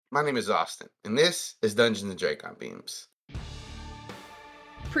My name is Austin, and this is Dungeons and Dracon Beams.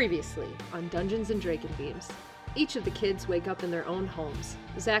 Previously on Dungeons and Draken Beams. Each of the kids wake up in their own homes.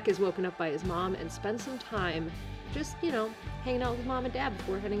 Zach is woken up by his mom and spends some time just, hanging out with mom and dad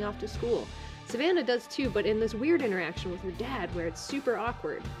before heading off to school. Savannah does too, but in this weird interaction with her dad where it's super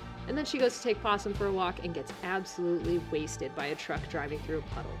awkward. And then she goes to take Possum for a walk and gets absolutely wasted by a truck driving through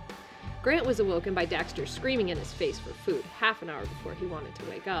a puddle. Grant was awoken by Daxter screaming in his face for food half an hour before he wanted to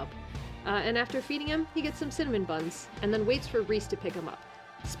wake up. And after feeding him, he gets some cinnamon buns and then waits for Reese to pick him up.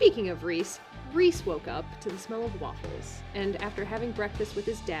 Speaking of Reese, Reese woke up to the smell of waffles, and after having breakfast with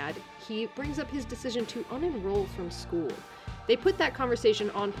his dad, he brings up his decision to unenroll from school. They put that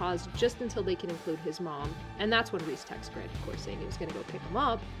conversation on pause just until they can include his mom, and that's when Reese texts Grant, of course, saying he was going to go pick him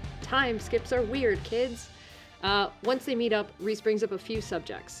up. Time skips are weird, kids. Once they meet up, Reese brings up a few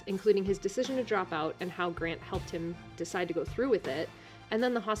subjects, including his decision to drop out and how Grant helped him decide to go through with it, and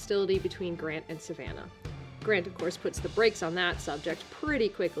then the hostility between Grant and Savannah. Grant, of course, puts the brakes on that subject pretty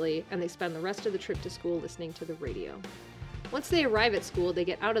quickly, and they spend the rest of the trip to school listening to the radio. Once they arrive at school, they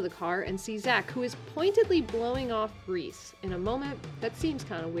get out of the car and see Zach, who is pointedly blowing off Reese in a moment that seems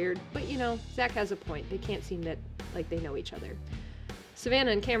kind of weird, but Zach has a point. They can't seem that like they know each other.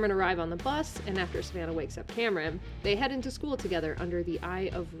 Savannah and Cameron arrive on the bus, and after Savannah wakes up Cameron, they head into school together under the eye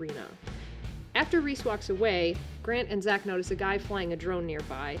of Rena. After Reese walks away, Grant and Zach notice a guy flying a drone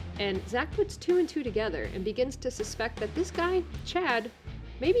nearby, and Zach puts two and two together and begins to suspect that this guy, Chad,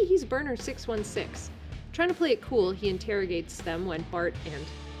 maybe he's Burner 616. Trying to play it cool, he interrogates them when Bart and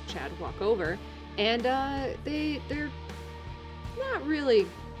Chad walk over, and they're not really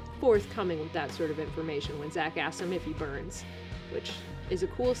forthcoming with that sort of information when Zach asks him if he burns, which is a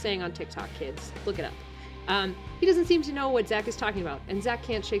cool saying on TikTok, kids. Look it up. He doesn't seem to know what Zach is talking about, and Zach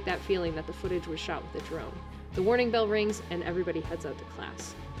can't shake that feeling that the footage was shot with a drone. The warning bell rings, and everybody heads out to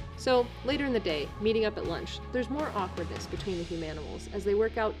class. So, later in the day, meeting up at lunch, there's more awkwardness between the humanimals as they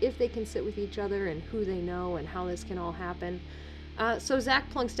work out if they can sit with each other and who they know and how this can all happen. So Zach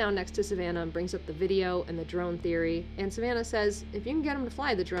plunks down next to Savannah and brings up the video and the drone theory, and Savannah says if you can get him to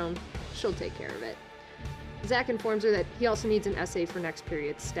fly the drone, she'll take care of it. Zach informs her that he also needs an essay for next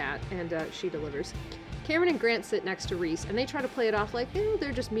period's stat, and she delivers. Cameron and Grant sit next to Reese, and they try to play it off like,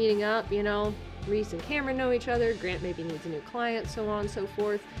 they're just meeting up, Reese and Cameron know each other, Grant maybe needs a new client, so on and so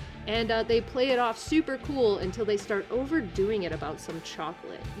forth. And they play it off super cool until they start overdoing it about some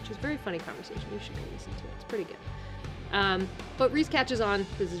chocolate, which is a very funny conversation. You should go listen to it. It's pretty good. But Reese catches on.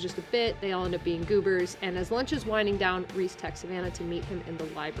 This is just a bit. They all end up being goobers, and as lunch is winding down, Reese texts Savannah to meet him in the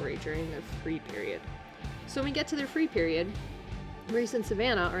library during their free period. So when we get to their free period, Reese and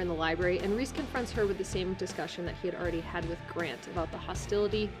Savannah are in the library, and Reese confronts her with the same discussion that he had already had with Grant about the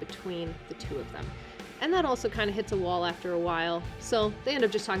hostility between the two of them. And that also kind of hits a wall after a while, so they end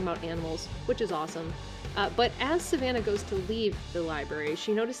up just talking about animals, which is awesome. But as Savannah goes to leave the library,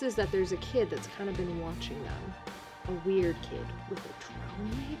 she notices that there's a kid that's kind of been watching them. A weird kid with a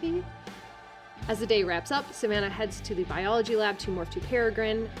drone, maybe? As the day wraps up, Savannah heads to the biology lab to morph to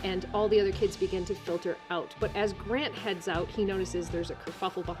Peregrine, and all the other kids begin to filter out. But as Grant heads out, he notices there's a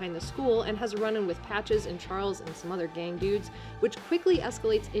kerfuffle behind the school and has a run-in with Patches and Charles and some other gang dudes, which quickly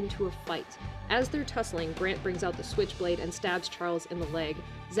escalates into a fight. As they're tussling, Grant brings out the switchblade and stabs Charles in the leg.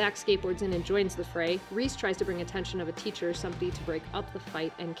 Zach skateboards in and joins the fray. Reese tries to bring attention of a teacher or somebody to break up the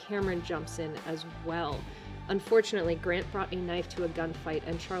fight, and Cameron jumps in as well. Unfortunately, Grant brought a knife to a gunfight,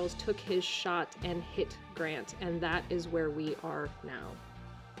 and Charles took his shot and hit Grant, and that is where we are now.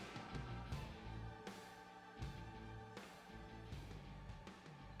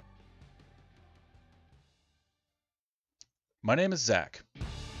 My name is Zach.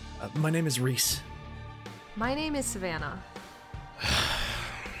 My name is Reese. My name is Savannah.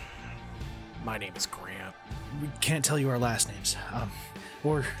 My name is Grant. We can't tell you our last names,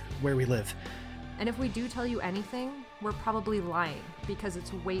 or where we live. And if we do tell you anything, we're probably lying, because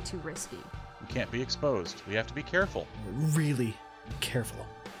it's way too risky. We can't be exposed. We have to be careful. Really careful.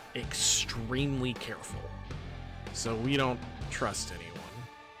 Extremely careful. So we don't trust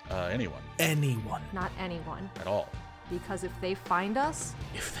anyone. Anyone. Anyone. Not anyone. At all. Because if they find us,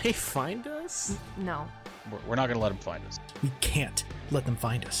 If they find us? no. We're not going to let them find us. We can't let them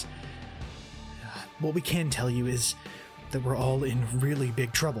find us. What we can tell you is that we're all in really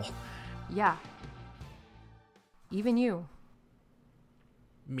big trouble. Yeah. Even you.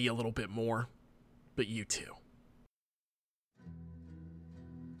 Me a little bit more, but you too.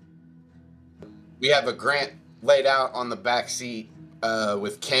 We have a Grant laid out on the back seat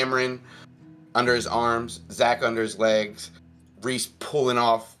with Cameron under his arms, Zach under his legs, Reese pulling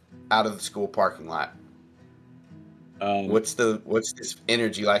off out of the school parking lot. What's this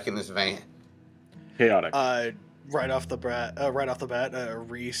energy like in this van? Chaotic. Right off the bat,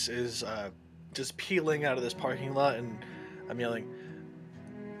 Reese is just peeling out of this parking lot, and I'm yelling,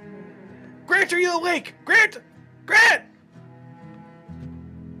 "Grant, are you awake? Grant! Grant!"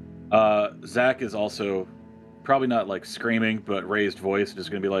 Zach is also probably not like screaming, but raised voice,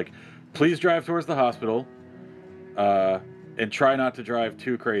 just going to be like, please drive towards the hospital, and try not to drive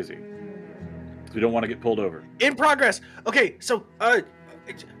too crazy. We don't want to get pulled over. In progress. Okay, so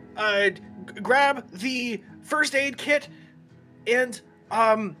grab the first aid kit and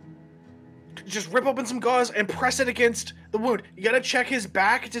just rip open some gauze and press it against the wound. You gotta check his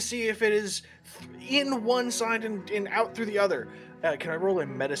back to see if it is in one side and out through the other. Can I roll a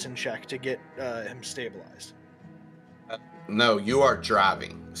medicine check to get him stabilized? No, you are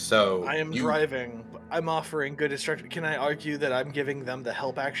driving. So I am driving. I'm offering good instruction. Can I argue that I'm giving them the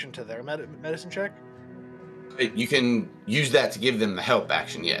help action to their medicine check? You can use that to give them the help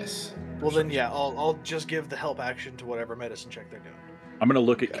action, yes. Well then, yeah, I'll just give the help action to whatever medicine check they're doing. I'm going to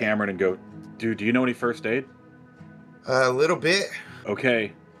look at Cameron and go, dude, do you know any first aid? A little bit.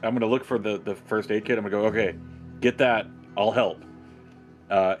 Okay. I'm going to look for the first aid kit. I'm going to go, okay, get that. I'll help.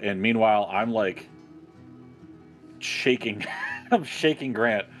 And meanwhile, I'm like shaking. I'm shaking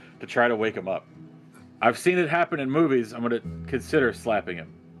Grant to try to wake him up. I've seen it happen in movies. I'm going to consider slapping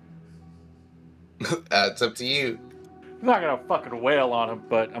him. It's up to you. I'm not going to fucking wail on him,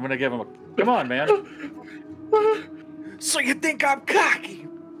 but I'm going to give him a... Come on, man. So you think I'm cocky?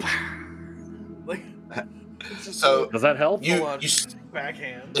 Like, So does that help? You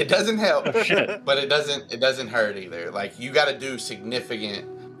backhand. It doesn't help, Oh, shit. but it doesn't hurt either. Like, you got to do significant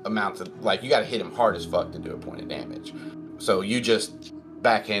amounts of, like, you got to hit him hard as fuck to do a point of damage. So you just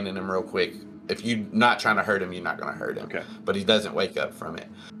backhanding him real quick. If you're not trying to hurt him, you're not going to hurt him. Okay. But he doesn't wake up from it.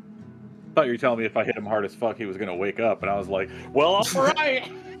 I thought you were telling me if I hit him hard as fuck, he was going to wake up. And I was like, well, all right.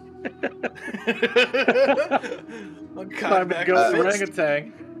 Time to go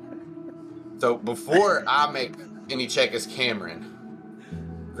orangutan. So before I make any check as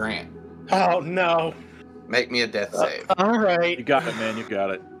Cameron, Grant, Oh no! make me a death save. All right. You got it, man. You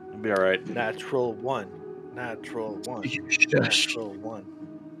got it. You'll be all right. Natural one. Natural one. Shush. Natural one.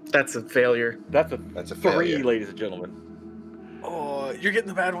 That's a failure. That's a That's a 3, failure. ladies and gentlemen. Oh, you're getting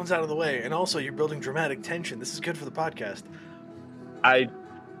the bad ones out of the way, and also you're building dramatic tension. This is good for the podcast.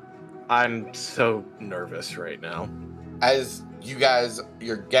 I'm so nervous right now. As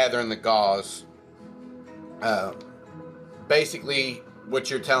you're gathering the gauze, basically what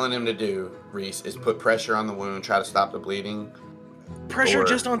you're telling him to do, Reese, is put pressure on the wound, try to stop the bleeding. Pressure Or-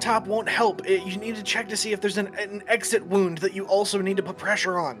 just on top won't help. You need to check to see if there's an exit wound that you also need to put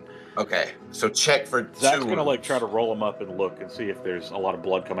pressure on. Okay, so check for Zach's two going to like wounds. try to roll him up and look and see if there's a lot of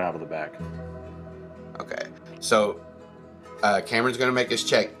blood coming out of the back. Okay, so Cameron's gonna make his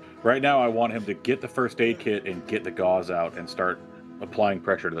check. Right now, I want him to get the first aid kit and get the gauze out and start applying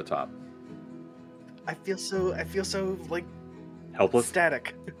pressure to the top. I feel so like Helpless?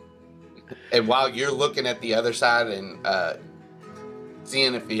 static. And while you're looking at the other side and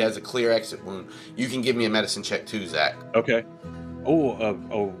seeing if he has a clear exit wound, you can give me a medicine check too, Zach. Okay. Oh,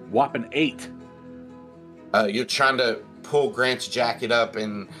 a whopping 8. You're trying to pull Grant's jacket up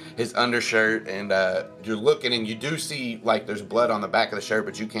and his undershirt, and you're looking, and you do see like there's blood on the back of the shirt,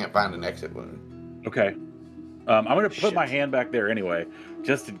 but you can't find an exit wound. Okay. I'm going to put Shit. my hand back there anyway,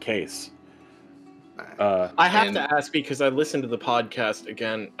 just in case. I have And- to ask because I listened to the podcast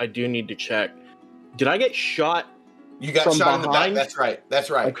again. I do need to check. Did I get shot? You got From shot in the back. behind? That's right. That's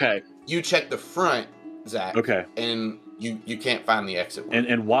right. Okay. You check the front, Zach. Okay. And you can't find the exit wound.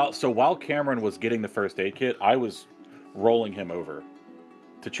 And while Cameron was getting the first aid kit, I was rolling him over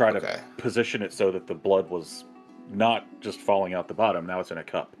to try Okay. to position it so that the blood was not just falling out the bottom. Now it's in a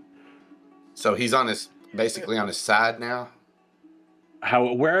cup. So he's basically on his side now.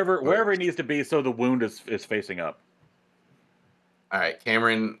 Wherever he needs to be, so the wound is facing up. All right,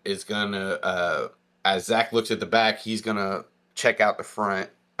 Cameron is gonna, as Zach looks at the back, he's gonna check out the front.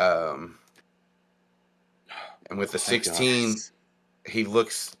 And with the Thank God. 16,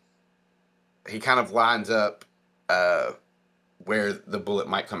 he kind of lines up where the bullet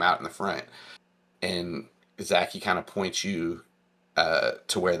might come out in the front. And Zach, he kind of points you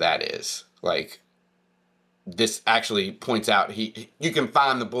to where that is. Like, this actually points out you can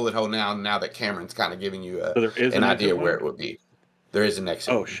find the bullet hole now that Cameron's kind of giving you So there is an exit idea wound? where it would be. There is an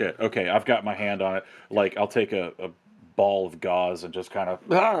exit. Oh shit. Okay, I've got my hand on it. Like I'll take a ball of gauze and just kind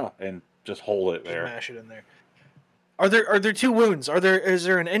of and just hold it there. Mash it in there. Are there two wounds? Is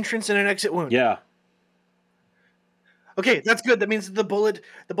there an entrance and an exit wound? Yeah. Okay, that's good. That means the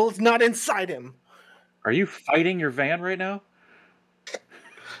bullet's not inside him. Are you fighting your van right now?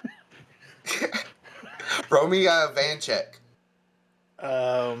 Roll me a van check.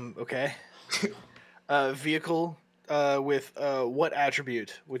 Okay. Vehicle. With what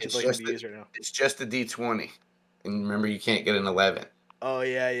attribute would you It's like me just to a, use right now? it's just a D20, and remember you can't get an 11. Oh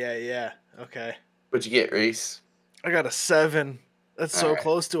yeah. Okay. What'd you get, Reese? I got a 7. That's so Alright.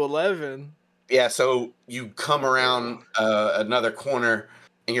 close to 11. Yeah, so you come around another corner,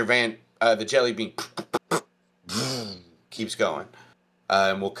 and your van, the jelly bean, keeps going.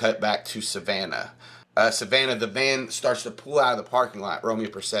 And we'll cut back to Savannah. Savannah, the van starts to pull out of the parking lot. Roll me a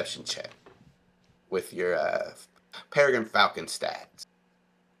perception check with your Peregrine Falcon stats.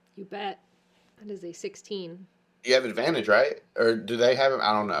 You bet. That is a 16. You have advantage, right? Or do they have it?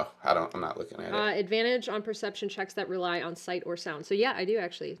 I don't know. I'm not looking at it. Advantage on perception checks that rely on sight or sound. So yeah, I do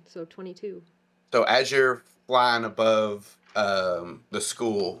actually. So 22. So as you're flying above the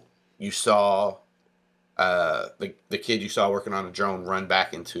school, you saw the kid you saw working on a drone run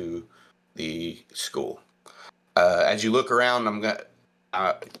back into the school. As you look around,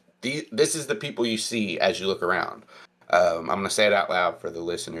 this is the people you see as you look around. I'm going to say it out loud for the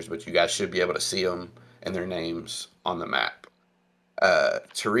listeners, but you guys should be able to see them and their names on the map.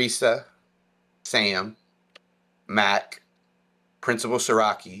 Teresa, Sam, Mac, Principal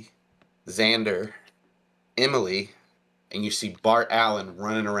Saraki, Xander, Emily, and you see Bart Allen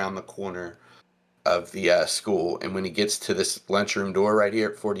running around the corner of the school. And when he gets to this lunchroom door right here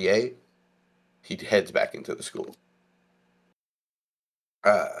at 48, he heads back into the school.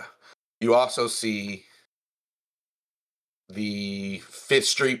 You also see the 5th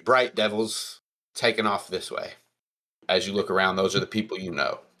Street Bright Devils taking off this way. As you look around, those are the people you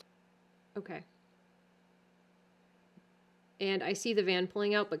know. Okay. And I see the van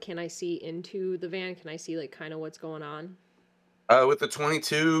pulling out, but can I see into the van? Can I see like kind of what's going on? With the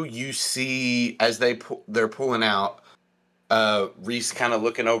 22, you see as they're pulling out, Reese kind of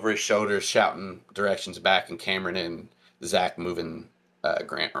looking over his shoulder, shouting directions back, and Cameron and Zach moving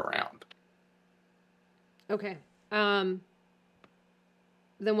Grant around. Okay. Then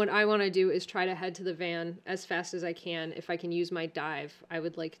what I want to do is try to head to the van as fast as I can. If I can use my dive, I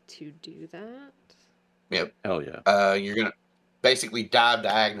would like to do that. Yep. Hell yeah. You're gonna basically dive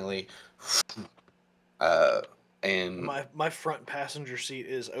diagonally, and My front passenger seat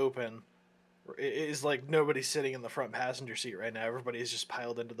is open. It is like nobody's sitting in the front passenger seat right now. Everybody is just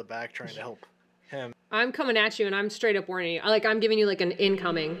piled into the back trying to help him. I'm coming at you, and I'm straight up warning you. Like I'm giving you like an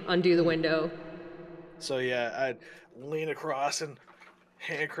incoming. Undo the window. So yeah, I'd lean across and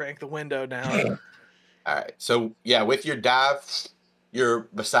hand crank the window down. all right. So yeah, with your dive, you're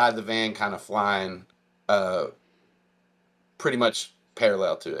beside the van, kind of flying, pretty much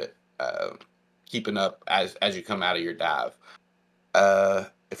parallel to it, keeping up as you come out of your dive.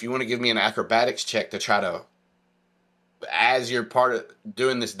 If you want to give me an acrobatics check to try to, as you're part of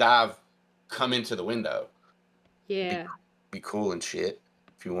doing this dive, come into the window. Yeah. Be cool and shit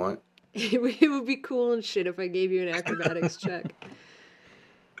if you want. It would be cool and shit if I gave you an acrobatics check.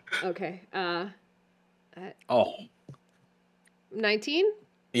 Okay. 19?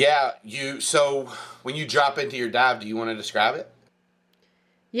 Yeah, so when you drop into your dive, do you want to describe it?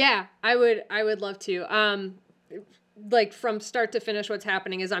 Yeah, I would love to. Like from start to finish, what's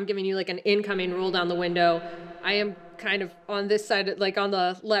happening is I'm giving you like an incoming roll down the window. I am kind of on this side, like on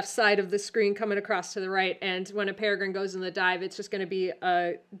the left side of the screen, coming across to the right. And when a peregrine goes in the dive, it's just going to be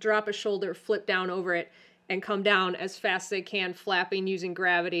a drop a shoulder, flip down over it, and come down as fast as they can, flapping using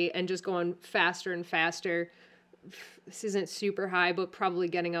gravity and just going faster and faster. This isn't super high, but probably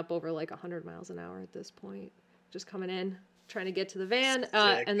getting up over like 100 miles an hour at this point. Just coming in, trying to get to the van.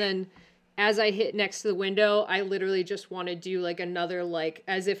 And then as I hit next to the window, I literally just want to do like another, like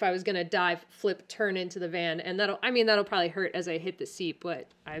as if I was going to dive, flip, turn into the van. And that'll probably hurt as I hit the seat, but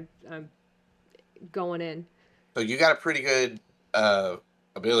I'm going in. So you got a pretty good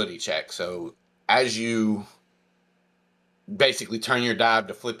ability check. So as you basically turn your dive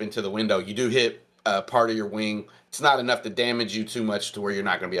to flip into the window, you do hit part of your wing. It's not enough to damage you too much to where you're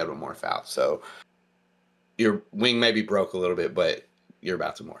not going to be able to morph out. So your wing maybe broke a little bit, but you're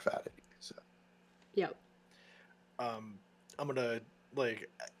about to morph out. So. Yep. I'm gonna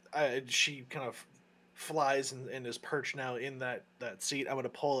she kind of flies and is perched now in that seat. I'm gonna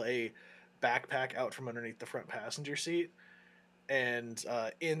pull a backpack out from underneath the front passenger seat, and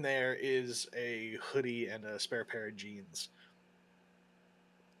in there is a hoodie and a spare pair of jeans.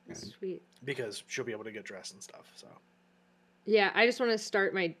 Sweet. Because she'll be able to get dressed and stuff. So. Yeah, I just want to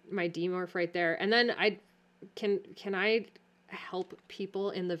start my demorph right there, and then can I help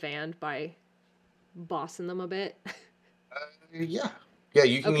people in the van by bossing them a bit? Yeah. Yeah,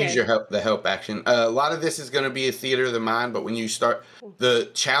 you can use Okay. your the help action. A lot of this is going to be a theater of the mind, but when you start, the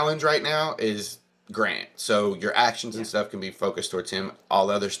challenge right now is Grant. So your actions and stuff can be focused towards him. All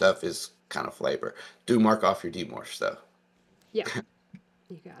the other stuff is kind of flavor. Do mark off your demorph stuff. Yeah.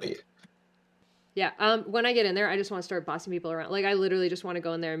 You got Yeah. it. Yeah. When I get in there, I just want to start bossing people around. Like, I literally just want to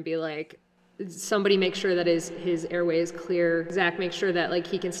go in there and be like, somebody make sure that his airway is clear. Zach, make sure that like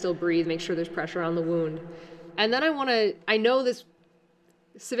he can still breathe. Make sure there's pressure on the wound. And then I know this.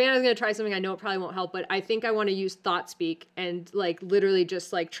 Savannah's gonna try something I know it probably won't help, but I think I want to use thought speak and like literally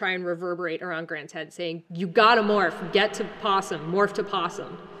just like try and reverberate around Grant's head, saying, "You gotta morph. Get to possum. Morph to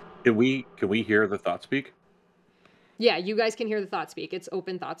possum." Can we hear the thought speak? Yeah, you guys can hear the thought speak. It's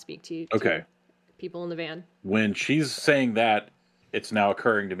open thought speak to Okay. people in the van. When she's saying that, it's now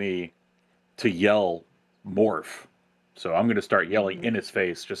occurring to me to yell morph. So I'm going to start yelling in his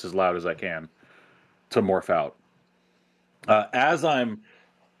face just as loud as I can to morph out. As I'm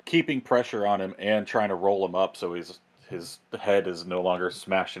keeping pressure on him and trying to roll him up so his head is no longer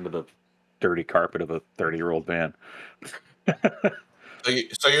smashed into the dirty carpet of a 30-year-old van.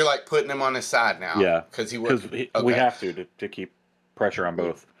 So you're like putting him on his side now. Yeah, because we have to keep pressure on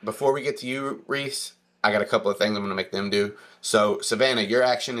both. Before we get to you, Reese, I got a couple of things I'm going to make them do. So Savannah, your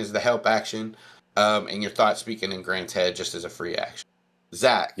action is the help action, and your thought speaking in Grant's head just as a free action.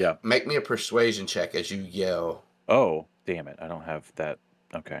 Zach, Yeah. make me a persuasion check as you yell. Oh, damn it. I don't have that.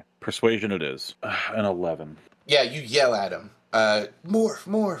 Okay. Persuasion it is. An 11. Yeah, you yell at him.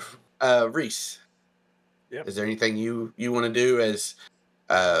 Morph. Reese. Yep. Is there anything you want to do as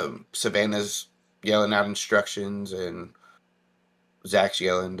Savannah's yelling out instructions and Zach's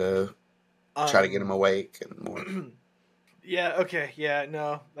yelling to try to get him awake and more? Yeah. Okay. Yeah.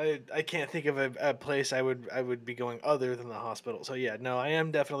 No, I can't think of a place I would be going other than the hospital. So yeah, no, I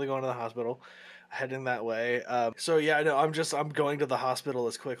am definitely going to the hospital, heading that way. So yeah, no, I'm going to the hospital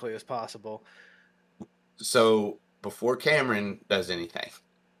as quickly as possible. So before Cameron does anything,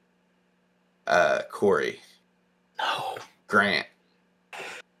 Corey, No. Grant,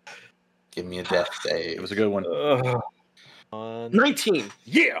 give me a death save. It was a good one. 19.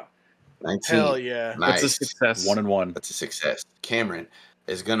 Yeah. 19. Hell yeah. Nice. That's a success. 1-1. That's a success. Cameron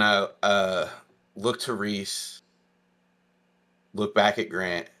is gonna look to Reese, look back at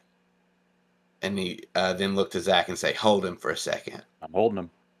Grant, and he then look to Zach and say, "Hold him for a second." I'm holding him.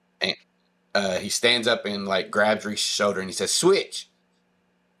 He stands up and like grabs Reese's shoulder and he says, "Switch."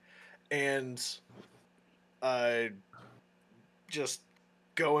 And just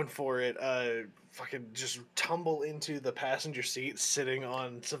going for it, fucking just tumble into the passenger seat sitting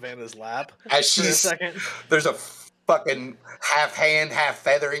on Savannah's lap As for a she's second. there's a fucking half hand, half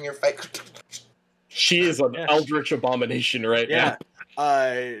feather in your face. She is an Yeah. eldritch abomination right Yeah.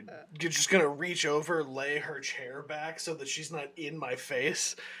 now. You're just gonna reach over, lay her chair back so that she's not in my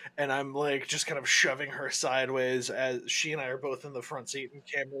face, and I'm like just kind of shoving her sideways as she and I are both in the front seat and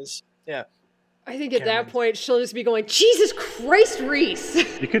cameras. Yeah. I think at that Cameron's- point she'll just be going, "Jesus Christ, Reese!"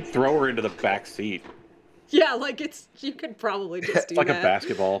 You could throw her into the back seat. Yeah, like you could probably just do It's like that. a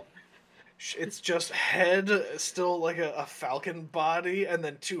basketball. It's just head, still like a falcon body, and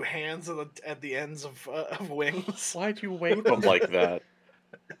then two hands at the ends of wings. Why'd you wave them like that?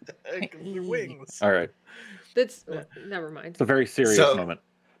 They're wings. All right. That's never mind. It's a very serious So- moment.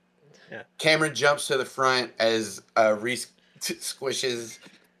 Cameron jumps to the front as Reese squishes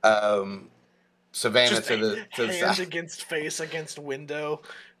Savannah Just to the hands side. against face against window.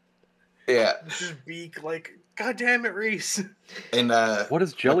 Yeah, Just beak like, God damn it, Reese. and What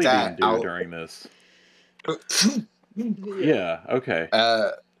does Jelly that, Bean do I'll- during this? Yeah, okay.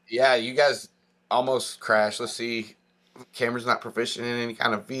 yeah, you guys almost crashed. Let's see. Cameron's not proficient in any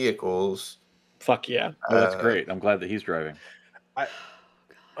kind of vehicles. Fuck yeah. Oh, that's uh, great. I'm glad that he's driving.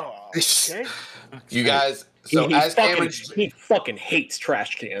 Oh, okay. You guys. So he, as fucking, Cameron, he fucking hates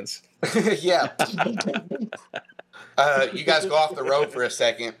trash cans. yeah. You guys go off the road for a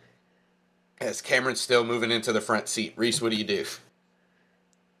second. As Cameron's still moving into the front seat. Reese, what do you do?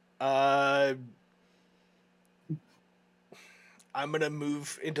 I'm gonna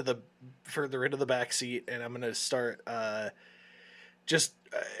move further into the back seat, and I'm gonna start just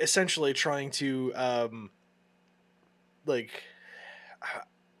essentially trying to like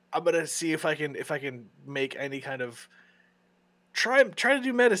I'm gonna see if I can make any kind of try to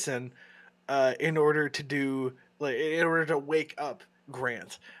do medicine in order to wake up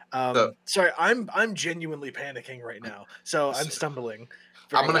Grant. Sorry, I'm genuinely panicking right now, so I'm stumbling.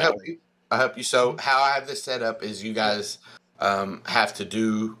 I'm gonna very help badly. you. I'll help you. So how I have this set up is you guys have to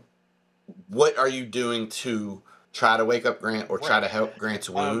do. What are you doing to try to wake up Grant or try to help Grant's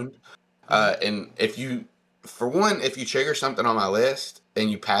wound? And if you trigger something on my list, and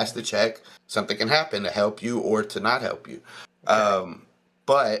you pass the check, something can happen to help you or to not help you. Okay.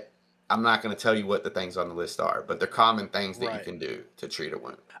 But I'm not going to tell you what the things on the list are, but they're common things that you Right. can do to treat a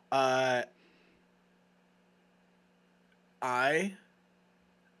wound.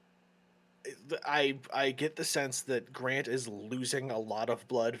 I get the sense that Grant is losing a lot of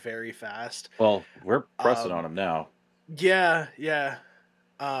blood very fast. Well, we're pressing Um, on him now. Yeah.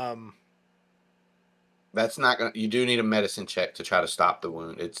 That's not going to, you do need a medicine check to try to stop the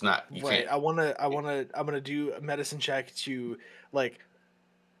wound. It's not, you Right. can't. I'm gonna do a medicine check to like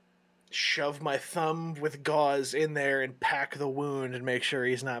shove my thumb with gauze in there and pack the wound and make sure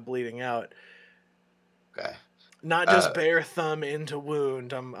he's not bleeding out. Okay. Not just bare thumb into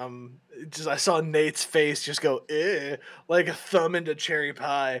wound. I saw Nate's face just go, like a thumb into cherry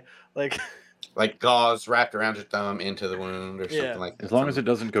pie. Like gauze wrapped around your thumb into the wound or Yeah. something like that. As long as it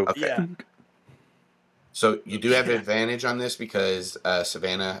doesn't go. Okay. Yeah. So you do have Yeah. advantage on this because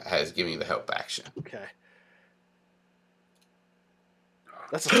Savannah has given you the help action. Okay.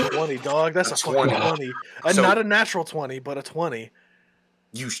 That's a 20, dog. That's a fucking 20. 20. And So- not a natural 20, but a 20.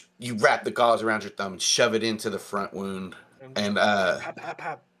 You wrap the gauze around your thumb and shove it into the front wound, and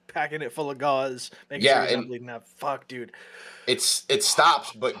Packing it full of gauze, making Yeah, sure he's not and- bleeding out. Fuck, dude. it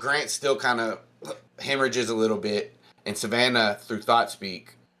stops, but Grant still kind of hemorrhages a little bit, and Savannah, through thought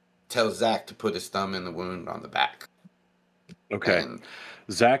speak, tells Zach to put his thumb in the wound on the back. Okay. And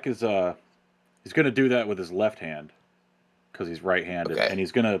Zach is he's gonna do that with his left hand because he's right-handed, Okay. and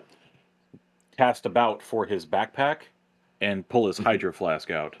he's gonna cast about for his backpack and pull his hydro flask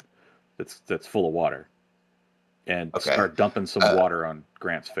out that's full of water, and Okay. start dumping some Uh, water on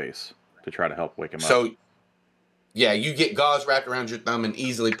Grant's face to try to help wake him up. so, yeah, you get gauze wrapped around your thumb and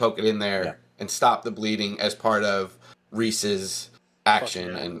easily poke it in there Yeah. and stop the bleeding as part of Reese's action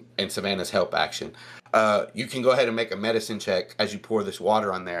yeah. and Savannah's help action. You can go ahead and make a medicine check as you pour this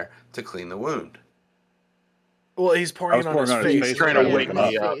water on there to clean the wound. Well, he's pouring it on his face. He's trying to Yeah, wake on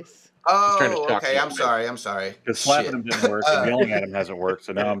me his up. face. Oh, trying to shock okay. you. I'm sorry. Because slapping Shit. him didn't work, and yelling at him hasn't worked.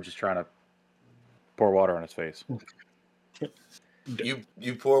 So now I'm just trying to pour water on his face.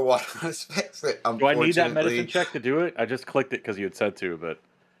 You pour water on his face. Do I need that medicine Unfortunately, check to do it? I just clicked it because you had said to, but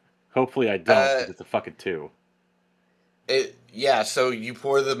hopefully I don't. 'Cause it's a fucking 2. Yeah, so you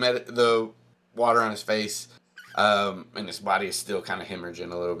pour the water on his face, and his body is still kind of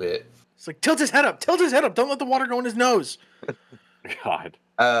hemorrhaging a little bit. It's like, tilt his head up. Don't let the water go in his nose. God.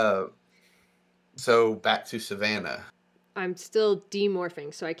 So back to Savannah. I'm still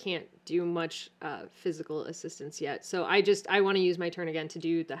demorphing, so I can't do much physical assistance yet. So I want to use my turn again to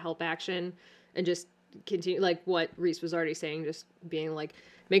do the help action and just continue, like what Reese was already saying, just being like,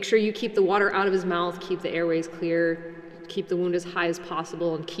 make sure you keep the water out of his mouth, keep the airways clear, keep the wound as high as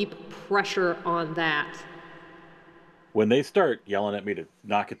possible, and keep pressure on that. When they start yelling at me to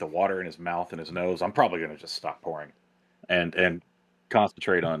not get the water in his mouth and his nose, I'm probably going to just stop pouring and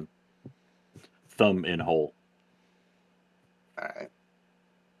concentrate on thumb in hole. All right.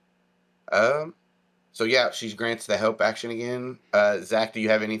 So yeah, she grants the help action again. Zach, do you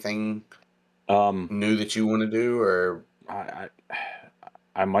have anything new that you want to do, or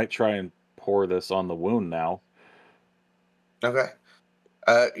I might try and pour this on the wound now. okay?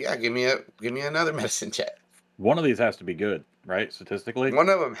 Yeah, give me another medicine check. One of these has to be good, right? Statistically, One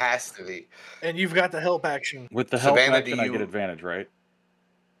of them has to be. And you've got the help action. with the help Savannah, action, do I get you- advantage, right?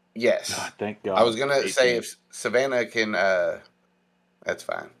 Yes. God, thank God. I was gonna say 18. if Savannah can. That's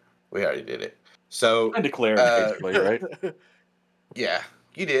fine. We already did it. So I declare basically, right? yeah,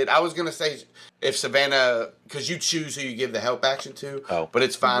 you did. I was gonna say if Savannah, because you choose who you give the help action to. Oh. But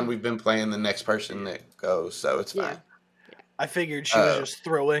it's fine. We've been playing the next person that goes, so it's fine. Yeah. I figured she was just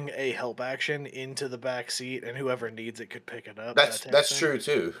throwing a help action into the back seat, and whoever needs it could pick it up. That's that type of thing. true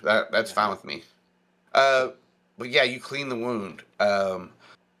too. That's fine with me. But yeah, you clean the wound.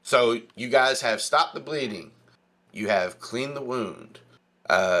 So you guys have stopped the bleeding. You have cleaned the wound.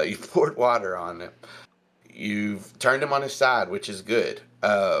 You've poured water on him. You've turned him on his side, which is good.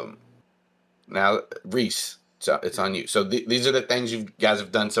 Now, Reese, it's on you. So these are the things you guys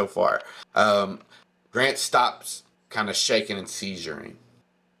have done so far. Grant stops kind of shaking and seizuring.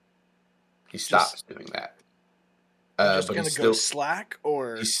 He stops doing that. Just but gonna he's go still slack,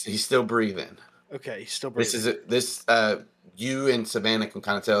 or he's still breathing. okay, he's still This breathing. is you and Savannah can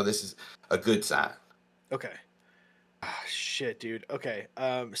kind of tell this is a good sign. Okay. Ah, shit, dude. Okay.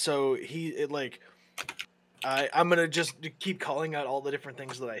 So I'm gonna just keep calling out all the different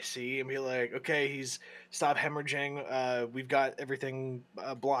things that I see and be like, okay, he's stopped hemorrhaging. We've got everything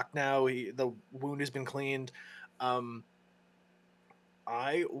blocked now. The wound has been cleaned.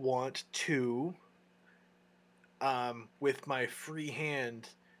 I want to with my free hand,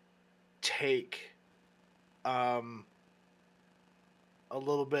 take a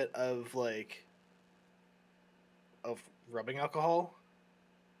little bit of rubbing alcohol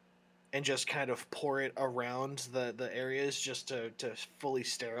and just kind of pour it around the areas just to fully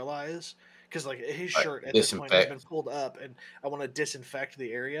sterilize, because like his shirt at this point has been pulled up and I want to disinfect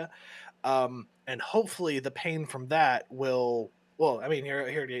the area, and hopefully the pain from that will, well, I mean,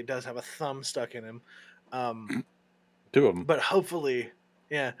 here he does have a thumb stuck in him, 2 of them, but hopefully,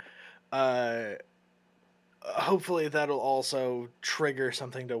 yeah, hopefully that'll also trigger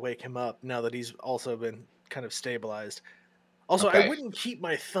something to wake him up now that he's also been kind of stabilized. Also, I wouldn't keep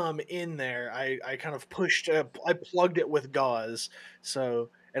my thumb in there. I kind of I plugged it with gauze, so,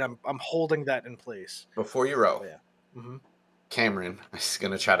 and I'm holding that in place. Before you roll, Mm-hmm. Cameron is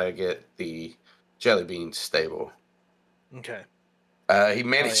gonna try to get the jelly beans stable. Okay. He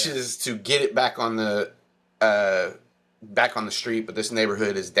manages to get it back on the street, but this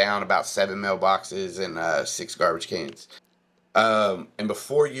neighborhood is down about 7 mailboxes and 6 garbage cans. And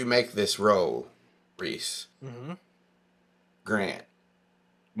before you make this roll, Reese, Grant,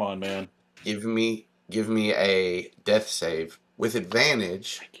 come on, man, give me a death save with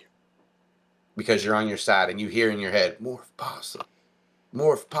advantage. Thank you. Because you're on your side and you hear in your head, morph possum,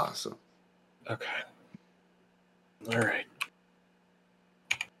 morph possum. Okay. All right.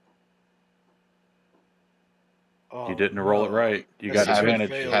 Oh, You didn't roll it right. You got That's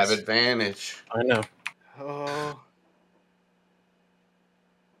advantage. You have advantage. I know. Oh,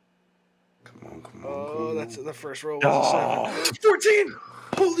 Come on. oh, that's the first roll was a 7. 14.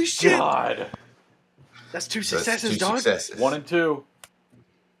 Holy shit! God. That's 2 So that's successes, 2 dog. successes. 1 and 2.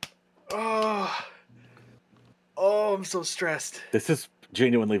 Oh, I'm so stressed. This is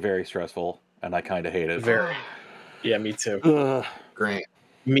genuinely very stressful, and I kind of hate it. Very. Yeah, me too. Ugh. Grant.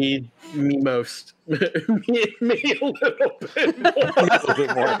 Me most. me a little bit more. A little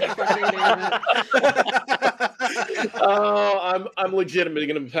bit more. Oh, I'm legitimately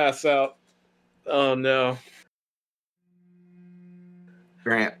gonna pass out. Oh no.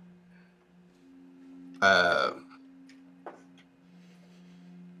 Grant.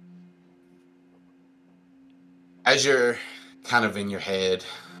 As you're kind of in your head,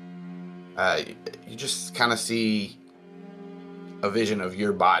 you just kind of see a vision of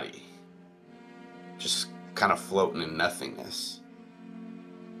your body just kind of floating in nothingness.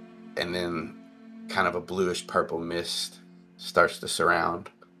 And then kind of a bluish purple mist starts to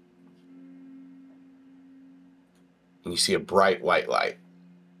surround. And you see a bright white light.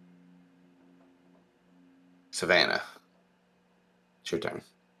 Savannah, it's your turn.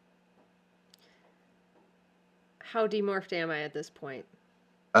 How demorphed am I at this point?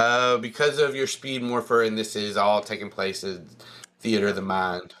 Because of your speed morpher, and this is all taking place in Theater of the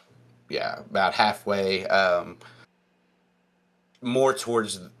Mind. Yeah, about halfway. More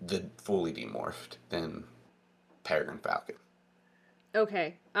towards the fully demorphed than Peregrine Falcon.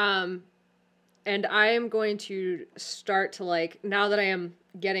 Okay. And I am going to start to now that I am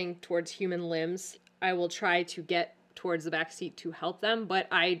getting towards human limbs, I will try to get towards the back seat to help them, but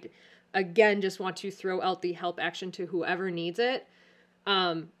I again just want to throw out the help action to whoever needs it.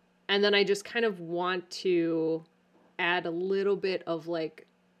 And then I just kind of want to add a little bit of I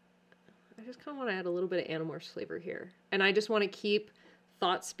just kind of want to add a little bit of Animorphs flavor here. And I just want to keep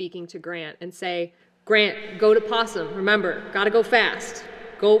thought speaking to Grant and say, Grant, go to Possum. Remember, gotta go fast.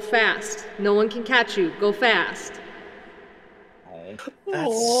 Go fast. No one can catch you. Go fast.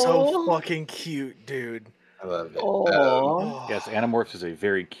 That's so fucking cute, dude. I love it. Aww. Yes, Animorphs is a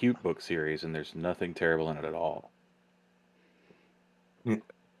very cute book series, and there's nothing terrible in it at all.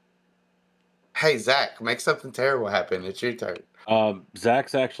 Hey, Zach, make something terrible happen. It's your turn.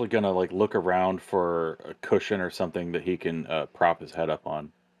 Zach's actually gonna look around for a cushion or something that he can prop his head up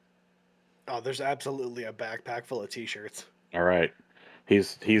on. Oh, there's absolutely a backpack full of t-shirts. All right,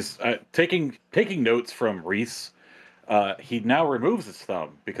 he's taking notes from Reese. He now removes his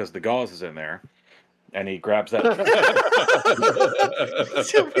thumb because the gauze is in there, and he grabs that.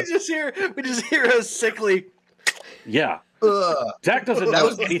 So we just hear a sickly. Yeah, Ugh. Zach doesn't That know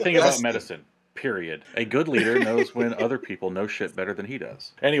was anything about disgusting. medicine. Period. A good leader knows when other people know shit better than he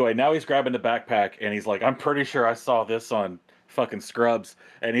does. Anyway, now he's grabbing the backpack and he's like, I'm pretty sure I saw this on fucking Scrubs,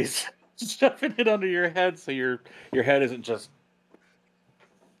 and he's shoving it under your head so your head isn't just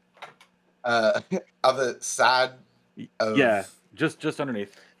On the side of just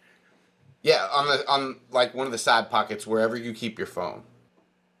underneath. Yeah, on one of the side pockets wherever you keep your phone.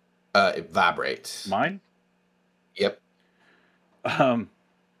 It vibrates. Mine? Yep.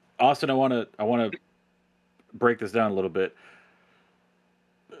 Austin, I want to break this down a little bit.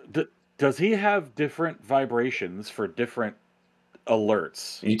 Does he have different vibrations for different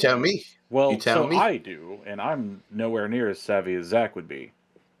alerts? You tell me. Well, You tell so me. I do, and I'm nowhere near as savvy as Zach would be.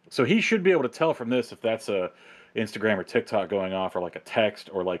 So he should be able to tell from this if that's a Instagram or TikTok going off, or like a text,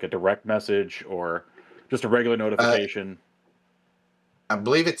 or like a direct message, or just a regular notification. I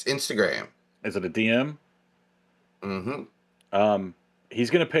believe it's Instagram. Is it a DM? Mm-hmm. He's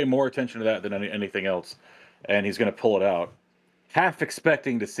going to pay more attention to that than anything else, and he's going to pull it out, half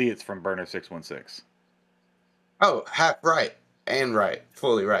expecting to see it's from Burner 616. Oh, half right and right,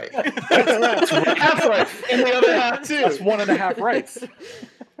 fully right. That's half right, and the other half too. That's 1.5 rights.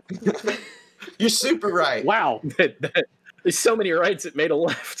 You're super right. Wow. There's so many rights it made a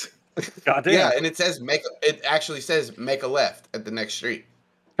left. Goddamn. Yeah, and it says it actually says make a left at the next street.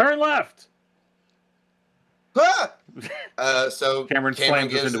 Turn left. Ah! So Cameron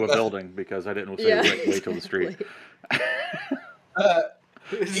slams us gives into a the- building because I didn't say Yeah. wait till the street.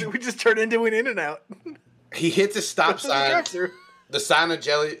 We just turned into an In-N-Out. He hits a stop sign. Drive-through. The sign of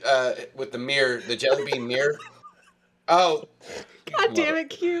jelly with the mirror, the jelly bean mirror. Oh, God damn it,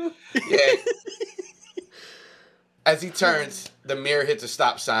 Q. yeah. As he turns, the mirror hits a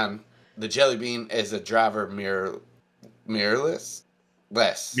stop sign. The jelly bean is a driver mirrorless. Mirror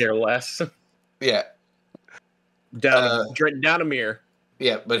less. Yeah, Down a mirror.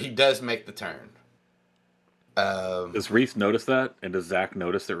 yeah, but he does make the turn. Does Reese notice that? And does Zach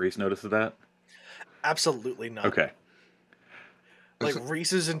notice that Reese notices that? Absolutely not. Okay. Like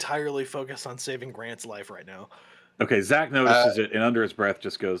Reese is entirely focused on saving Grant's life right now. Okay, Zach notices it and under his breath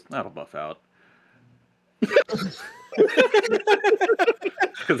just goes, that'll buff out. Because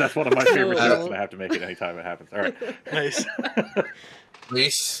that's one of my favorite Oh. jokes and I have to make it anytime it happens. All right. Nice.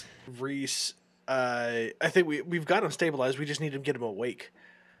 Reese, Reese, I think we've got him stabilized. We just need to get him awake.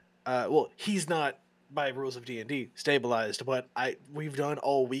 Well, he's not by rules of D&D stabilized, but we've done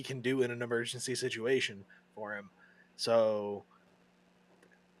all we can do in an emergency situation for him. So,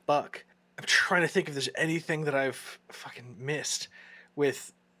 Buck, I'm trying to think if there's anything that I've fucking missed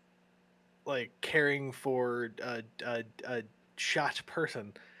with like caring for a shot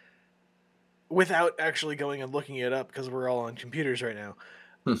person without actually going and looking it up because we're all on computers right now.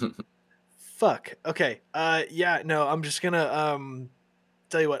 Fuck. Okay. Yeah, no, I'm just gonna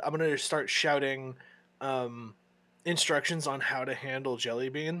tell you what, I'm gonna start shouting instructions on how to handle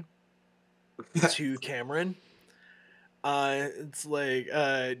Jellybean to Cameron. It's like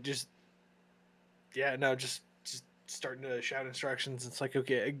just starting to shout instructions. It's like,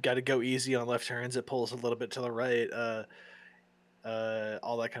 okay, I gotta go easy on left turns, it pulls a little bit to the right,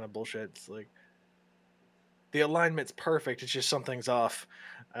 all that kind of bullshit. It's like the alignment's perfect, it's just something's off,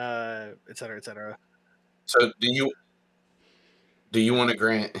 et cetera, et cetera. so do you want to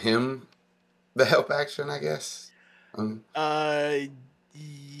grant him the help action? I guess.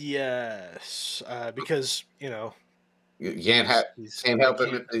 Yes, because You can't help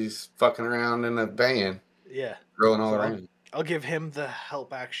him if he's fucking around in a van, Yeah, rolling all So around. I'll give him the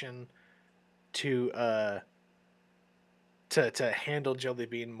help action to handle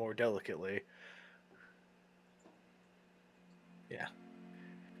Jellybean more delicately.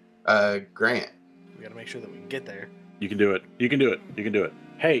 Grant. We gotta make sure that we can get there. You can do it. You can do it. You can do it.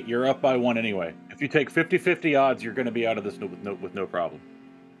 Hey, you're up by 1 anyway. If you take 50-50 odds, you're going to be out of this with no problem.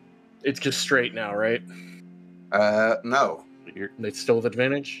 It's just straight now, right? No, They still have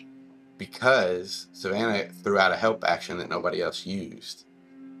advantage. because Savannah threw out a help action that nobody else used.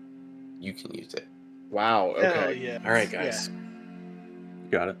 You can use it. Wow. Okay. Hell yeah. All right, guys. You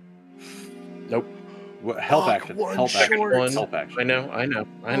got it. Nope. What, help Fuck, action. one Help action. short. One. Help action. I know.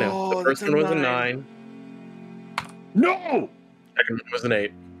 Oh, The first that's a one was a 9. 9. No! Second one was an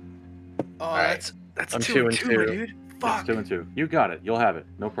 8. Oh, right. that's I'm 2 and 2 2, and 2. dude. It's Fuck. 2 and 2. You got it. You'll have it.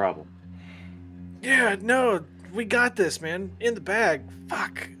 No problem. Yeah, no, we got this, man. In the bag.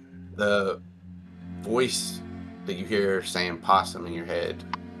 Fuck. The voice that you hear saying possum in your head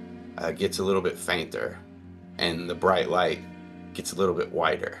gets a little bit fainter, and the bright light gets a little bit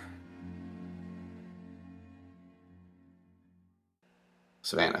wider.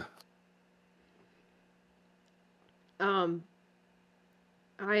 Savannah.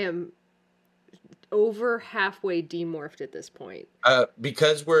 I am over halfway demorphed at this point.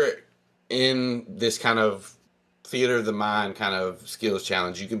 Because we're in this kind of theater of the mind kind of skills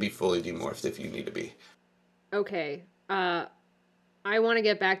challenge, you can be fully demorphed if you need to be. Okay. I want to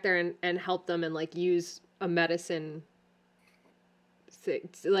get back there and help them and like use a medicine to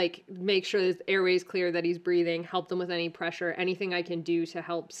like make sure his airway's clear, that he's breathing, help them with any pressure, anything I can do to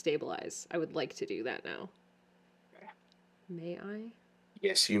help stabilize. I would like to do that now. May I?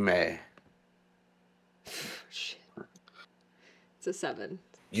 Yes, you may. Shit. It's a 7.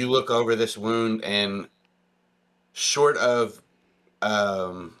 you look over this wound, and short of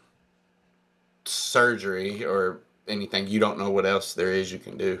surgery or anything, you don't know what else there is you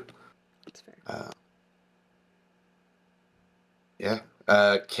can do. That's fair. Yeah.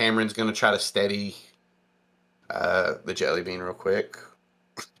 Cameron's gonna try to steady the jelly bean real quick.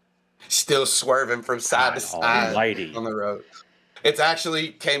 Still swerving from side to God side almighty. on the road. It's actually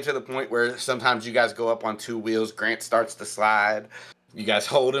came to the point where sometimes you guys go up on two wheels. Grant starts to slide. You guys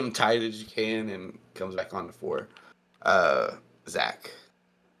hold him tight as you can and comes back on the four. Zach.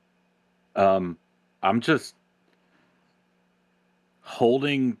 I'm just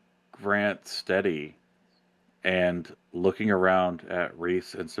holding Grant steady and looking around at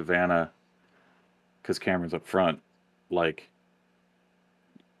Reese and Savannah because Cameron's up front. Like,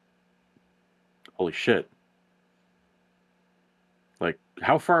 holy shit. Like,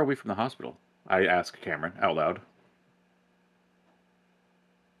 how far are we from the hospital? I ask Cameron out loud.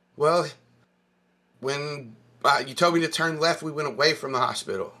 Well, when you told me to turn left, we went away from the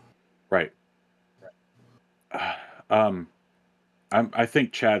hospital. Right. I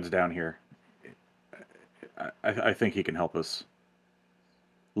think Chad's down here. I think he can help us.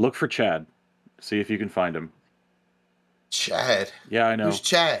 Look for Chad. See if you can find him. Chad. Yeah, I know. Who's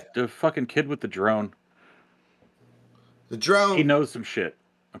Chad? The fucking kid with the drone. The drone. He knows some shit.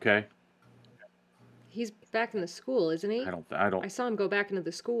 Okay. He's back in the school, isn't he? I I saw him go back into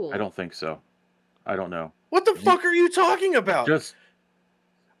the school. I don't think so. I don't know. What the fuck are you talking about? Just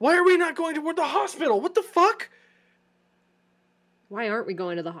Why are we not going toward the hospital? What the fuck? Why aren't we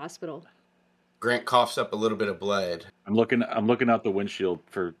going to the hospital? Grant coughs up a little bit of blood. I'm looking out the windshield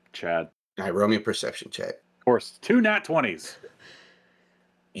for Chad. All right, roll me a perception check. Of course, 2 nat 20s.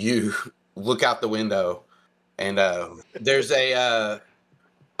 You look out the window, and there's a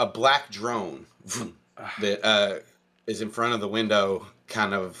black drone that is in front of the window,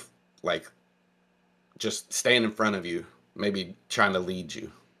 kind of like just staying in front of you, maybe trying to lead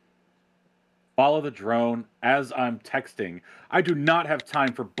you. Follow the drone as I'm texting. I do not have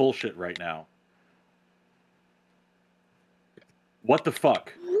time for bullshit right now. What the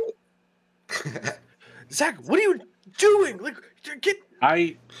fuck? Zach, what are you doing? Like, get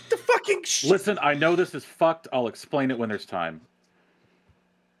the fucking shit. Listen, I know this is fucked. I'll explain it when there's time.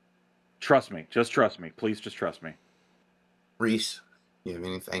 Trust me. Just trust me. Please just trust me. Reese, you have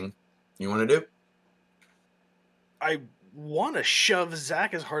anything you want to do? I want to shove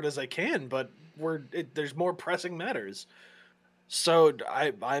Zach as hard as I can, but there's more pressing matters. So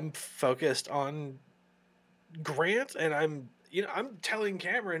I'm focused on Grant, and I'm telling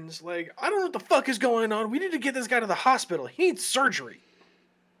Cameron's like, I don't know what the fuck is going on. We need to get this guy to the hospital. He needs surgery.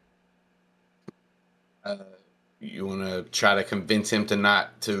 You want to try to convince him to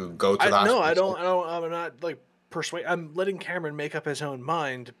not to go to the hospital? No, I don't. I'm not like persuade. I'm letting Cameron make up his own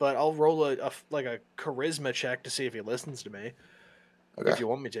mind, but I'll roll a charisma check to see if he listens to me. Okay. If you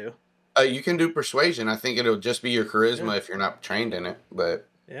want me to. You can do persuasion. I think it'll just be your charisma if you're not trained in it. But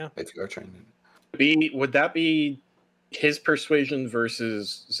yeah, if you are trained in it, would that be his persuasion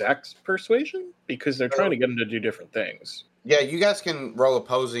versus Zach's persuasion? Because they're trying to get him to do different things. Yeah, you guys can roll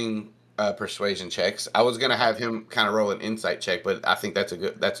opposing persuasion checks. I was gonna have him kind of roll an insight check, but I think that's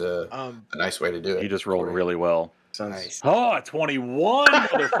a nice way to do it. He just rolled really well. Nice. Oh, 21,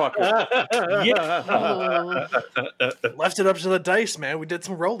 motherfucker. Yeah. Left it up to the dice, man. We did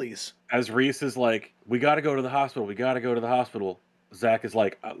some rollies. As Reese is like, we got to go to the hospital. We got to go to the hospital. Zach is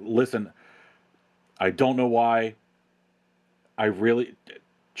like, listen, I don't know why.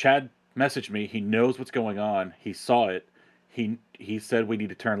 Chad messaged me. He knows what's going on. He saw it. He said we need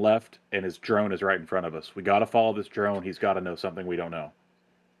to turn left, and his drone is right in front of us. We got to follow this drone. He's got to know something we don't know.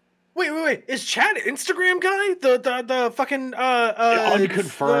 Wait. Is Chad an Instagram guy? The fucking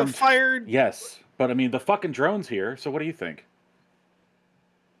unconfirmed fired. Yes, but I mean the fucking drone's here. So what do you think?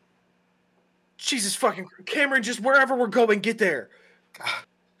 Jesus fucking Cameron, just wherever we're going, get there.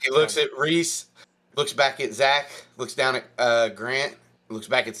 He looks at Reese, looks back at Zach, looks down at Grant, looks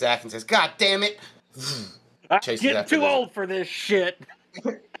back at Zach and says, "God damn it!" I'm getting too old for this shit.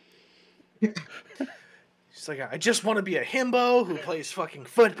 She's like, I just want to be a himbo who plays fucking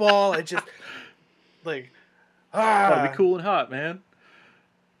football. I just like Gotta be cool and hot, man.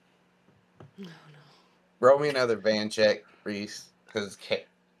 Roll me another van check, Reese, because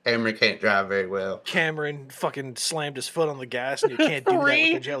Cameron can't drive very well. Cameron fucking slammed his foot on the gas, and you can't do that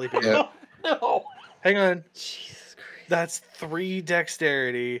with a jelly bean. Yep. No. Hang on. Jesus Christ. That's 3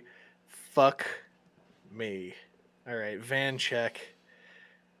 dexterity. Fuck me. All right, van check.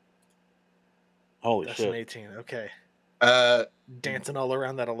 Holy That's shit. an 18. Okay. Uh, Dancing all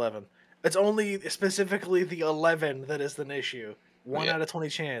around that 11. It's only specifically the 11 that is an issue. 1 Yeah. out of 20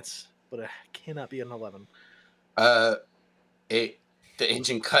 chance, but it cannot be an 11. The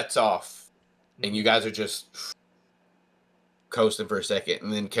engine cuts off, and you guys are just coasting for a second,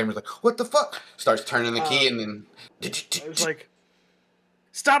 and then Cameron's like, "What the fuck?" Starts turning the key, and then I was like,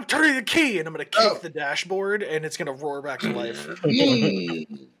 "Stop turning the key!" And I'm gonna kick Oh. the dashboard, and it's gonna roar back to life.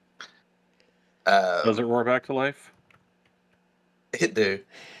 Does it roar back to life? It do.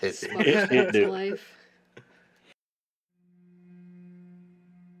 It do. Smuggles back to life.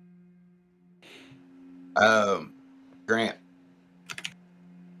 Grant.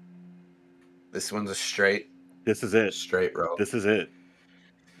 This one's a straight This is it. roll. This is it.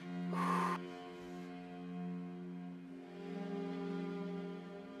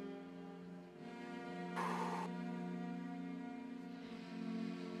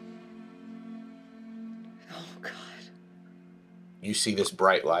 Oh God. You see this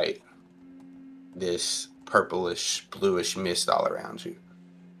bright light, this purplish, bluish mist all around you.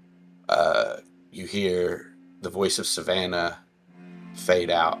 You hear the voice of Savannah fade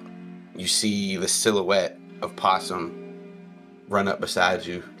out. You see the silhouette of Possum run up beside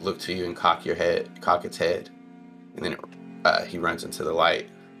you, look to you, and cock its head, and then he runs into the light,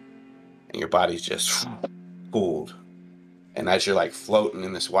 and your body's just cooled. And as you're like floating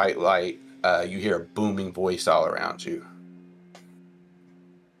in this white light, you hear a booming voice all around you.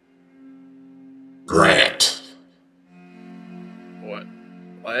 Grant. What?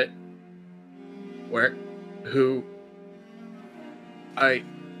 Where? Who?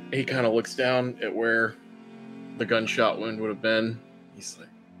 He kind of looks down at where the gunshot wound would have been. He's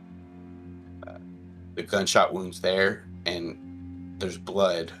like, The gunshot wound's there, and there's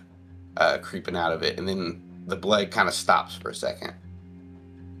blood creeping out of it, and then the blood kind of stops for a second.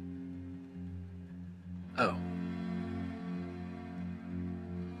 oh,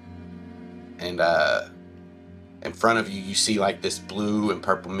 And in front of you, you see like this blue and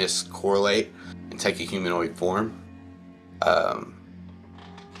purple mist correlate and take a humanoid form.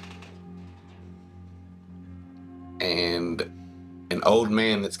 And an old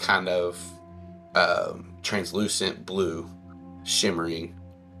man that's kind of translucent blue, shimmering,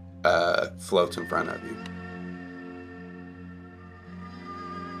 floats in front of you.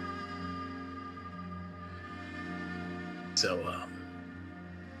 so,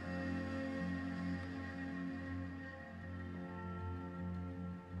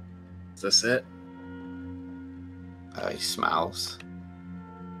 is this it? He smiles.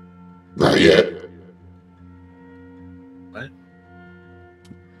 Not yet. What?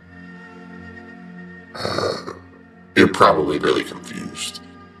 You're probably really confused.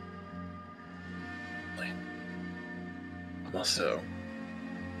 I'm also,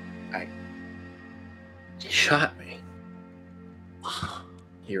 he shot me.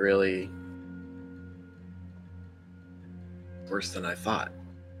 He really, worse than I thought.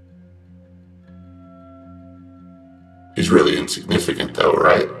 He's really insignificant, though,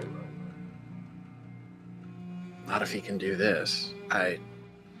 right? Not if he can do this. I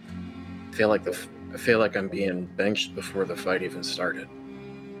feel like I'm being benched before the fight even started.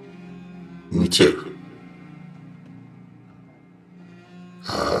 Me too.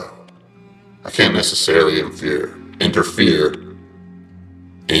 I can't necessarily interfere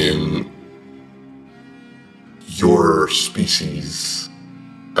in your species'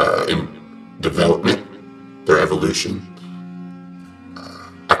 in development, their evolution.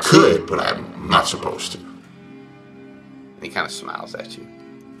 I could, but I'm not supposed to. And he kind of smiles at you.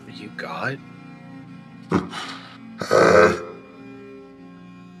 Are you God?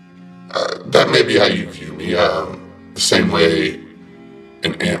 That may be how you view me. The same way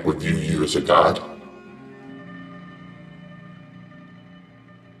an ant would view you as a god.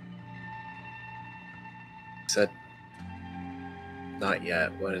 Said, not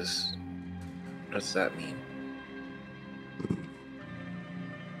yet. What does that mean?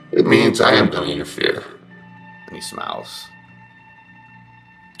 It means I am going to interfere. And he smiles.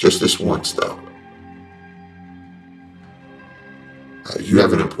 Just this once, though. You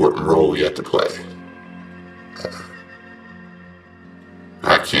have an important role yet to play.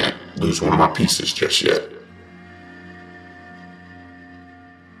 I can't lose one of my pieces just yet.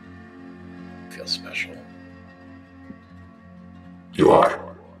 I feel special. You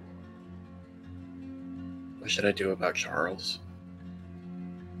are. What should I do about Charles?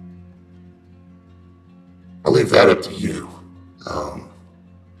 I'll leave that up to you.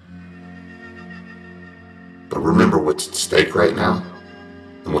 But remember what's at stake right now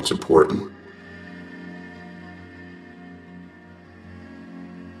and what's important.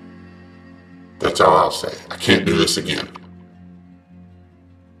 That's all I'll say. I can't do this again.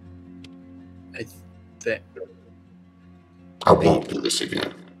 I think I won't do this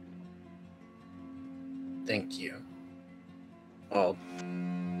again. Thank you. I'll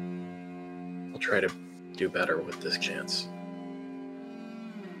try to do better with this chance.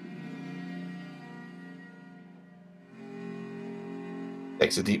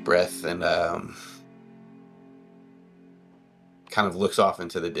 Takes a deep breath and kind of looks off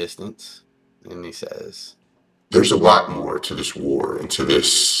into the distance, and he says, There's a lot more to this war and to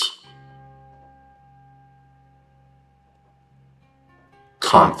this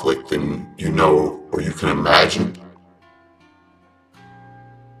conflict than you know or you can imagine.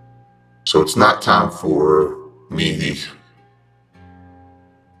 So it's not time for me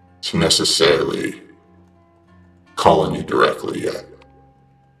to necessarily call on you directly yet.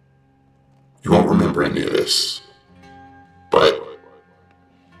 You won't remember any of this, but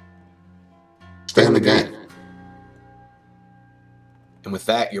stay in the game. and with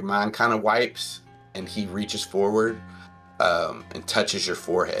that, your mind kind of wipes, and he reaches forward and touches your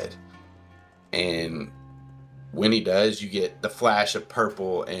forehead. And when he does, you get the flash of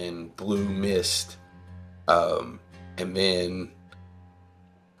purple and blue mist, and then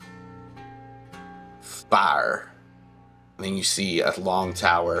fire. And then you see a long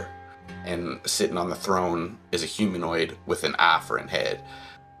tower, and sitting on the throne is a humanoid with an eye for a head.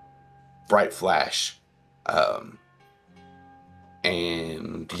 Bright flash,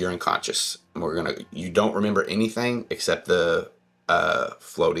 and you're unconscious. You don't remember anything except the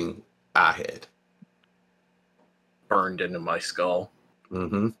floating eye head. Burned into my skull.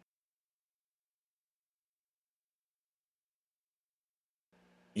 Mm-hmm.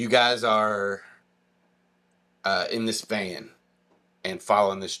 You guys are in this van and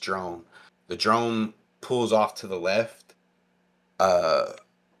following this drone. The drone pulls off to the left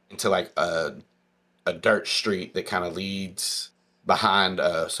into like a dirt street that kind of leads behind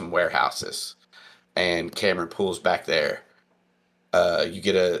some warehouses. And Cameron pulls back there. You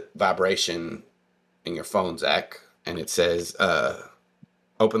get a vibration in your phone, Zach, and it says,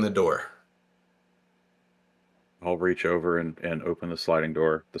 open the door. I'll reach over and open the sliding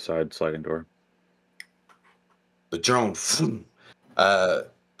door, the side sliding door. The drone,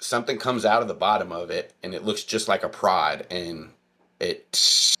 something comes out of the bottom of it, and it looks just like a prod, and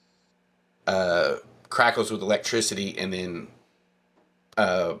it crackles with electricity, and then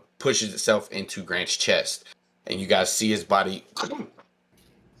pushes itself into Grant's chest. And you guys see his body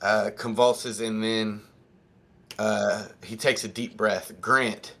convulses, and then he takes a deep breath.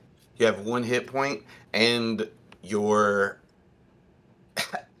 Grant, you have 1 hit point, and your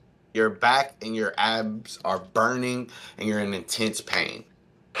back and your abs are burning, and you're in intense pain.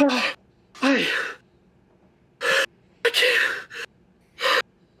 I can't.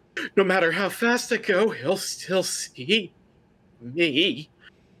 No matter how fast I go, he'll still see me.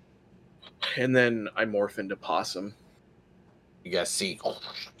 And then I morph into Possum. You guys see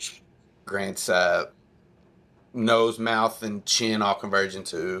Grant's nose, mouth, and chin all converge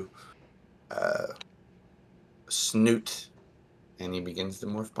into snoot, and he begins to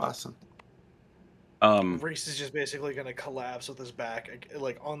morph Possum. Reese is just basically going to collapse with his back,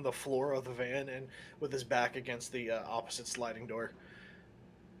 like on the floor of the van, and with his back against the opposite sliding door.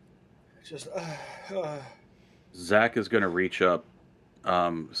 Just. Zach is going to reach up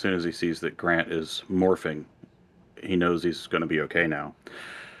as soon as he sees that Grant is morphing. He knows he's going to be okay now.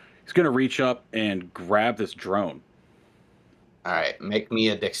 He's going to reach up and grab this drone. All right, make me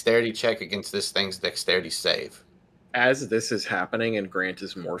a dexterity check against this thing's dexterity save. As this is happening and Grant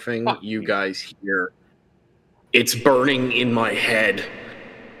is morphing, you guys hear, it's burning in my head.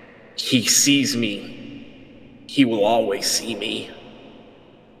 He sees me. He will always see me.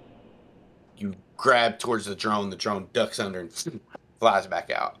 You grab towards the drone ducks under and flies back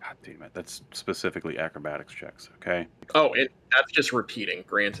out. God damn it. That's specifically acrobatics checks, okay? Oh, and that's just repeating.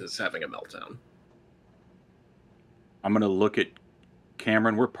 Grant is having a meltdown. I'm going to look at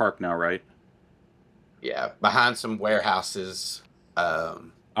Cameron. We're parked now, right? Yeah, behind some warehouses.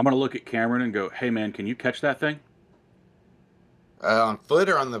 I'm going to look at Cameron and go, hey, man, can you catch that thing? On foot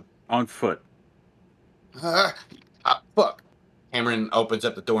or on the... On foot. Fuck. Cameron opens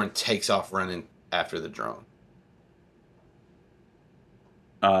up the door and takes off running after the drone.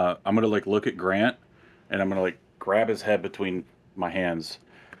 I'm going to like look at Grant, and I'm going to like grab his head between my hands.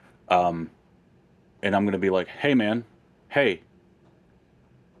 And I'm going to be like, hey, man, hey.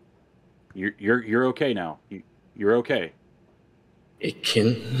 You're okay now. You're okay. It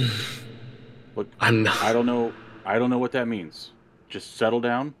can. Look, I'm not. I don't know what that means. Just settle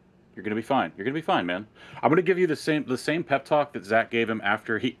down. You're gonna be fine. You're gonna be fine, man. I'm gonna give you the same pep talk that Zach gave him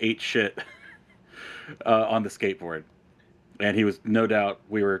after he ate shit on the skateboard. And he was, no doubt,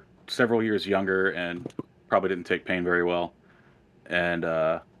 we were several years younger and probably didn't take pain very well. and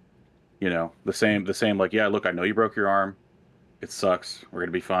you know, the same. Like, yeah, look, I know you broke your arm. It sucks. We're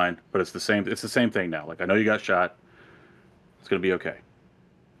gonna be fine. But it's the same. It's the same thing now. Like, I know you got shot. It's gonna be okay.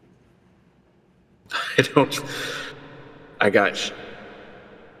 I don't. I got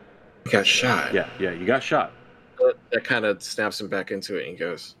shot. Yeah, you got shot. That kind of snaps him back into it and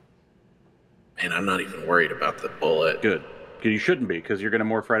goes, "Man, I'm not even worried about the bullet." Good. You shouldn't be, because you're gonna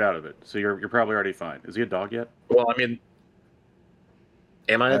morph right out of it. So you're probably already fine. Is he a dog yet? Well, I mean,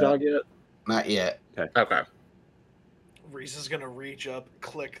 am I a dog yet? Not yet. Okay. Reese is gonna reach up,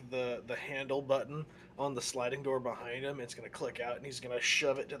 click the handle button on the sliding door behind him. It's gonna click out, and he's gonna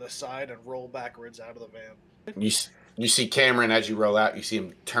shove it to the side and roll backwards out of the van. You see Cameron as you roll out. You see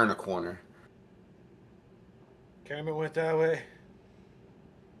him turn a corner. Cameron went that way.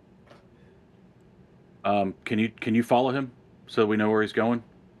 Can you follow him so we know where he's going?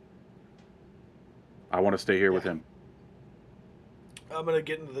 I want to stay here with him. I'm gonna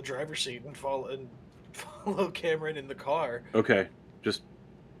get into the driver's seat and follow Cameron in the car. Okay, just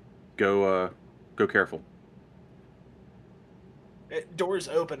go careful. Doors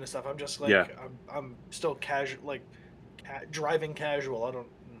open and stuff. I'm just like, Yeah. I'm still casual, like driving casual.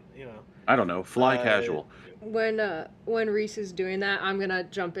 I don't know. Fly casual. When Reese is doing that, I'm gonna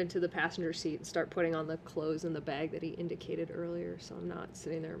jump into the passenger seat and start putting on the clothes in the bag that he indicated earlier, so I'm not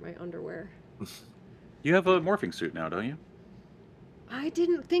sitting there in my underwear. You have a morphing suit now, don't you? I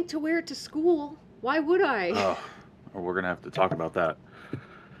didn't think to wear it to school. Why would I? Oh, we're gonna have to talk about that.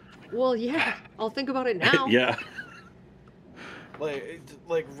 Well, yeah, I'll think about it now. Yeah.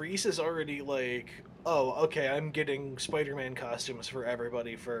 Like Reese is already like, oh, okay, I'm getting Spider-Man costumes for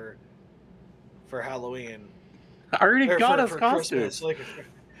everybody for Halloween. I already got us for costumes. Christmas. Like,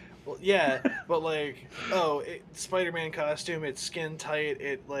 well, yeah, but like, oh, Spider-Man costume. It's skin tight.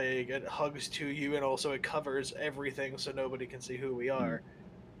 It hugs to you, and also it covers everything, so nobody can see who we are.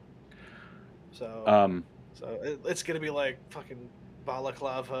 So, it's gonna be like fucking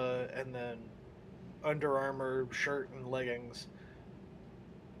balaclava, and then Under Armour shirt and leggings.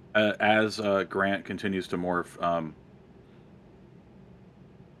 As Grant continues to morph,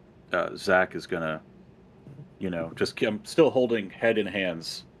 Zach is gonna, I'm still holding head in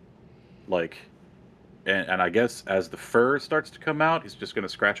hands, like, and I guess as the fur starts to come out, he's just gonna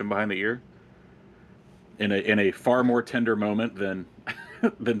scratch him behind the ear. In a far more tender moment than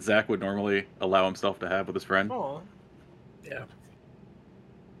than Zach would normally allow himself to have with his friend. Oh, Yeah.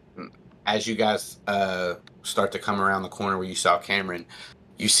 As you guys start to come around the corner where you saw Cameron,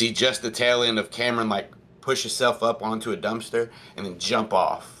 you see just the tail end of Cameron like push himself up onto a dumpster and then jump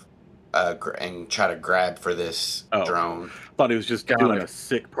off and try to grab for this drone. Thought he was just doing a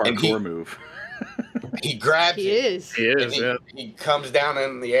sick parkour move. He grabs He it. is. He is. Yeah. He comes down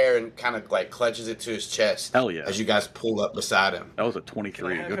in the air and kind of like clutches it to his chest. Hell yeah. As you guys pull up beside him. That was a can I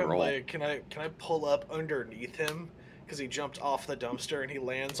 23. have Good him, roll. like, can I pull up underneath him because he jumped off the dumpster and he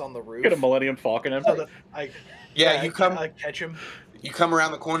lands on the roof? Get a Millennium Falcon him. So that I catch him. You come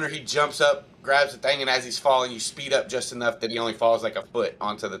around the corner, he jumps up, grabs the thing, and as he's falling, you speed up just enough that he only falls like a foot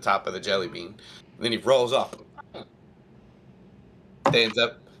onto the top of the jelly bean. And then he rolls off. Stands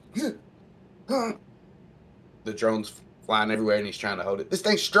up. The drone's flying everywhere, and he's trying to hold it. This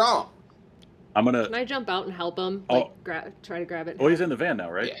thing's strong. Can I jump out and help him? Like, try to grab it. Oh, he's in the van now,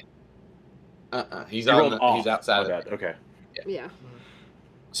 right? Yeah. He's He's outside of that. it. Okay. Yeah.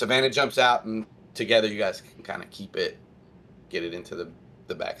 Savannah jumps out, and together you guys can kind of get it into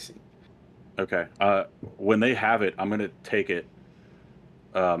the back seat. Okay. When they have it, I'm gonna take it.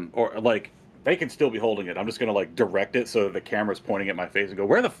 Or like they can still be holding it. I'm just gonna like direct it so that the camera's pointing at my face and go,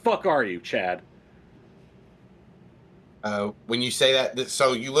 "Where the fuck are you, Chad?" When you say that,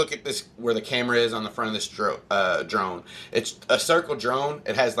 so you look at this where the camera is on the front of this drone. It's a circle drone.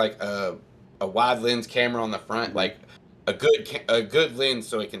 It has like a wide lens camera on the front, like a good lens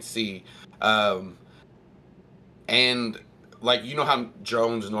so it can see. And like, you know how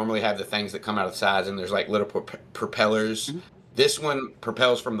drones normally have the things that come out of the sides and there's like little propellers. Mm-hmm. This one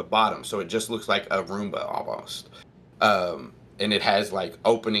propels from the bottom, so it just looks like a Roomba almost. And it has like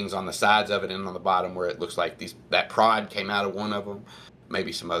openings on the sides of it and on the bottom where it looks like that prod came out of one of them.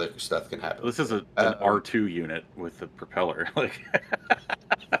 Maybe some other stuff can happen. This is an R2 unit with the propeller. Like,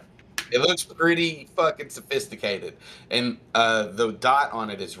 it looks pretty fucking sophisticated. And the dot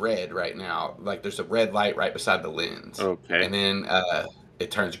on it is red right now. Like there's a red light right beside the lens. Okay. And then it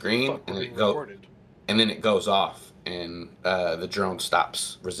turns green and then it goes off and the drone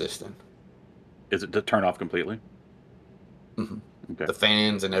stops resisting. Is it to turn off completely? Mm-hmm. Okay. The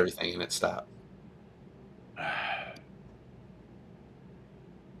fans and everything, and it stopped.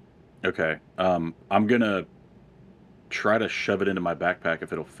 Okay. I'm gonna try to shove it into my backpack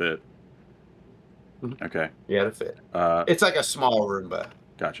if it'll fit. Mhm. Okay. Yeah, that's it. Uh, It's like a small Roomba.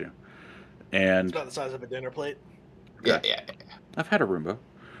 got you. It's And about the size of a dinner plate. Yeah, Okay. yeah. I've had a Roomba.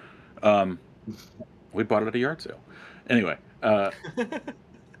 We bought it at a yard sale. Anyway,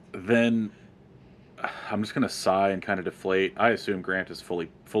 then I'm just gonna sigh and kind of deflate. I assume Grant is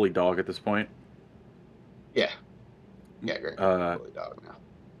fully dog at this point. Yeah. Yeah, great. Uh, Fully dog now.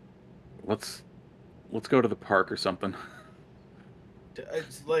 let's go to the park or something.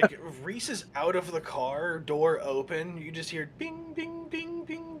 It's like Reese is out of the car, door open. You just hear bing, bing, bing,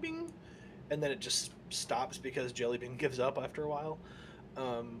 bing, bing, and then it just stops because Jellybean gives up after a while.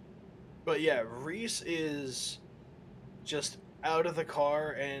 But yeah, Reese is just out of the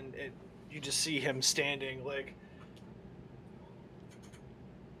car, and you just see him standing like.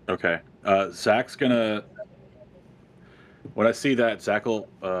 Okay. Zach's gonna. When I see that, Zach will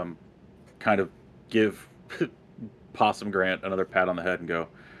kind of give Possum Grant another pat on the head and go,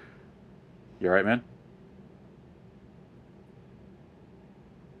 "You all right, man?"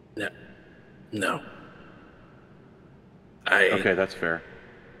 No. Okay, that's fair.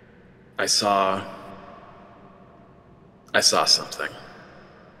 I saw something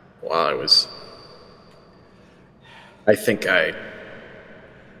while I was. I think I.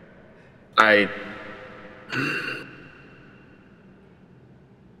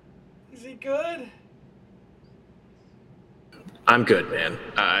 Is he good? I'm good, man.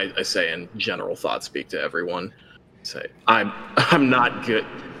 I say in general thought speak to everyone. Say I'm not good.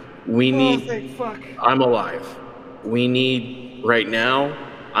 We need. Thank fuck. I'm alive. We need right now.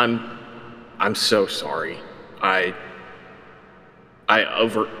 I'm so sorry. I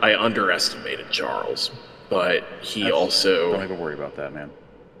underestimated Charles, but he Don't also. even worry about that, man.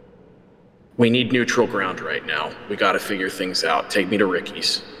 We need neutral ground right now. We got to figure things out. Take me to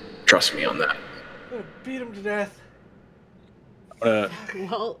Ricky's. Trust me on that. I'm gonna beat him to death.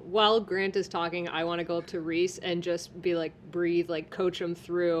 Well, while Grant is talking, I want to go up to Reese and just be like, breathe, like coach him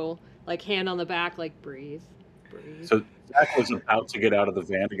through, like hand on the back, like breathe, breathe. So Zach was about to get out of the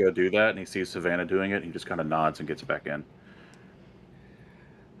van to go do that, and he sees Savannah doing it, and he just kind of nods and gets back in.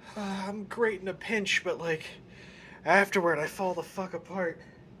 I'm great in a pinch, but like afterward, I fall the fuck apart.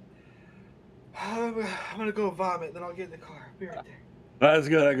 I'm gonna go vomit, then I'll get in the car. I'll be right there. I just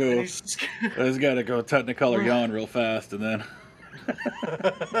gotta go. And he's just- I just gotta go Technicolor yawn real fast, and then.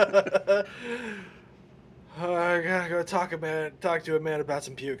 I gotta go talk to a man about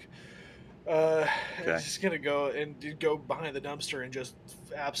some puke. Okay. He's just gonna go and go behind the dumpster and just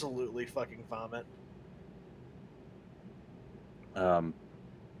absolutely fucking vomit.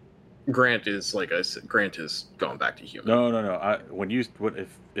 Grant is like I said. Grant is going back to human. No.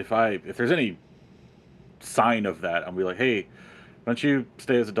 If there's any sign of that, I'll be like, hey, why don't you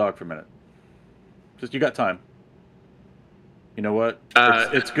stay as a dog for a minute? Just you got time. You know what?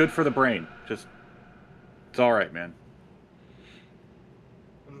 It's good for the brain. Just it's all right, man.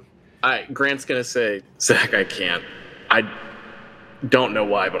 Grant's gonna say, Zach, I can't. I don't know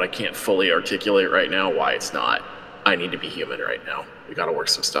why, but I can't fully articulate right now why it's not. I need to be human right now. We got to work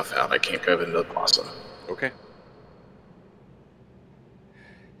some stuff out. I can't go into the possum. Okay.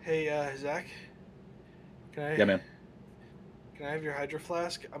 Hey, Zach. Yeah, man. Can I have your hydro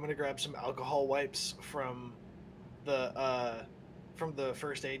flask? I'm gonna grab some alcohol wipes from the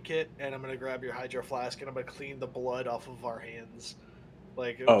first aid kit, and I'm gonna grab your hydro flask, and I'm gonna clean the blood off of our hands.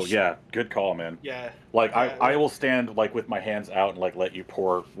 Like. Oh yeah, good call, man. Yeah. Like Yeah, I will stand like with my hands out and like let you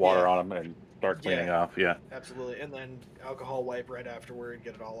pour water on them and start cleaning off. Yeah. Absolutely, and then alcohol wipe right afterward,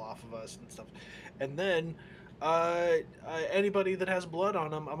 get it all off of us and stuff, and then anybody that has blood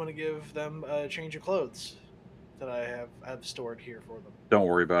on them, I'm gonna give them a change of clothes that I have stored here for them. Don't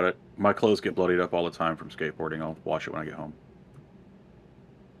worry about it. My clothes get bloodied up all the time from skateboarding. I'll wash it when I get home.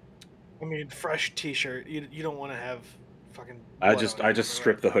 I mean, fresh T-shirt. You don't want to have fucking. I blood just on you.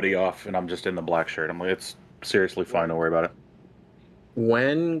 strip the hoodie off and I'm just in the black shirt. I'm like, it's seriously fine. Don't worry about it.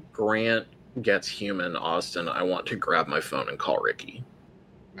 When Grant gets human, Austin, I want to grab my phone and call Ricky.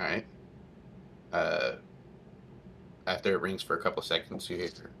 All right. After it rings for a couple seconds, you hear,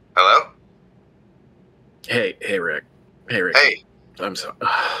 "Hello? Hey, Rick. Hey, Rick. Hey. I'm sorry.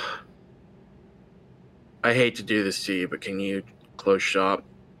 I hate to do this to you, but can you close shop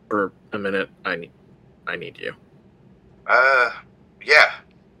for a minute? I need you. Yeah.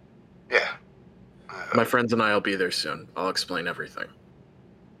 Yeah. My friends and I will be there soon. I'll explain everything.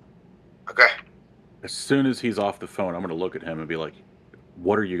 Okay. As soon as he's off the phone, I'm going to look at him and be like,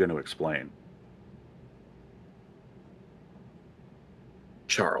 what are you going to explain?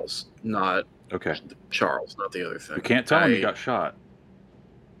 Charles, not Okay. Charles, not the other thing. You can't tell him you got shot.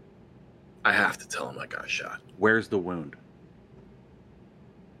 I have to tell him I got shot. Where's the wound?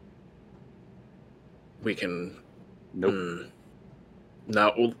 We can. Nope.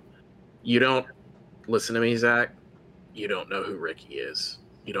 No, well, you don't listen to me, Zach. You don't know who Ricky is.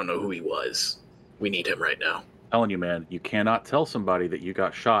 You don't know who he was. We need him right now. Telling you, man, you cannot tell somebody that you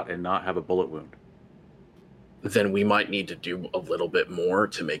got shot and not have a bullet wound. Then we might need to do a little bit more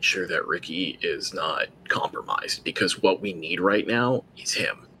to make sure that Ricky is not compromised, because what we need right now is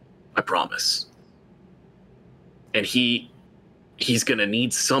him. I promise. And he's gonna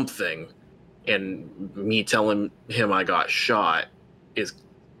need something, and me telling him I got shot is.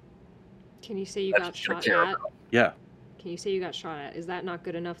 Can you say you That's got what you shot care at? about. Yeah. Can you say you got shot at? Is that not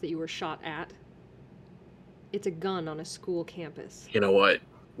good enough that you were shot at? It's a gun on a school campus. You know what?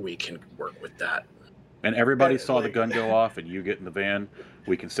 We can work with that. And everybody Yeah, saw the like- gun go off, and you get in the van.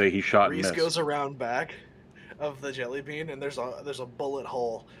 We can say he shot and Reese missed. goes around back of the jelly bean, and there's a bullet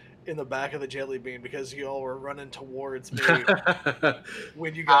hole in the back of the jelly bean because you all were running towards me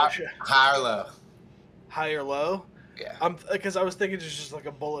when you got shot. High or low? High or low? Yeah, Because I was thinking it's just like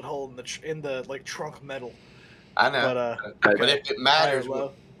a bullet hole in the like trunk metal. I know. But But if it high or matters,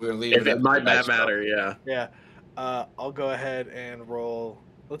 low? we'll leave If it it up to might the dice roll. matter, yeah. Yeah. I'll go ahead and roll.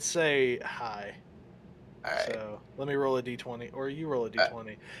 Let's say high. All right. So let me roll a d20, or you roll a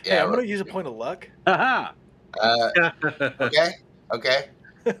d20. Yeah. Hey, I'm gonna use a point of luck. Haha! Okay. Okay.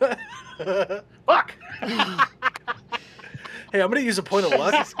 Fuck! Hey, I'm gonna use a point of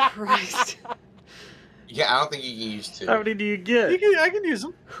luck. Jesus Christ. Yeah, I don't think you can use two. How many do you get? I can use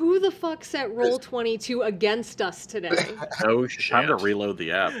them. Who the fuck set Roll22 against us today? Oh shit. Time to reload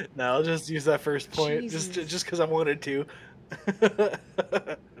the app. No, I'll just use that first point, Jesus. just because I wanted to.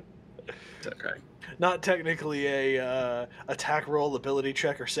 Okay. Not technically a attack roll, ability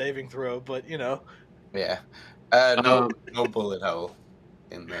check, or saving throw, but you know. Yeah. No bullet hole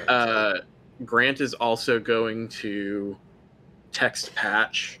in there. Grant is also going to text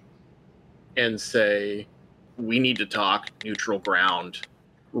Patch and say, "We need to talk. Neutral ground.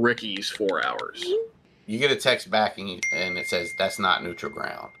 Ricky's 4 hours." You get a text back and it says that's not neutral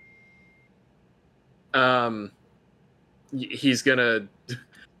ground. He's gonna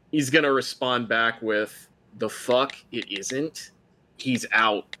respond back with, "The fuck it isn't. He's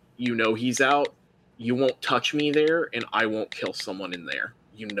out. You know he's out. You won't touch me there, and I won't kill someone in there.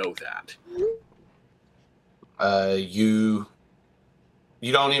 You know that."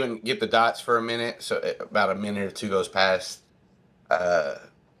 You don't even get the dots for a minute, so about a minute or two goes past. The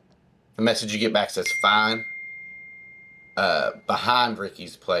message you get back says fine. Behind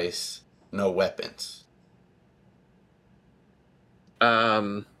Ricky's place, no weapons.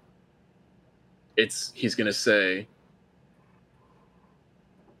 He's gonna say,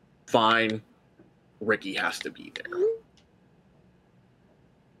 "Fine, Ricky has to be there."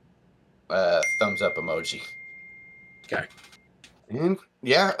 Thumbs up emoji. Okay. And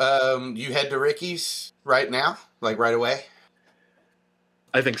yeah, you head to Ricky's right now, like right away.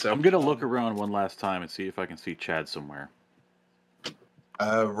 I think so. I'm gonna look around one last time and see if I can see Chad somewhere.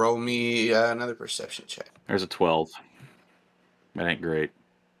 Roll me another perception check. There's a 12. That ain't great.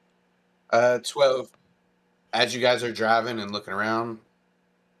 12. As you guys are driving and looking around,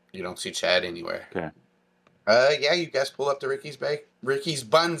 you don't see Chad anywhere. Okay. Yeah, you guys pull up to Ricky's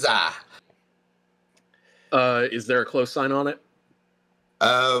Bunzai. Is there a close sign on it?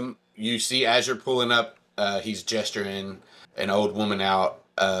 You see as you're pulling up, he's gesturing an old woman out,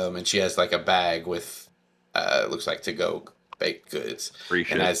 and she has like a bag with looks like to-go baked goods. Free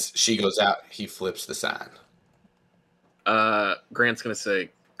shit. And as she goes out, he flips the sign. Grant's gonna say,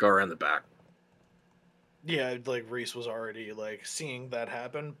 "Go around the back." Yeah, like Reese was already like seeing that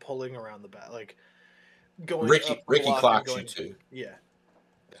happen, pulling around the back, like going. Ricky up the Ricky block and clocks you going- too. Yeah.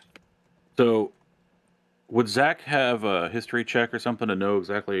 So, would Zach have a history check or something to know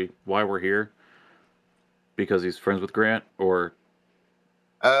exactly why we're here? Because he's friends with Grant, or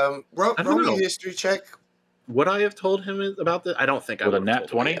Roll I don't me know. a history check. Would I have told him about this? I don't think I with a would have nat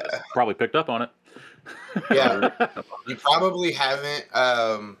told him 20? yet. Probably picked up on it. Yeah. You probably haven't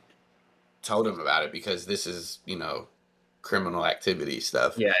told him about it because this is, criminal activity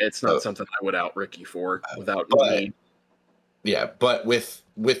stuff. Yeah, it's not Oh. something I would out Ricky for without but- need. Yeah, but with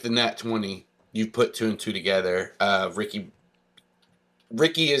the nat 20, you put two and two together. Ricky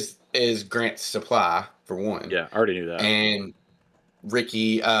is Grant's supply for one. Yeah, I already knew that. And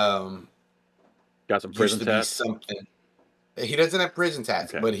Ricky Got some used prison to be tats. something. He doesn't have prison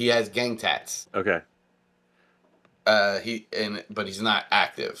tats, Okay. but he has gang tats. Okay. But he's not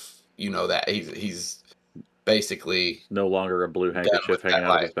active. You know that he's basically No longer a blue handkerchief with hanging that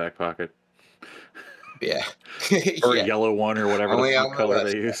out of his life. back pocket. yeah. Or Yeah. a yellow one or whatever Only the on the color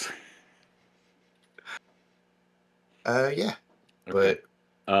left they use. Yeah. Okay.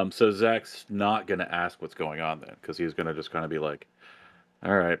 But So Zach's not going to ask what's going on then, because he's going to just kind of be like,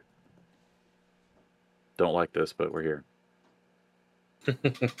 all right, don't like this, but we're here.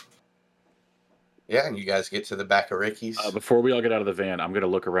 yeah, and you guys get to the back of Ricky's. Before we all get out of the van, I'm going to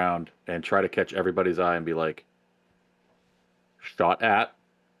look around and try to catch everybody's eye and be like, shot at,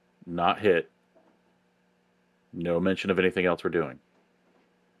 not hit. No mention of anything else we're doing.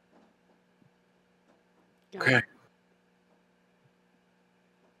 Got Okay. it.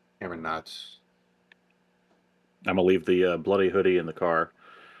 Cameron nods. I'm going to leave the bloody hoodie in the car.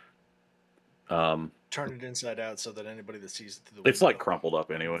 Turn it inside out so that anybody that sees it through the It's like window- crumpled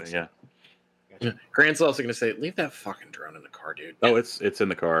up anyway, yeah. Gotcha. Grant's also gonna say, "Leave that fucking drone in the car, dude." Oh, it's in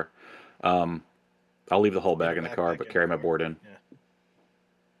the car. I'll leave the whole bag in the backpack car, but in carry the my car. board in. Yeah.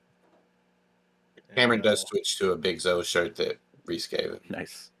 Cameron And, does switch to a Big Zoe shirt that Reese gave him.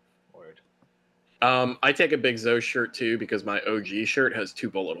 Nice. Word. I take a Big Zoe shirt too because my OG shirt has 2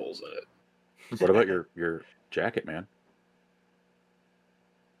 bullet holes in it. What about your jacket, man?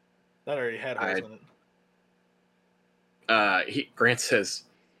 That already had holes in it. Grant says,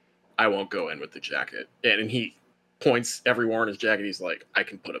 "I won't go in with the jacket," and he points everywhere in his jacket. He's like, "I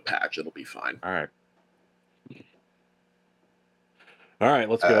can put a patch; it'll be fine." All right. All right,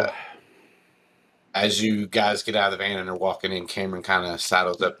 let's go. As you guys get out of the van and are walking in, Cameron kind of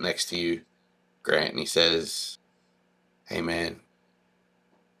saddles up next to you, Grant, and he says, "Hey, man,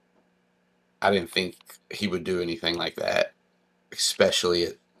 I didn't think he would do anything like that, especially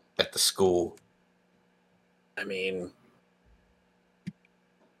at the school." I mean,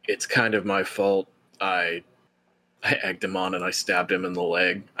 it's kind of my fault. I egged him on and I stabbed him in the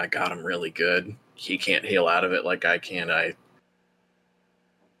leg. I got him really good. He can't heal out of it like I can.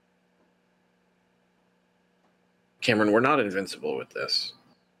 Cameron, we're not invincible with this.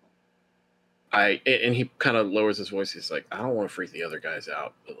 And he kind of lowers his voice. He's like, "I don't want to freak the other guys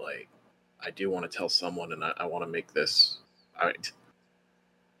out, but like, I do want to tell someone, and I want to make this.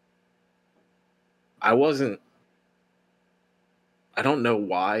 I wasn't. I don't know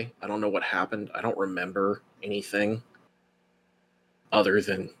why. I don't know what happened. I don't remember anything other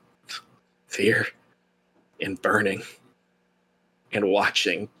than fear and burning and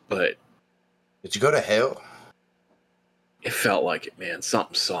watching, but Did you go to hell? it felt like it, man.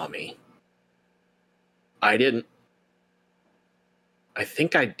 Something saw me. I didn't. I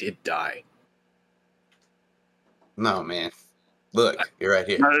think I did die. No, man. Look, you're right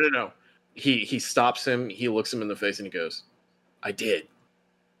here. No. He stops him. He looks him in the face and he goes, "I did.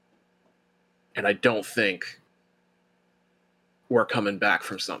 And I don't think we're coming back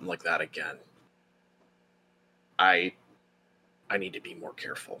from something like that again. I need to be more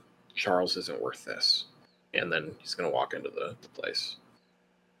careful. Charles isn't worth this." And then he's going to walk into the place.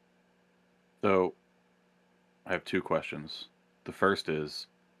 So, I have 2 questions. The first is,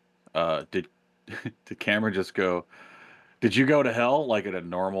 did Cameron just go? Did you go to hell like at a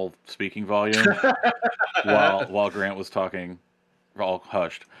normal speaking volume while Grant was talking, all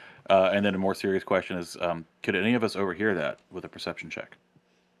hushed? And then a more serious question is, could any of us overhear that with a perception check?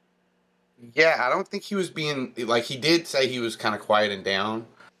 Yeah, I don't think he was being like he did say he was kind of quieting down.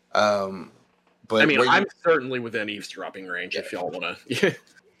 But I mean, where I'm certainly within eavesdropping range if y'all want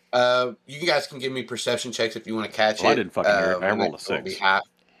to. you guys can give me perception checks if you want to catch Well, I it. didn't fucking hear it. I and rolled a it won't be 6. half.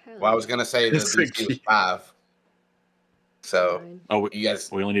 Hell Well, I was yeah. gonna say the It's DC was like- 5. So Fine. Oh, you guys,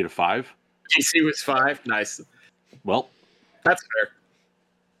 we only need a 5? DC was 5. Nice. Well, That's fair.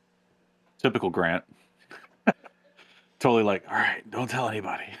 typical Grant. Totally like, all right, don't tell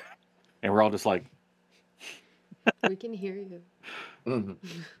anybody. And we're all just like, We can hear you. mhm.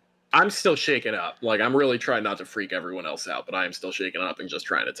 I'm still shaken up. Like, I'm really trying not to freak everyone else out, but I am still shaken up and just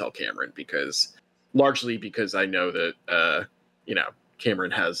trying to tell Cameron largely because I know that,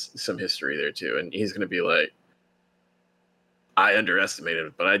 Cameron has some history there too. And he's going to be like, "I underestimated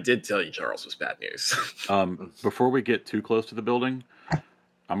it, but I did tell you Charles was bad news." before we get too close to the building,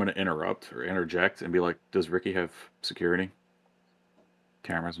 I'm going to interrupt or interject and be like, does Ricky have security?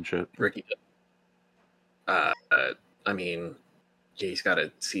 Cameras and shit? Ricky, I mean, he's got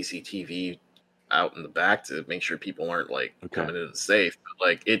a CCTV out in the back to make sure people aren't like Okay. coming into the safe. But,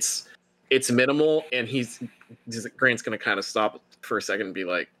 like, it's minimal, and Grant's gonna kind of stop for a second and be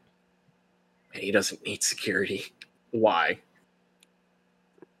like, "Man, he doesn't need security. Why?"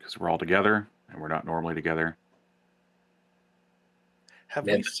 Because we're all together and we're not normally together. Have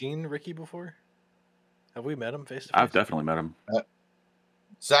Man. we seen Ricky before? Have we met him face to face? I've definitely met him.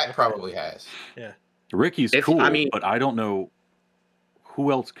 Zach probably has. Ricky's If- cool, I mean- but I don't know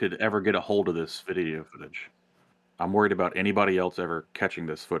who else could ever get a hold of this video footage. I'm worried about anybody else ever catching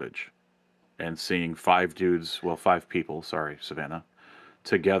this footage and seeing 5 people, sorry, Savannah,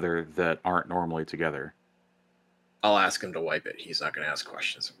 together that aren't normally together. I'll ask him to wipe it. He's not going to ask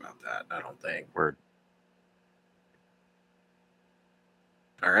questions about that, I don't think. Word.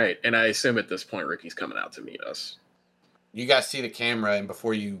 All right. And I assume at this point, Ricky's coming out to meet us. You guys see the camera, and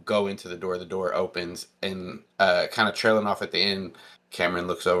before you go into the door opens, and kind of trailing off at the end, Cameron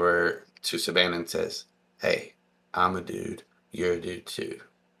looks over to Savannah and says, "Hey, I'm a dude. You're a dude too."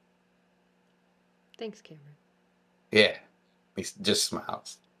 Thanks, Cameron. Yeah. He just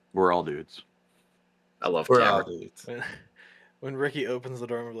smiles. We're all dudes. I love We're Cameron. all dudes. When Ricky opens the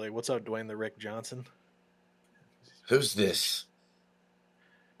door, I'm like, "What's up, Dwayne the Rick Johnson?" Who's this?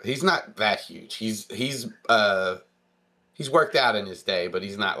 He's not that huge. He's worked out in his day, but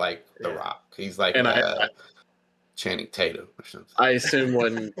he's not like The Rock. He's like Channing Tatum or something. I assume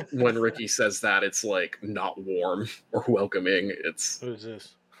when Ricky says that, it's like not warm or welcoming. It's Who's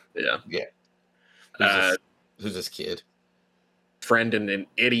this? yeah. Who's this kid? Friend and an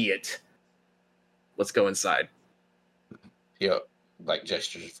idiot. Let's go inside. He like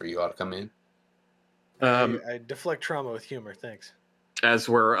gestures for you all to come in. I deflect trauma with humor. Thanks. As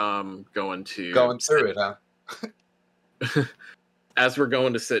we're going through it, huh? As we're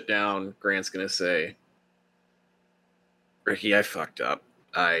going to sit down, Grant's gonna say, "Ricky, I fucked up.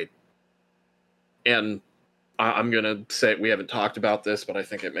 I'm gonna say we haven't talked about this, but I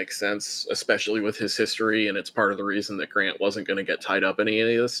think it makes sense, especially with his history, and it's part of the reason that Grant wasn't gonna get tied up in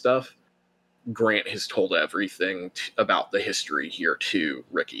any of this stuff. Grant has told everything about the history here to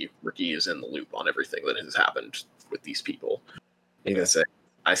Ricky. Ricky is in the loop on everything that has happened with these people. He's gonna say,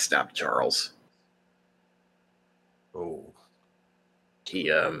 I stabbed Charles. Oh. He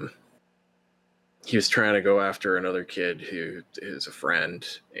was trying to go after another kid who is a friend,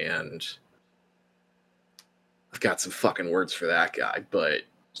 and I've got some fucking words for that guy, but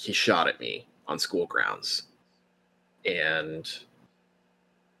he shot at me on school grounds. And,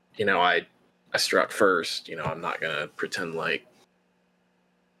 I struck first, I'm not going to pretend like,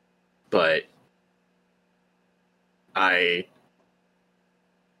 but I'm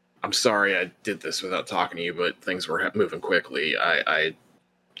sorry I did this without talking to you, but things were moving quickly. I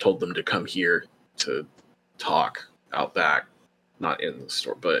told them to come here to talk out back, not in the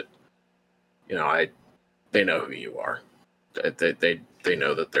store, but, they know who you are. They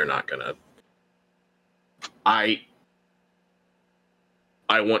know that they're not going to. I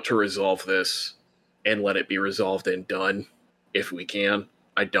want to resolve this and let it be resolved and done if we can.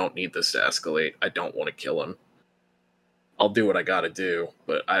 I don't need this to escalate. I don't want to kill him. I'll do what I got to do,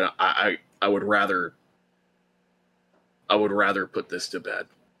 but I would rather put this to bed.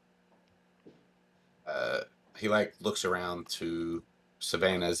 He looks around to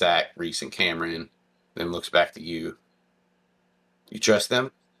Savannah, Zach, Reese, and Cameron, then looks back to you. You trust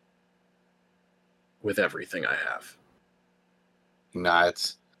them? With everything I have. He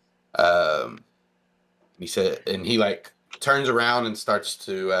nods. He said, and he turns around and starts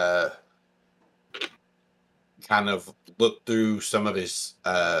to kind of look through some of his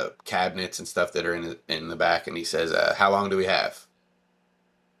cabinets and stuff that are in the back, and he says, "How long do we have?"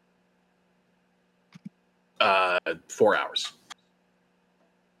 4 hours.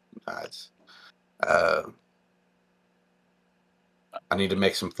 Nods. I need to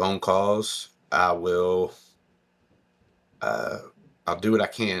make some phone calls. I will. I'll do what I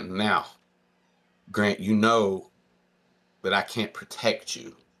can now. Grant, you know that I can't protect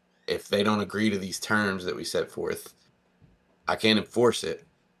you. If they don't agree to these terms that we set forth, I can't enforce it.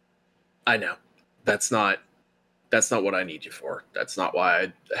 I know. That's not what I need you for. That's not why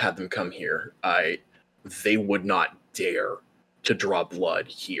I had them come here. They would not dare to draw blood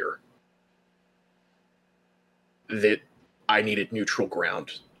here. That I needed neutral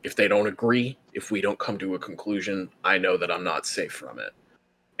ground. If they don't agree, if we don't come to a conclusion, I know that I'm not safe from it.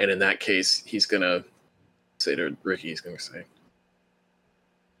 And in that case, he's going to say to Ricky, he's going to say,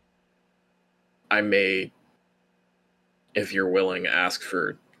 I may, if you're willing, ask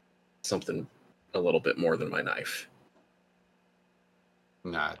for something a little bit more than my knife.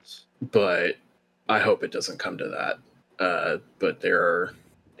 Nods. But I hope it doesn't come to that. But there are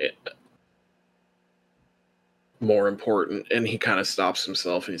more important, and he kind of stops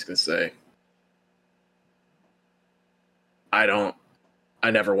himself and he's going to say, I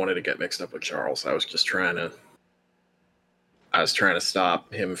never wanted to get mixed up with Charles. I was trying to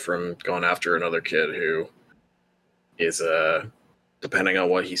stop him from going after another kid who is, depending on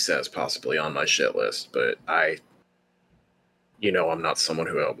what he says, possibly on my shit list. But I'm not someone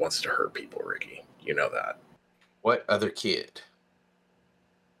who wants to hurt people, Ricky. You know that. What other kid?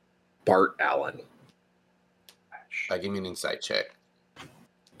 Bart Allen. Give me an insight check.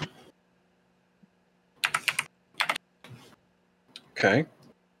 Okay.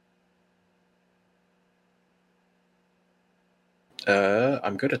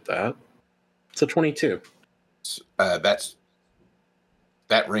 I'm good at that. It's a 22. That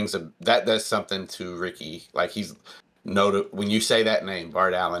does something to Ricky. Like he's when you say that name,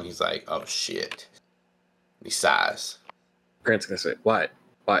 Bart Allen, he's like, oh shit. He sighs. Grant's gonna say, what?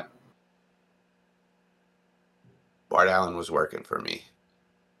 What? Bart Allen was working for me.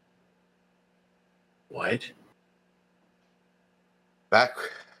 What? Back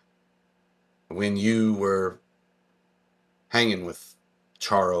when you were hanging with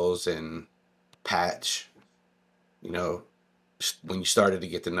Charles and Patch, you know, when you started to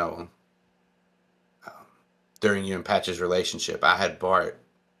get to know him, during you and Patch's relationship, I had Bart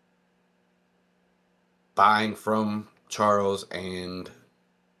buying from Charles and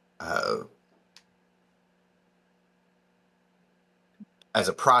as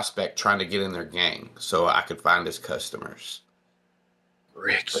a prospect trying to get in their gang so I could find his customers.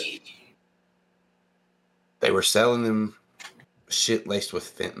 Ricky. They were selling them shit laced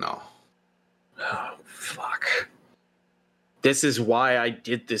with fentanyl. Oh, fuck. This is why I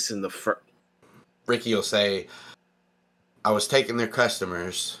did this in the first... Ricky will say, I was taking their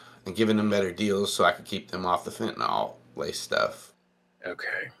customers and giving them better deals so I could keep them off the fentanyl laced stuff.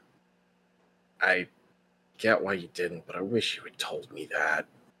 Okay. I get why you didn't, but I wish you had told me that.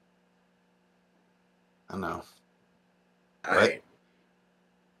 I know. But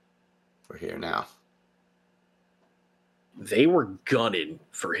we're here now. They were gunning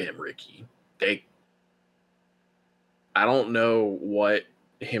for him, Ricky. I don't know what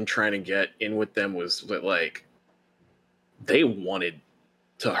him trying to get in with them was, but like, they wanted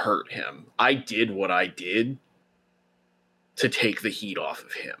to hurt him. I did what I did to take the heat off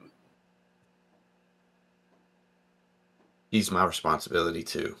of him. He's my responsibility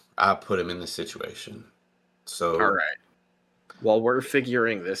too. I put him in this situation. So all right. While we're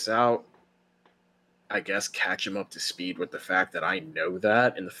figuring this out, I guess catch him up to speed with the fact that I know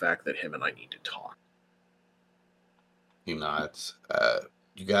that and the fact that him and I need to talk. He nods.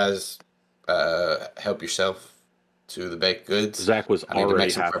 You guys help yourself to the baked goods. Zach was I need to already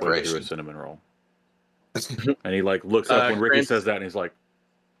make some halfway through a preparation. cinnamon roll. And he like looks up when Ricky Grant- says that and he's like,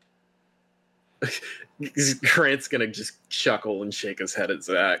 Grant's gonna just chuckle and shake his head at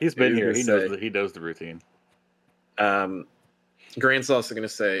Zach. he's been here. He gonna knows the routine. say, Grant's also gonna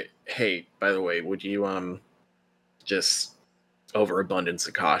say, hey, by the way, would you just overabundance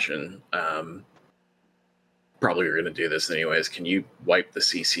of caution, probably you're going to do this anyways. Can you wipe the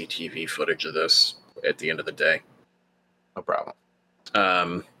CCTV footage of this at the end of the day? No problem.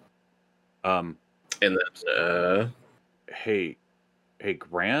 And then, Hey,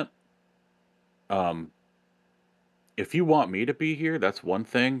 Grant. If you want me to be here, that's one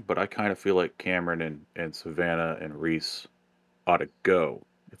thing. But I kind of feel like Cameron and Savannah and Reese ought to go.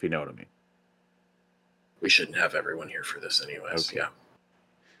 If you know what I mean. we shouldn't have everyone here for this anyways. Okay.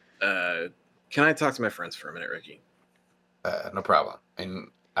 Yeah. Can I talk to my friends for a minute, Ricky? No problem. And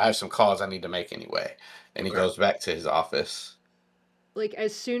I have some calls I need to make anyway. And he goes back to his office. Like,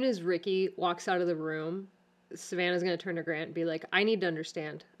 as soon as Ricky walks out of the room, Savannah's gonna turn to Grant and be like, I need to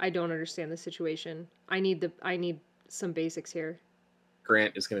understand. I don't understand the situation. I need some basics here.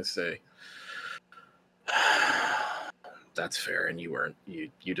 Grant is going to say, that's fair, and you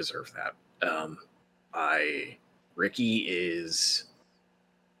deserve that. Ricky is...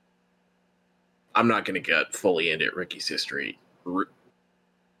 I'm not going to get fully into Ricky's history.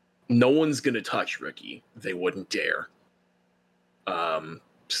 No one's going to touch Ricky. They wouldn't dare.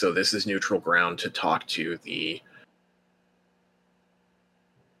 So this is neutral ground to talk to the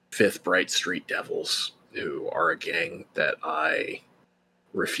 5th Bright Street Devils, who are a gang that I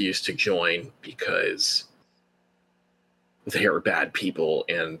refuse to join because they are bad people,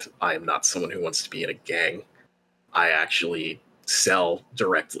 and I am not someone who wants to be in a gang. I actually sell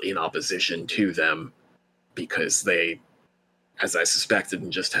directly in opposition to them because they, as I suspected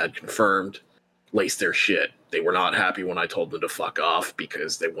and just had confirmed, laced their shit. They were not happy when I told them to fuck off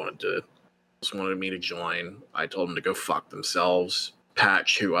because they just wanted me to join. I told them to go fuck themselves.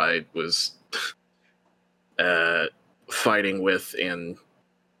 Patch, who I was fighting with and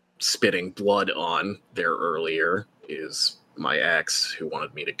spitting blood on there earlier, is my ex who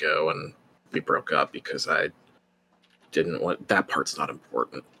wanted me to go, and we broke up because I didn't want... That part's not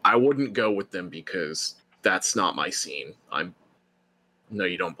important. I wouldn't go with them because that's not my scene. No,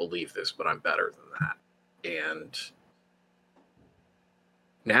 you don't believe this, but I'm better than that. And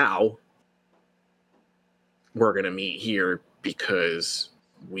now we're going to meet here because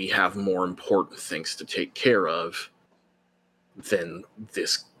we have more important things to take care of than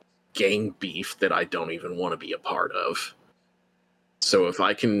this gang beef that I don't even want to be a part of. So if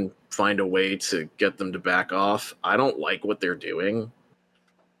I can find a way to get them to back off, I don't like what they're doing,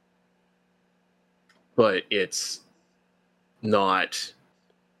 but it's not.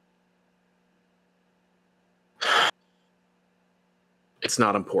 It's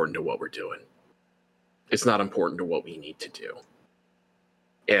not important to what we're doing. It's not important to what we need to do.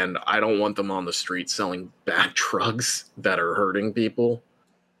 And I don't want them on the street selling bad drugs that are hurting people.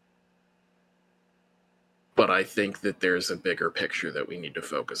 But I think that there's a bigger picture that we need to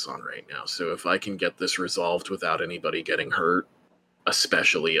focus on right now. So if I can get this resolved without anybody getting hurt,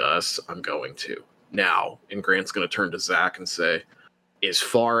 especially us, I'm going to. Now, and Grant's going to turn to Zach and say, as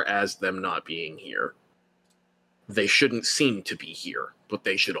far as them not being here, they shouldn't seem to be here, but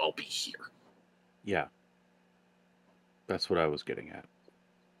they should all be here. Yeah. That's what I was getting at.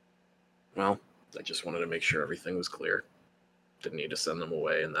 Well, I just wanted to make sure everything was clear. Didn't need to send them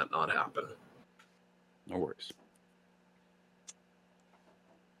away and that not happen. No worries.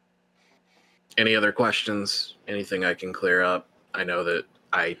 Any other questions? Anything I can clear up? I know that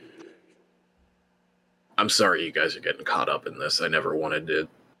I'm sorry you guys are getting caught up in this. I never wanted to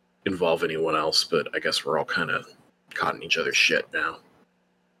involve anyone else, but I guess we're all kind of caught in each other's shit now.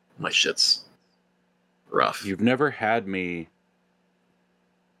 My shit's rough. You've never had me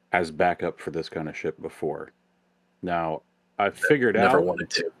as backup for this kind of shit before. Now, I figured out. Never wanted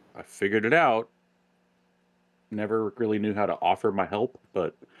to. I figured it out. Never really knew how to offer my help,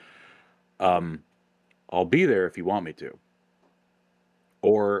 but I'll be there if you want me to.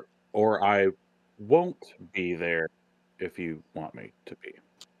 Or I won't be there if you want me to be.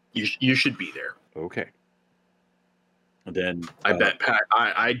 You should be there. Okay. And then I bet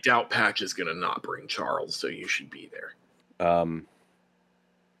I doubt Patch is gonna not bring Charles, so you should be there.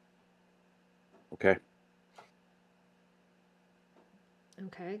 Okay.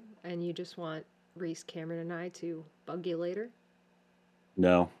 Okay, and you just want Reese, Cameron, and I to bug you later?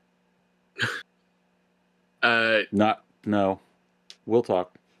 No. No. We'll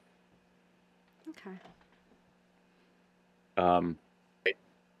talk. Okay.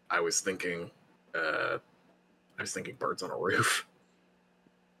 I was thinking birds on a roof.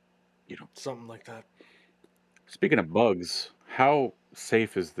 Something like that. Speaking of bugs, how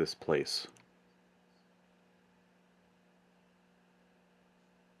safe is this place?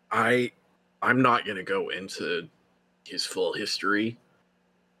 I'm not gonna go into his full history.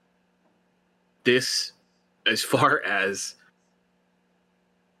 This, as far as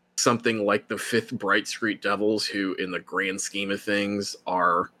something like the 5th Bright Street Devils, who in the grand scheme of things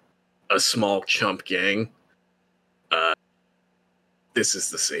are a small chump gang, this is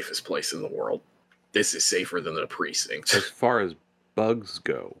the safest place in the world. This is safer than the precinct. As far as bugs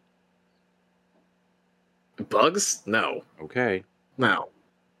go. Bugs? No. Okay. No.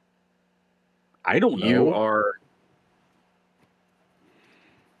 I don't know. You are...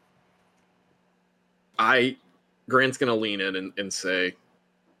 Grant's gonna lean in and say,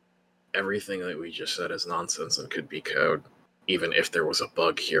 everything that we just said is nonsense and could be code, even if there was a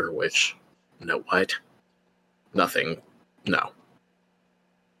bug here, which, what? Nothing. No.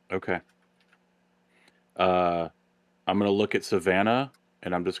 Okay. I'm going to look at Savannah,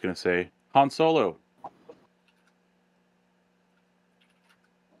 and I'm just going to say, Han Solo.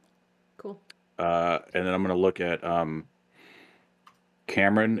 Cool. And then I'm going to look at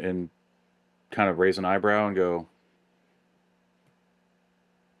Cameron and kind of raise an eyebrow and go,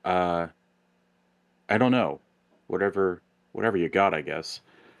 I don't know. Whatever you got, I guess.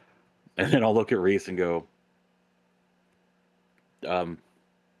 And then I'll look at Reese and go,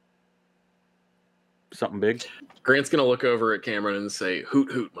 something big? Grant's gonna look over at Cameron and say,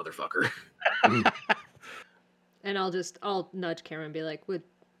 "Hoot hoot, motherfucker." And I'll nudge Cameron and be like, we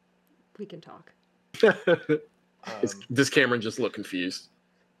can talk. Does Cameron just look confused?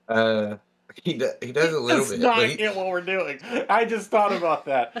 He does a little bit. That's not get what we're doing. I just thought about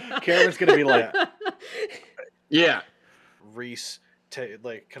that. Cameron's gonna be like, yeah. Reese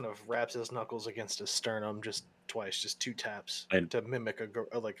kind of wraps his knuckles against his sternum just twice, just 2 taps to mimic a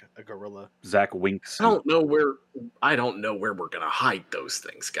gorilla. Zach winks. I don't know where we're gonna hide those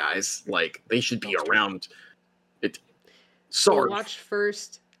things, guys. Like, they should be around. It. We'll watch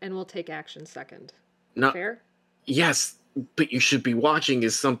first, and we'll take action second. No. Fair? Yes, but you should be watching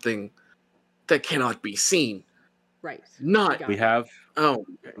is something that cannot be seen. Right. We have. Oh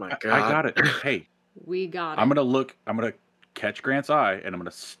my god! I got it. Hey. We got it. I'm gonna catch Grant's eye, and I'm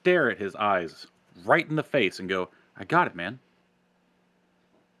gonna stare at his eyes right in the face and go, I got it, man.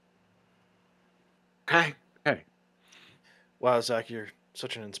 Okay. Wow, Zach, you're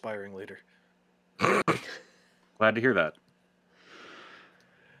such an inspiring leader. Glad to hear that.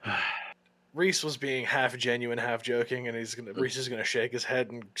 Reese was being half genuine, half joking, and Reese is gonna shake his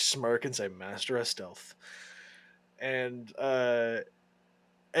head and smirk and say, "Master of stealth." And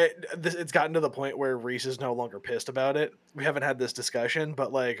it's gotten to the point where Reese is no longer pissed about it. We haven't had this discussion,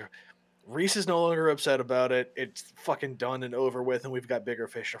 but like Reese is no longer upset about it. It's fucking done and over with, and we've got bigger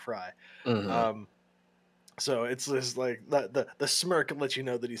fish to fry. Mhm. So it's just like the smirk lets you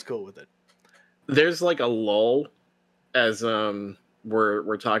know that he's cool with it. There's like a lull as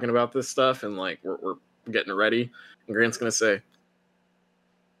we're talking about this stuff and like we're getting ready, and Grant's gonna say,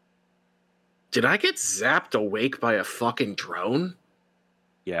 "Did I get zapped awake by a fucking drone?"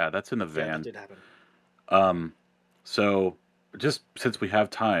 Yeah, that's in the Yeah, that van. did happen. So just since we have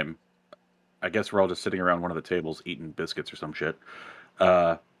time, I guess we're all just sitting around one of the tables eating biscuits or some shit.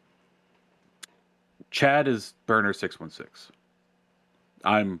 Chad is burner 616.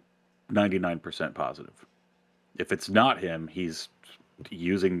 I'm 99% positive. If it's not him, he's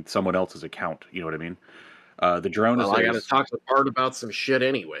using someone else's account. You know what I mean? The drone Well, I gotta is talk to Bart about some shit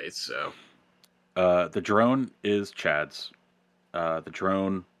anyway, so the drone is Chad's.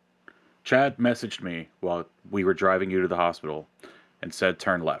 Chad messaged me while we were driving you to the hospital and said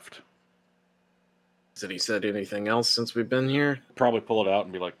turn left. has he said anything else since we've been here? Probably pull it out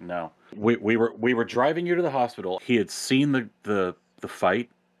and be like, no. We were driving you to the hospital. He had seen the fight.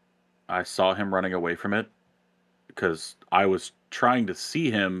 I saw him running away from it because I was trying to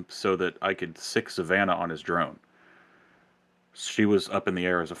see him so that I could sick Savannah on his drone. She was up in the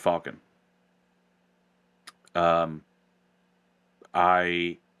air as a falcon.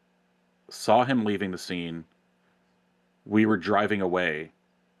 I saw him leaving the scene. We were driving away,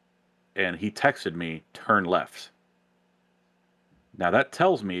 and he texted me, turn left. Now that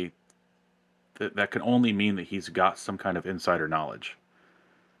tells me that can only mean that he's got some kind of insider knowledge.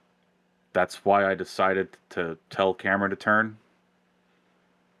 That's why I decided to tell Cameron to turn.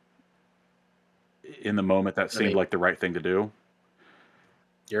 In the moment, that seemed like the right thing to do.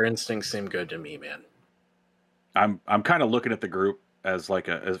 Your instincts seem good to me, man. I'm kind of looking at the group as like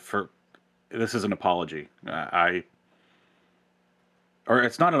this is an apology. Or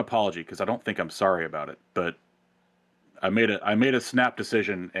it's not an apology because I don't think I'm sorry about it, but I made a snap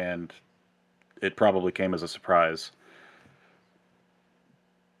decision and it probably came as a surprise.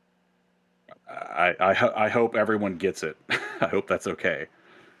 I hope everyone gets it. I hope that's okay.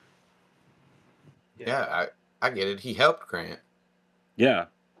 Yeah, I get it. He helped Grant. Yeah,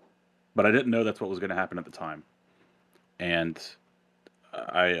 but I didn't know that's what was going to happen at the time, and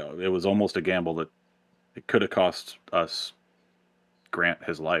it was almost a gamble that it could have cost us Grant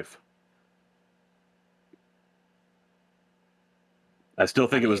his life. I still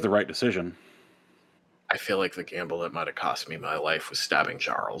think it was the right decision. I feel like the gamble that might have cost me my life was stabbing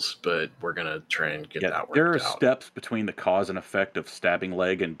Charles, but we're gonna try and get that worked out. There are steps between the cause and effect of stabbing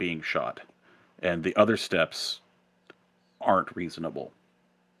leg and being shot, and the other steps aren't reasonable.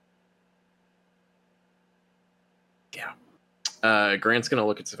 Yeah. Grant's gonna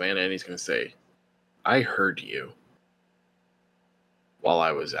look at Savannah and he's gonna say, "I heard you while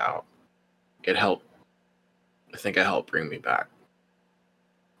I was out. It helped. I think it helped bring me back.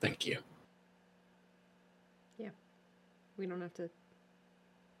 Thank you." Yeah. We don't have to.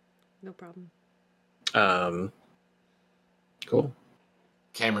 No problem. Cool.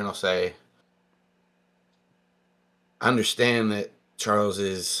 Cameron will say, I understand that Charles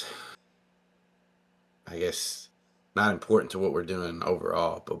is, I guess, not important to what we're doing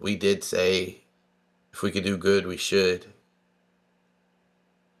overall, but we did say if we could do good, we should.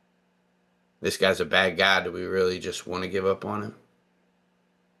 This guy's a bad guy. Do we really just want to give up on him?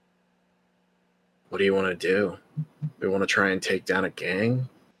 What do you want to do? We want to try and take down a gang?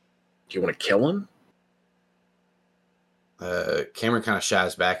 Do you want to kill him? Cameron kind of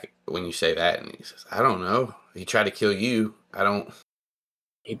shies back when you say that, and he says, I don't know. He tried to kill you.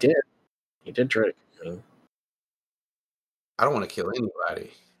 He did. He did try to kill me. I don't want to kill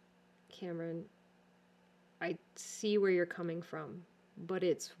anybody. Cameron, I see where you're coming from, but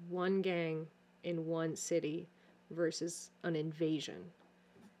it's one gang in one city versus an invasion.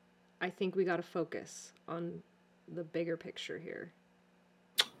 I think we got to focus on the bigger picture here.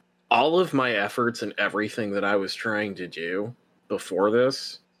 All of my efforts and everything that I was trying to do before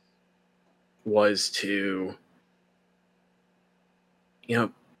this was to,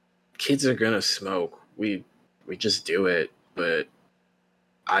 kids are gonna smoke. We just do it, but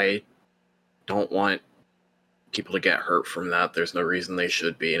I don't want people to get hurt from that. There's no reason they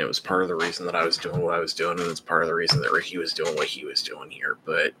should be, and it was part of the reason that I was doing what I was doing, and it's part of the reason that Ricky was doing what he was doing here.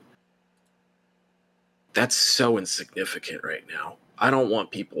 But that's so insignificant right now. I don't want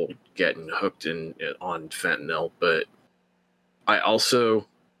people getting hooked on fentanyl, but I also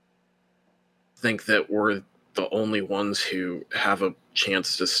think that we're the only ones who have a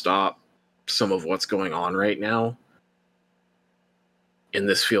chance to stop some of what's going on right now. And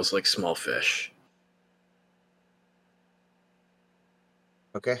this feels like small fish.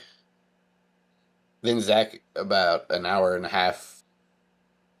 Okay. Then Zach, about an hour and a half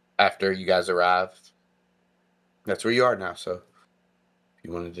after you guys arrived, that's where you are now. So, if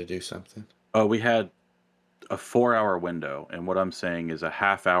you wanted to do something, Oh, we had a 4-hour window, and what I'm saying is a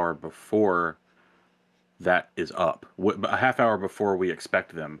half hour before that is up, a half hour before we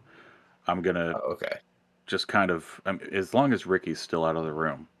expect them. I'm gonna okay. just kind of, as long as Ricky's still out of the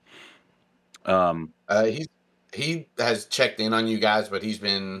room. Um, He has checked in on you guys, but he's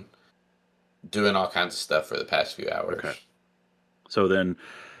been doing all kinds of stuff for the past few hours. Okay. So then,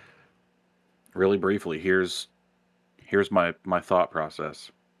 really briefly, here's my thought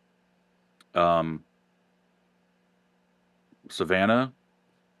process. Savannah,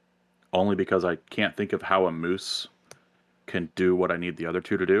 only because I can't think of how a moose can do what I need the other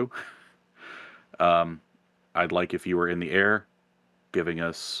two to do. I'd like if you were in the air, giving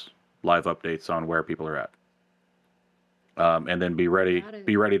us live updates on where people are at, and then be ready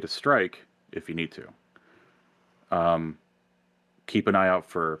to strike if you need to. Keep an eye out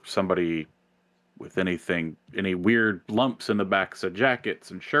for somebody with any weird lumps in the backs of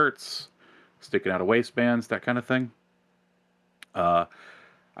jackets and shirts, sticking out of waistbands, that kind of thing. I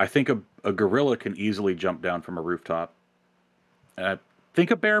think a gorilla can easily jump down from a rooftop. And I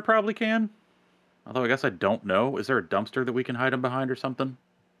think a bear probably can. Although I guess I don't know. Is there a dumpster that we can hide him behind or something?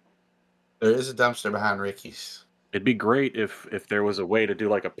 There is a dumpster behind Ricky's. It'd be great if there was a way to do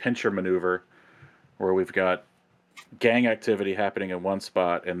like a pincher maneuver where we've got gang activity happening in one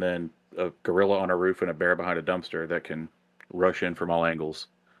spot and then a gorilla on a roof and a bear behind a dumpster that can rush in from all angles.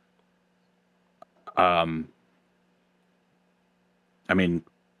 I mean,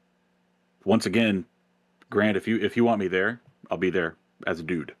 once again, Grant, if you want me there, I'll be there as a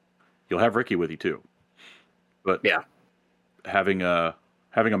dude. You'll have Ricky with you too. But Yeah. having a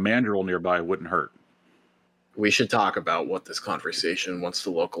mandrill nearby wouldn't hurt. We should talk about what this conversation wants to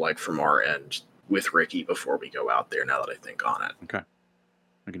look like from our end with Ricky before we go out there, now that I think on it. Okay.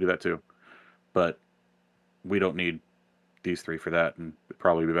 I can do that too. But we don't need these three for that, and it'd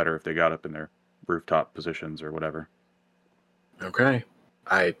probably be better if they got up in their rooftop positions or whatever. Okay.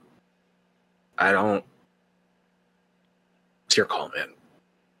 I don't... It's your call,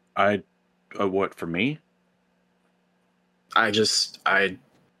 man. What, for me? I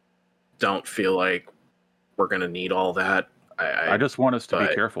don't feel like we're going to need all that. I just want us to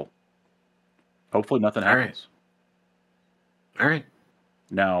be careful. Hopefully nothing happens. All right.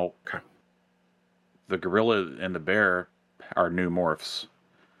 Now, okay. The gorilla and the bear are new morphs.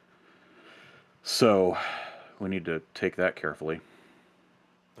 So we need to take that carefully.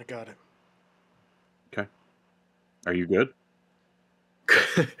 I got it. Okay. Are you good?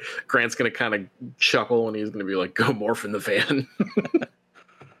 Grant's going to kind of chuckle and he's going to be like, go morph in the van.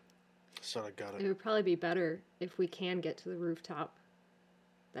 So I got it. It would probably be better if we can get to the rooftop.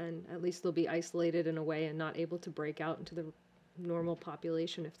 Then at least they'll be isolated in a way and not able to break out into the normal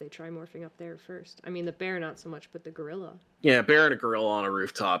population if they try morphing up there first. I mean, the bear not so much, but the gorilla. Yeah, bear and a gorilla on a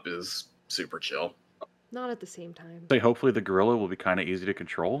rooftop is super chill. Not at the same time. Say hopefully the gorilla will be kind of easy to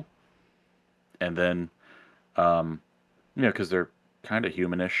control. And then, because they're kind of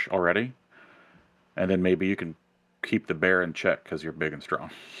humanish already. And then maybe you can keep the bear in check because you're big and strong.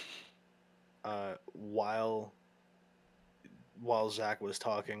 While Zach was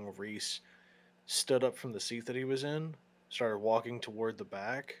talking, Reese stood up from the seat that he was in, started walking toward the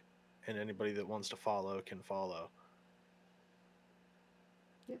back, and anybody that wants to follow can follow.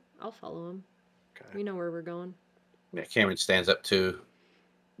 Yeah, I'll follow him. Okay. We know where we're going. Yeah, Cameron stands up too,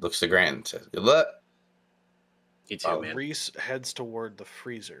 looks to Grant and says, "Good luck." You too, man. Reese heads toward the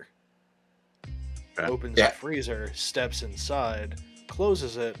freezer. Okay. Opens the freezer, steps inside,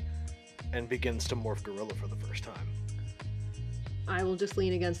 closes it, and begins to morph gorilla for the first time. I will just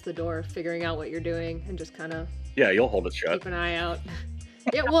lean against the door, figuring out what you're doing, and just kind of you'll hold it shut. Keep an eye out.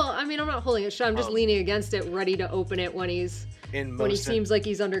 Yeah, well, I mean, I'm not holding it shut. I'm just leaning against it, ready to open it when he seems like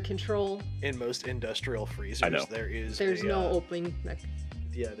he's under control. In most industrial freezers, there's no opening.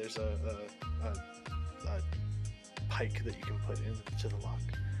 Yeah, there's a pike that you can put into the lock.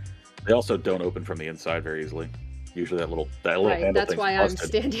 They also don't open from the inside very easily. Usually that little right, handle that's thing's why busted. I'm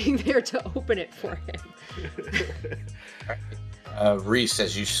standing there to open it for him. Reese,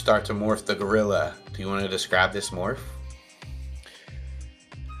 as you start to morph the gorilla, do you want to describe this morph?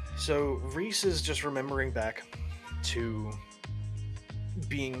 So Reese is just remembering back to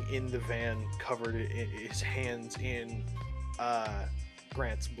being in the van, covered his hands in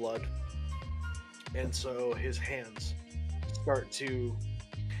Grant's blood, And so his hands start to,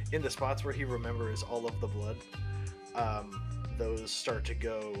 in the spots where he remembers all of the blood, those start to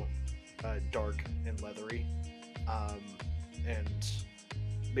go dark and leathery, and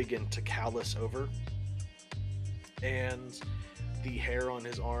begin to callus over. And the hair on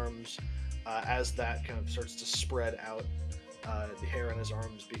his arms, as that kind of starts to spread out, the hair on his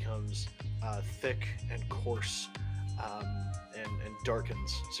arms becomes thick and coarse, and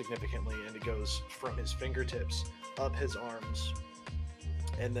darkens significantly, and it goes from his fingertips up his arms,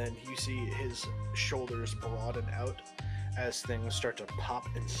 and then you see his shoulders broaden out as things start to pop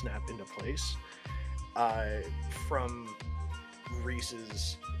and snap into place. From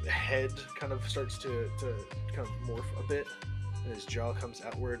Reese's head kind of starts to kind of morph a bit, and his jaw comes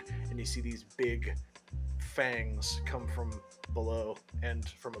outward, and you see these big fangs come from below and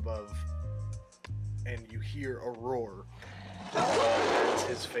from above, and you hear a roar as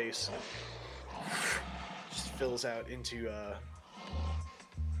his face just fills out into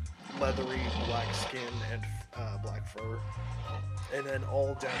leathery black skin and black fur, and then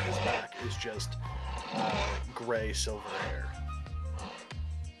all down his back is just gray silver hair.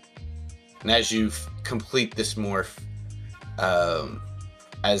 And as you complete this morph,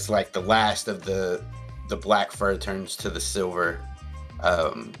 as like the last of the black fur turns to the silver,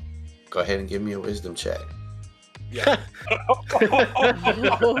 go ahead and give me a wisdom check. Yeah.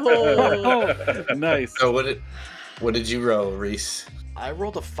 Nice. So what did you roll, Reese? I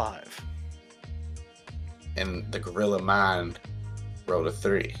rolled a 5. And the gorilla mind rolled a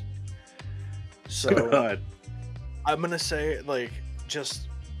 3. So God. I'm gonna say, like, just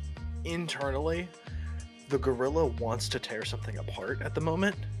internally, the gorilla wants to tear something apart at the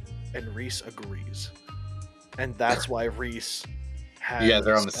moment, and Reese agrees. And that's why Reese has... Yeah,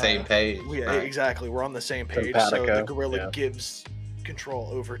 they're on the same page. Yeah, Right. exactly. We're on the same page, so the Simpatico, gorilla yeah. gives control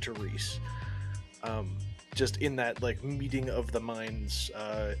over to Reese. Just in that, like, meeting of the minds,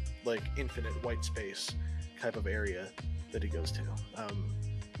 like, infinite white space type of area that he goes to.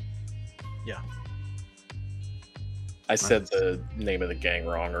 Yeah. I said the name of the gang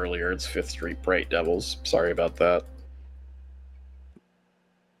wrong earlier. It's Fifth Street Bright Devils. Sorry about that.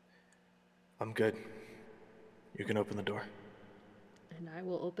 I'm good. You can open the door. And I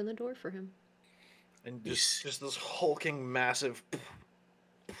will open the door for him. And just this hulking, massive...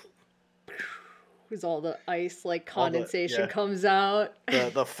 Because all the ice, like, All the- condensation yeah. comes out.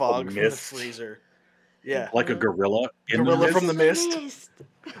 the fog from the mist. freezer. Yeah. Like a gorilla in Gorilla the from the mist? mist.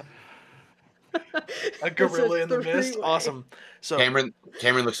 A gorilla in the mist. three-way. Awesome. So Cameron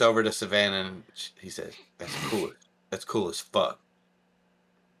looks over to Savannah and he says, "That's cool. That's cool as fuck."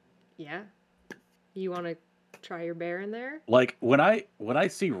 Yeah. You want to try your bear in there? Like when I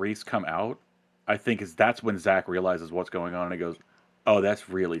see Reese come out, I think that's when Zach realizes what's going on and he goes, "Oh, that's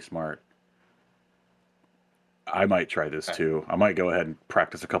really smart. I might try this too. I might go ahead and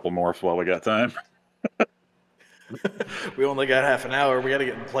practice a couple morphs while we got time." we only got half an hour. We got to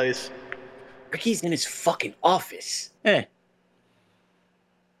get in place. Ricky's in his fucking office. Eh.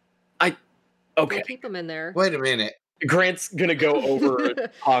 We'll Okay. keep him in there. Wait a minute. Grant's gonna go over and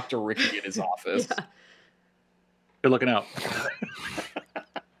talk to Ricky in his office. Yeah. Good looking out.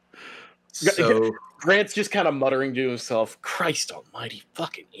 So Grant's just kind of muttering to himself, "Christ almighty,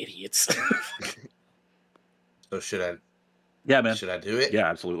 fucking idiots." so should Yeah, man. I do it? Yeah,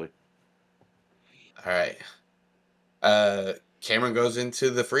 absolutely. All right. Cameron goes into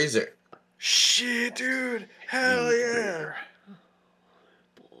the freezer. Shit, dude. Hell yeah.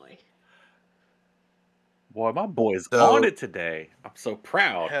 Boy. Boy, my boy's So- on it today. I'm so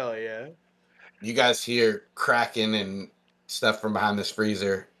proud. Hell yeah. You guys hear cracking and stuff from behind this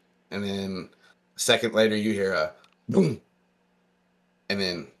freezer, and then a second later you hear a boom, and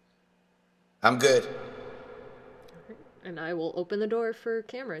then I'm good. And I will open the door for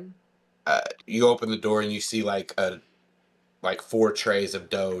Cameron. You open the door and you see like 4 trays of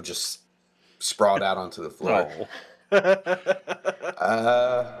dough just sprawled out onto the floor.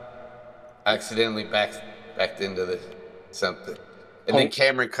 Oh. Accidentally backed into something, and then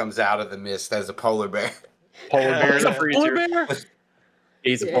Cameron comes out of the mist as a polar bear. Polar bear in the Yeah. freezer. Bear?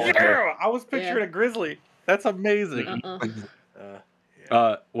 He's a Yeah. polar bear. Yeah, I was picturing a grizzly. That's amazing.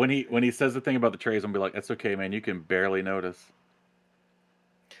 When he says the thing about the trays, I'm gonna be like, "That's okay, man. You can barely notice."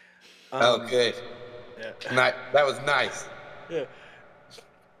 Oh, good. Yeah. That was nice. Yeah.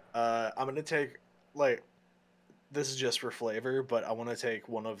 I'm gonna take, like, this is just for flavor, but I want to take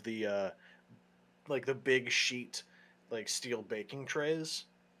one of the like the big sheet, like, steel baking trays,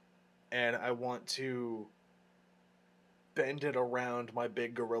 and I want to bend it around my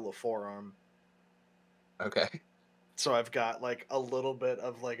big gorilla forearm, Okay. so I've got like a little bit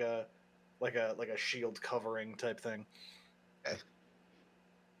of like like a shield covering type thing.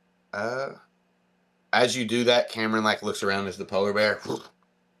 As you do that, Cameron like looks around as the polar bear,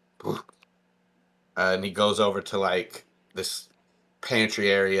 and he goes over to like this pantry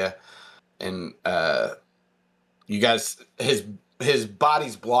area, and you guys his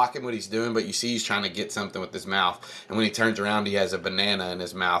body's blocking what he's doing, but you see he's trying to get something with his mouth, and when he turns around, he has a banana in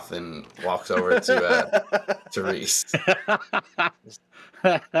his mouth and walks over to Reese.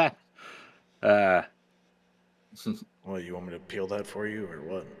 What, you want me to peel that for you or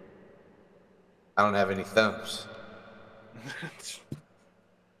what? I don't have any thumbs.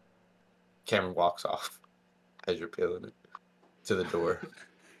 Cameron walks off as you're peeling it to the door.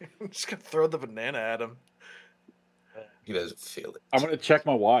 I'm just gonna throw the banana at him. He doesn't feel it. I'm gonna check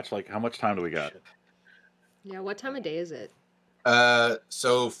my watch. Like, how much time do we got? Yeah, what time of day is it?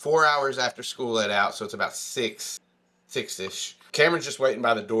 So 4 hours after school let out, so it's about six-ish. Cameron's just waiting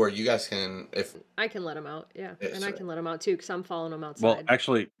by the door. You guys can, if I can let him out, yeah. Yeah, And I sorry. can let him out too, because I'm following him outside. Well,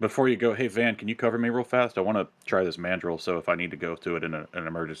 actually, before you go, hey Van, can you cover me real fast? I want to try this mandrel, so if I need to go to it in an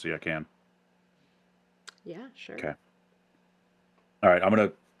emergency, I can. Yeah, sure. Okay. All right, I'm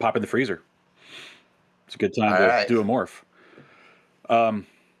gonna pop in the freezer. It's a good time All to right. do a morph. I'm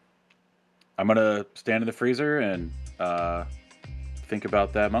gonna stand in the freezer and think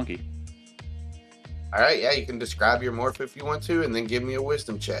about that monkey. all right, yeah, you can describe your morph if you want to, and then give me a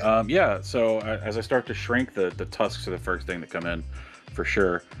wisdom check. Yeah, so as I start to shrink, the tusks are the first thing that come in, for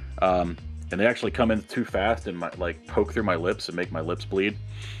sure. And they actually come in too fast and like poke through my lips and make my lips bleed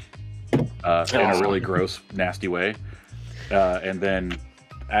in a really gross, nasty way. And then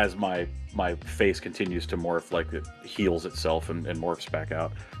as my face continues to morph, like it heals itself and morphs back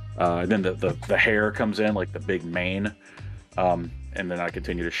out. And then the hair comes in, like the big mane. And then I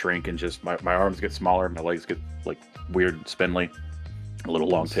continue to shrink and just my arms get smaller, my legs get like weird and spindly. A little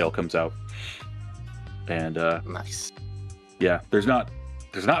long tail comes out. And Nice. yeah, there's not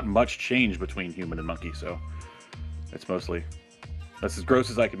much change between human and monkey, so it's mostly that's as gross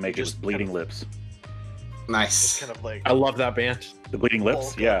as I can make it Just with bleeding lips. It's Nice. kind of like I love that band. The bleeding lips,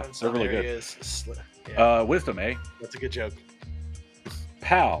 bulk yeah, up in they're some really good. areas. Yeah, Wisdom, eh? that's a good joke.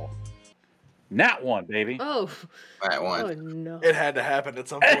 Pow. Nat one, baby. Oh, That one. oh no. It had to happen at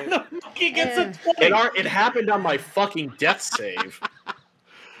some And point. the monkey gets Eh. a 20. It happened on my fucking death save.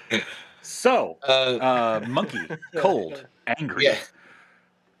 So, monkey, cold, angry. Yeah.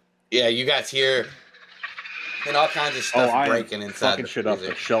 Yeah, you guys hear and all kinds of stuff I'm breaking inside fucking the shit up.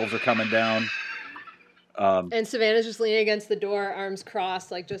 freezer. The shelves are coming down. And Savannah's just leaning against the door, arms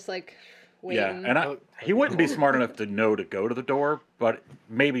crossed, like just like Yeah, waiting. and he wouldn't be smart enough to know to go to the door, but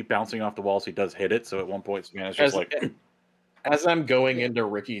maybe bouncing off the walls, he does hit it. So at one point, Savannah's just As I'm going into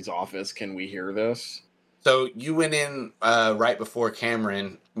Ricky's office, can we hear this? So you went in right before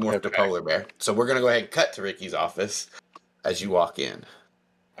Cameron morphed a Okay. polar bear. So we're gonna go ahead and cut to Ricky's office as you walk in.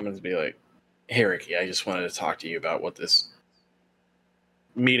 I'm going to be like, hey, Ricky, I just wanted to talk to you about what this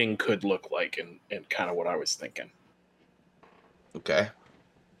meeting could look like and kind of what I was thinking. Okay.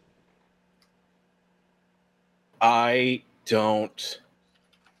 I don't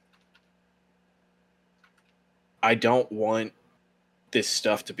want this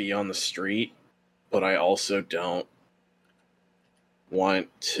stuff to be on the street, but I also don't want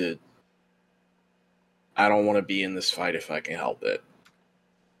to. I don't want to be in this fight if I can help it.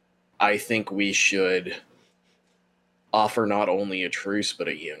 I think we should offer not only a truce but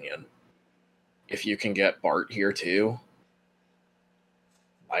a union. If you can get Bart here too,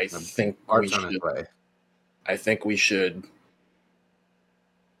 I think we Art's on should. his way. I think we should.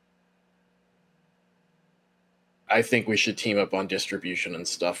 I think we should team up on distribution and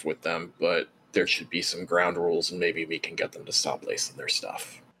stuff with them, but there should be some ground rules, and maybe we can get them to stop lacing their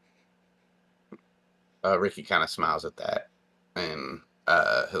stuff. Ricky kind of smiles at that, and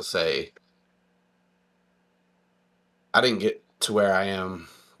he'll say, I didn't get to where I am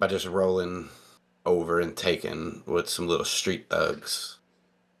by just rolling over and taking what some little street thugs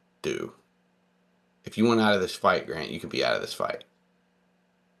do. If you want out of this fight, Grant, you can be out of this fight.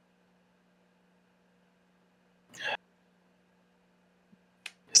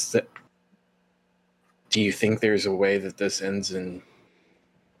 Do you think there's a way that this ends in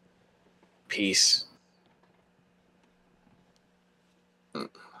peace?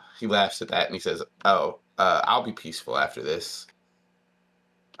 He laughs at that and he says, "Oh, I'll be peaceful after this.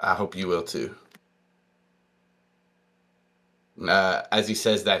 I hope you will too." As he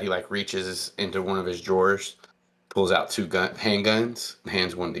says that, he like reaches into one of his drawers, pulls out two handguns, and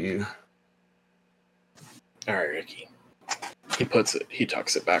hands one to you. All right, Ricky. He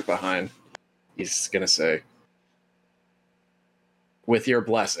tucks it back behind. He's gonna say, with your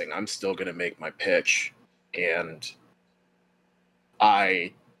blessing, I'm still going to make my pitch. And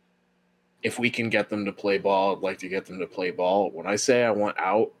if we can get them to play ball, I'd like to get them to play ball. When I say I want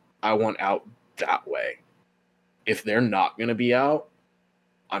out that way. If they're not going to be out,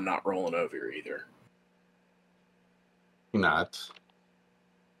 I'm not rolling over either. You're not.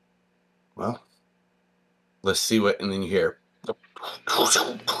 Well, let's see what, and then you hear.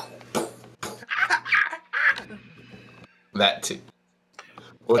 That too.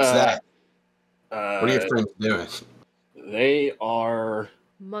 What's that? What are your friends doing? They are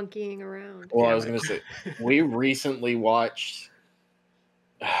Monkeying around. Well, I was going to say, we recently watched.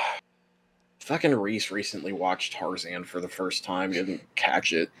 Fucking Reese recently watched Tarzan for the first time. Didn't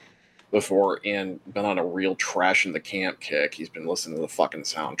catch it before and been on a real trash in the camp kick. He's been listening to the fucking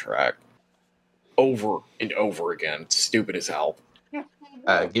soundtrack over and over again. Stupid as hell.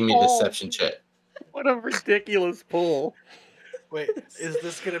 Give me a deception check. What a ridiculous pull. Wait, is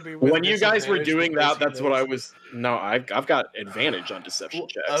this going to be when you guys were doing that? That's what I was. No, I've got advantage on deception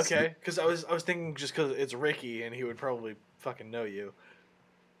checks. Okay, because I was thinking just because it's Ricky and he would probably fucking know you.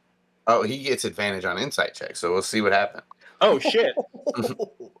 Oh, he gets advantage on insight checks, so we'll see what happens. Oh shit.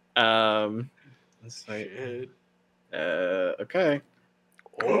 Let's see. Okay.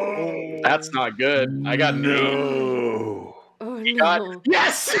 Oh, that's not good. I got no. Oh, you no. got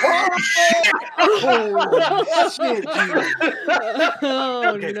yes. Oh shit, dude.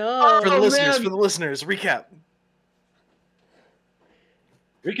 Oh, Okay, no. For the listeners, recap.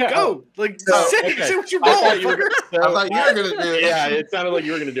 Recap. Go! Like, So, say what you roll, I thought you were gonna do it. Yeah, it sounded like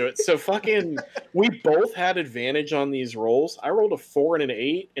you were gonna do it. So fucking, we both had advantage on these rolls. I rolled a 4 and an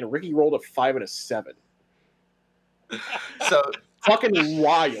 8, and Ricky rolled a 5 and a 7. So fucking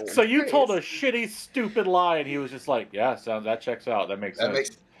wild. So you told a shitty, stupid lie, and he was just like, "Yeah, that checks out. That makes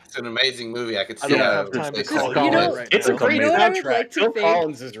sense." It's an amazing movie. I could see. I don't have time to call you know, right it's now. a great You know what I would soundtrack. like to Phil think?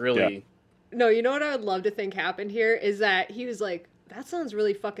 Collins is really. No, you know what I would love to think happened here is that he was like, that sounds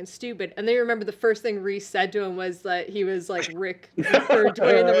really fucking stupid. And then you remember the first thing Reese said to him was that he was like Rick, or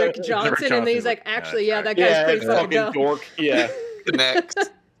Dwayne the Rick Johnson. And then he's like, actually, yeah, that guy's pretty fucking dumb. dork. Yeah.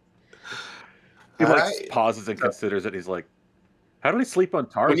 Next. He All like right. pauses and considers it. He's like, "How do we sleep on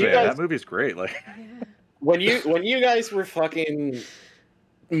Tarzan? That movie's great." Like, when you guys were fucking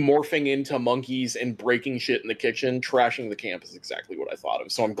morphing into monkeys and breaking shit in the kitchen, trashing the camp is exactly what I thought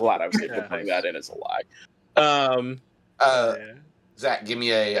of. So I'm glad I was able to bring that in as a lie. Zach, give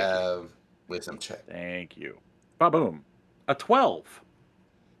me a wisdom check. Thank you. Ba-boom. A 12.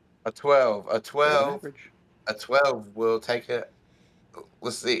 A 12. A 12. Average. A 12 will take it.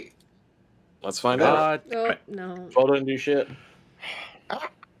 Let's see. Let's find out. Oh, no. Paul didn't do shit.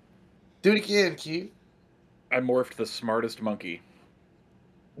 Do it again, Q. I morphed the smartest monkey.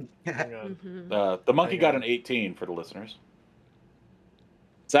 Mhm. The monkey got an 18 for the listeners.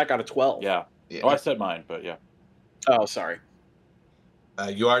 Zach got a 12. Yeah. Yeah. Oh, I said mine, but yeah. Oh, sorry.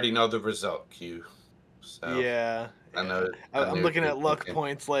 You already know the result, Q. So Yeah. I know. I'm looking at luck Okay.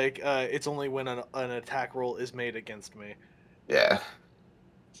 points. Like, it's only when an attack roll is made against me. Yeah.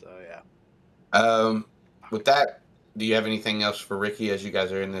 So yeah. With that, do you have anything else for Ricky as you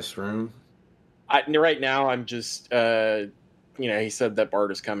guys are in this room? Right now, I'm just, he said that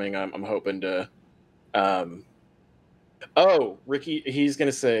Bart is coming. I'm hoping to, Ricky, he's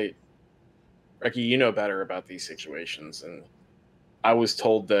going to say, Ricky, you know better about these situations. And I was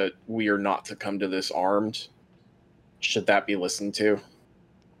told that we are not to come to this armed. Should that be listened to?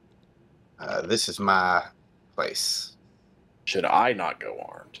 This is my place. Should I not go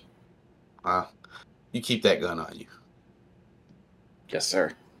armed? You keep that gun on you. Yes,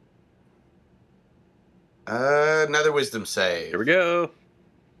 sir. Another wisdom save. Here we go.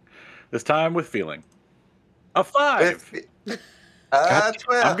 This time with feeling. A 5. 12.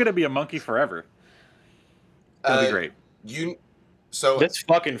 I'm gonna be a monkey forever. It's gonna be great. This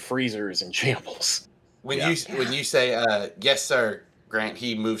fucking freezer is in shambles. When you say yes, sir, Grant,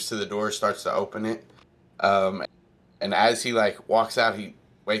 he moves to the door, starts to open it, and as he walks out, he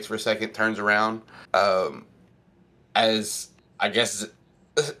waits for a second, turns around, as I guess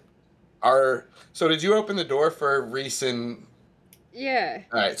So did you open the door for Reese and? Yeah.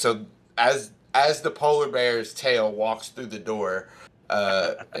 All right. So as the polar bear's tail walks through the door,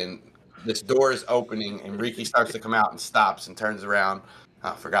 and this door is opening, and Ricky starts to come out and stops and turns around.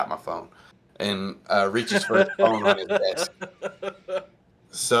 I forgot my phone, and reaches for his phone on his desk.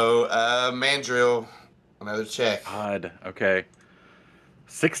 So Mandrill, another check. God. Okay.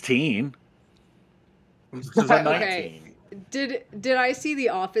 16. This is a 19. Okay. Did I see the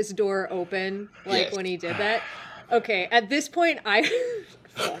office door open Yes. when he did that? Okay, at this point I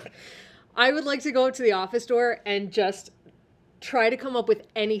would like to go up to the office door and just try to come up with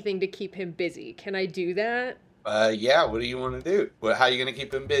anything to keep him busy. Can I do that? Yeah. What do you want to do? How are you gonna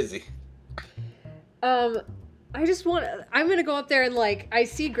keep him busy? I'm gonna go up there and like, I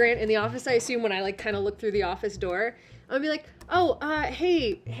see Grant in the office, I assume, when I like kind of look through the office door. I'm gonna be like, oh,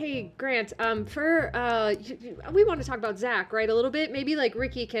 hey, Grant, we want to talk about Zach, right, a little bit? Maybe like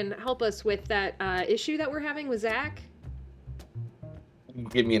Ricky can help us with that issue that we're having with Zach?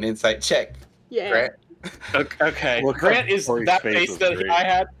 Give me an insight check. Yeah. Grant. Okay. Look, Grant is Corey's that face face was that great. I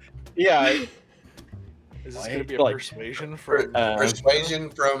had. Yeah. Is this gonna be a Like, persuasion from? Persuasion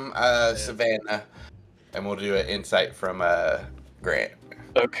from Savannah, and we'll do an insight from Grant.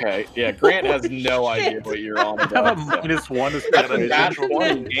 Okay. Yeah. Grant has no idea what you're on I have a about. -1 to That's a persuasion. natural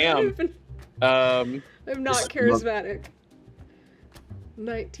one. Damn. I'm not charismatic.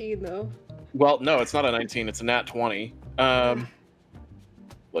 19 though. Well, no, it's not a 19. It's a nat 20.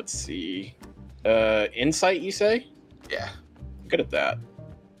 Let's see. Insight, you say? Yeah. Good at that.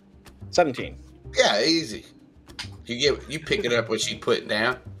 17. Yeah, easy. You picking up what she put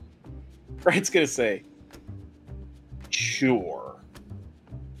down. Grant's gonna say, sure.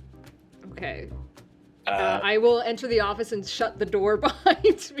 Okay. I will enter the office and shut the door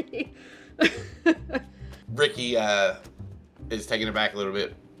behind me. Ricky is taken aback a little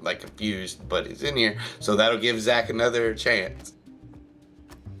bit, like confused, but he's in here, so that'll give Zach another chance.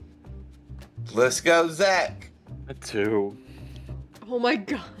 Let's go, Zach. A 2. Oh my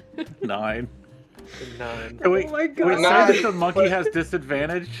god. 9. 9. Can we, Oh my can we say god. that the monkey has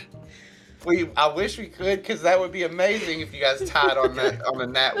disadvantage? I wish we could, because that would be amazing if you guys tied on a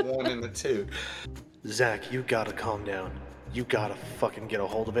nat 1 and a 2. Zach, you gotta calm down. You gotta fucking get a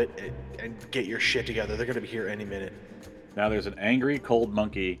hold of it and get your shit together. They're gonna be here any minute. Now there's an angry, cold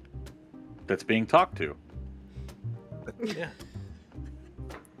monkey that's being talked to. Yeah.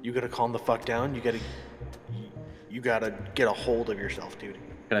 You gotta calm the fuck down. You gotta get a hold of yourself, dude.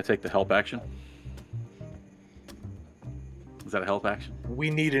 Can I take the help action? Is that a help action? We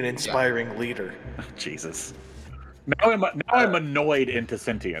need an inspiring leader. Jesus. Now I'm annoyed into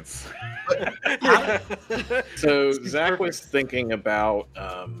sentience. So Zach was thinking about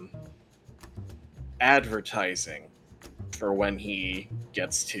advertising for when he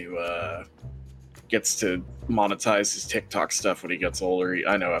gets to monetize his TikTok stuff when he gets older.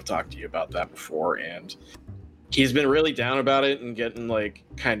 I know I've talked to you about that before, and he's been really down about it and getting like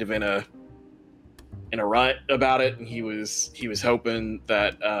kind of in a rut about it. And he was hoping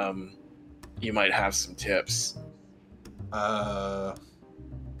that you might have some tips.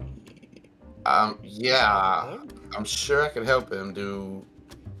 Yeah, I'm sure I could help him do.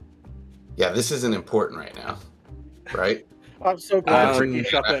 Yeah, this isn't important right now, right? I'm so glad Um, Ricky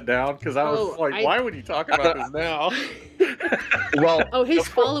shut that down, because I was why would you talk about this now? Well, Oh, his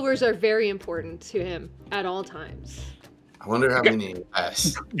followers are very important to him at all times. I wonder how many he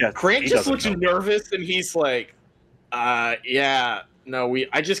has. Yeah, Grant he just doesn't looks know. nervous, and he's like, yeah, no,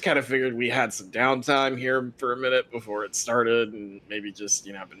 I just kind of figured we had some downtime here for a minute before it started, and maybe just,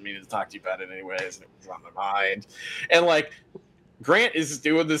 I've been meaning to talk to you about it anyways, and it was on my mind. And like, Grant is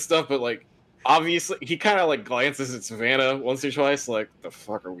doing this stuff, but like, obviously, he kind of like glances at Savannah once or twice, like, the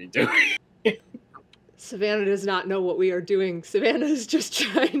fuck are we doing? Savannah does not know what we are doing. Savannah is just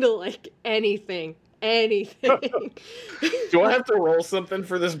trying to like anything. Do I have to roll something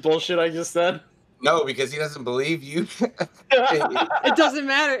for this bullshit I just said? No, because he doesn't believe you. It doesn't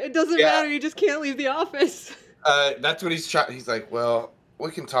matter. It doesn't Yeah. matter. You just can't leave the office. That's what he's trying. He's like, well,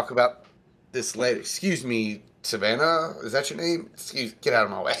 we can talk about this later. Excuse me, Savannah. Is that your name? Get out of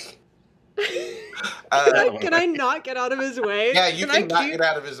my way. Can I not get out of his way? Yeah, you can not keep- get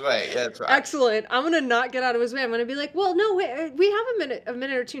out of his way. Yeah, that's right. Excellent. I'm gonna not get out of his way. I'm gonna be like, well, no, wait, we have a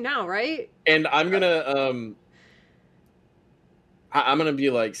minute or two now, right? And I'm gonna I'm gonna be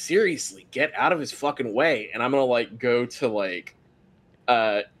like, seriously, get out of his fucking way. And I'm gonna like go to like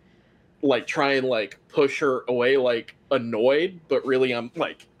try and like push her away, like annoyed, but really I'm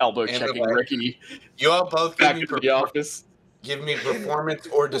like elbow And checking like, Ricky You all both back into the office. give me performance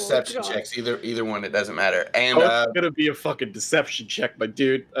or deception God. checks. Either one, it doesn't matter. And Oh, it's gonna be a fucking deception check, my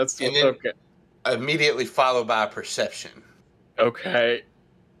dude. That's And then- okay. immediately followed by perception. Okay.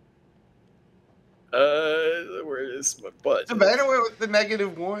 Where is my butt? Savannah went with the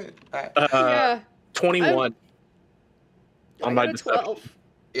 -1. Yeah. 21 I on my got a deception. 12.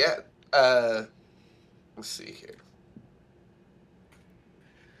 Yeah. Let's see here.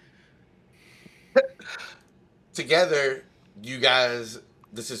 Together, you guys.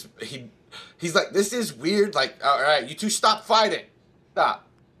 He's like, this is weird. Like, all right, you two stop fighting. Stop.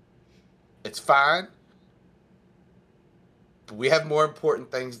 It's fine. But we have more important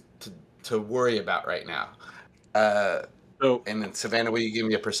things to worry about right now. So And then Savannah, will you give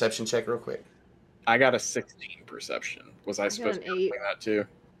me a perception check real quick? I got a 16 perception. Was I supposed an to be 8. doing that too?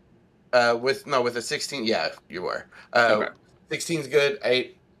 With a 16, yeah, you were. Okay. 16's good.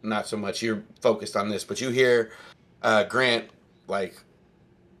 8, not so much. You're focused on this, but you hear Grant, like,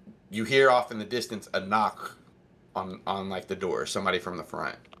 you hear off in the distance a knock on like the door, somebody from the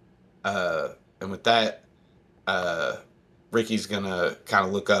front. And with that, Ricky's gonna kind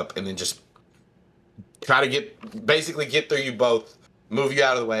of look up and then just try to get through you both, move you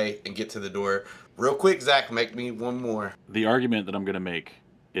out of the way, and get to the door real quick. Zach, make me one more. the argument that I'm going to make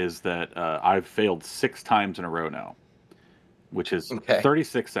is that I've failed 6 times in a row now, which is Okay.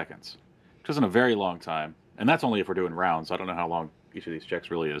 36 seconds, which isn't a very long time. And that's only if we're doing rounds. I don't know how long each of these checks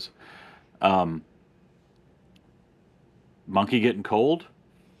really is. Monkey getting cold?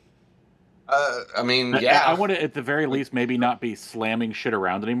 I mean, yeah. I want to, at the very least, maybe not be slamming shit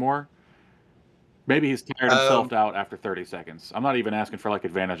around anymore. Maybe he's tired himself out after 30 seconds. I'm not even asking for like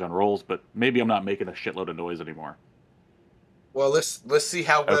advantage on rolls, but maybe I'm not making a shitload of noise anymore. Well, let's see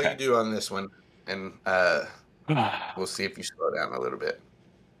how well Okay. you do on this one, and we'll see if you slow down a little bit.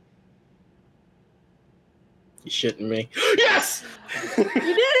 You shitting me? Yes! You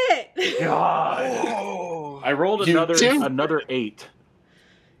did it! God. Oh, I rolled You another did. another 8,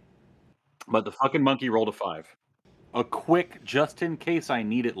 but the fucking monkey rolled a 5. A quick, just in case I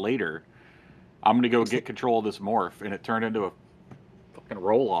need it later, I'm gonna go get control of this morph, and it turned into a fucking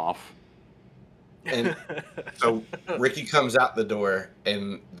roll off. And so Ricky comes out the door,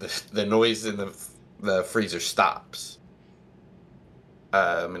 and the noise in the freezer stops.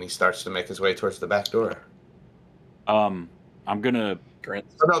 And he starts to make his way towards the back door. I'm gonna Grant.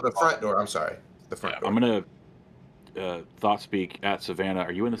 Oh no, the front door. I'm sorry, the front door. I'm gonna thought speak at Savannah.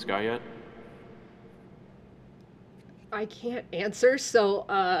 Are you in the sky yet? I can't answer, so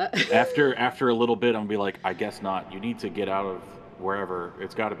After a little bit, I'm gonna be like, I guess not. You need to get out of wherever.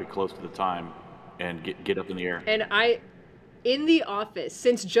 It's got to be close to the time, and get up in the air. And in the office,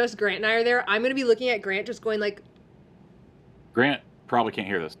 since just Grant and I are there, I'm gonna be looking at Grant, just going like, Grant probably can't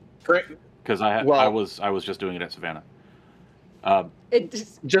hear this Grant, because I was just doing it at Savannah. it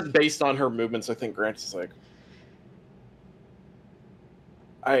just, based on her movements, I think Grant is like,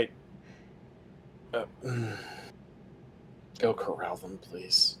 go corral them,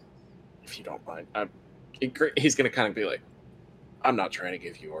 please, if you don't mind. He's gonna kind of be like, I'm not trying to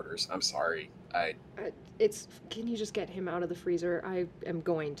give you orders. I'm sorry. it's. Can you just get him out of the freezer? I am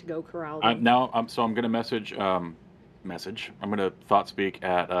going to go corral I'm them. gonna message. I'm gonna thought speak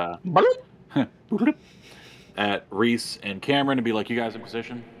at at Reese and Cameron and be like, you guys in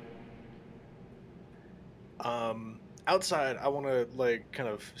position? Outside, I want to like kind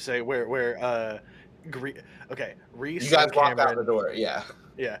of say where okay, Reese. You guys and walked out Cameron- the door. Yeah.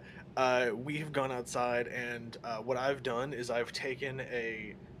 Yeah. We've gone outside, and what I've done is I've taken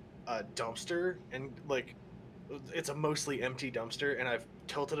a dumpster, and like it's a mostly empty dumpster, and I've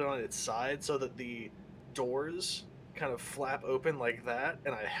tilted it on its side so that the doors kind of flap open like that,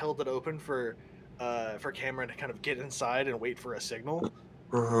 and I held it open for Cameron to kind of get inside and wait for a signal.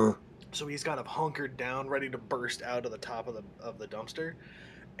 So he's kind of hunkered down, ready to burst out of the top of the dumpster,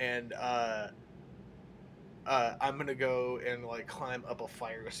 and I'm gonna go and like climb up a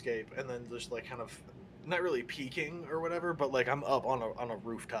fire escape, and then just like kind of not really peeking or whatever, but like I'm up on a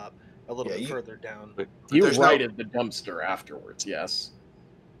rooftop a little bit further down. But You There's no- righted the dumpster afterwards, yes.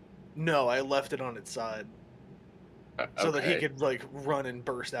 No, I left it on its side so that he Okay. could like run and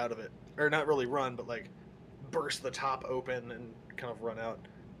burst out of it, or not really run, but like burst the top open and kind of run out.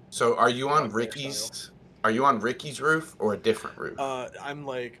 So are you on Like their Ricky's? Are you on Ricky's roof or a different roof? I'm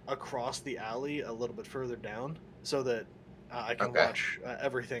like across the alley a little bit further down, so that I can Okay. watch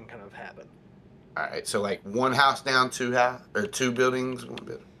everything kind of happen. All right. So like one house down, two buildings, one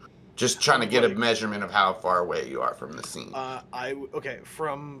building. Just trying to get a Like- measurement of how far away you are from the scene.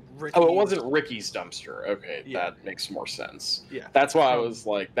 From Ricky. Oh, it wasn't Ricky's dumpster. Okay, Yeah. that makes more sense. Yeah. That's why I From- was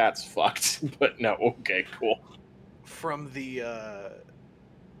like, that's fucked. But no, okay, cool. From the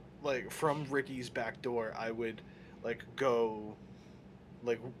from Ricky's back door, I would like go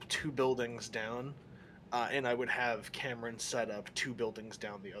like 2 buildings down, and I would have Cameron set up 2 buildings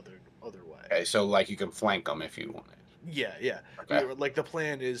down the other way. Okay, so like you can flank them if you want it. Yeah. Okay. Like the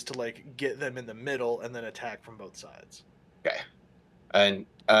plan is to like get them in the middle and then attack from both sides. Okay. And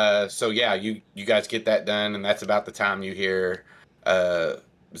so yeah, you guys get that done, and that's about the time you hear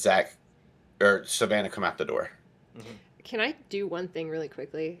Zach or Savannah come out the door. Can I do one thing really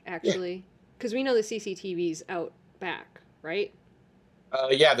quickly, actually? Because we know the CCTV's out back, right?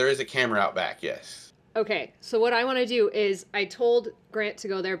 Yeah, there is a camera out back. Yes. Okay, so what I want to do is I told Grant to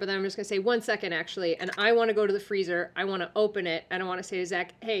go there, but then I'm just going to say 1 second actually, and I want to go to the freezer. I want to open it, and I want to say to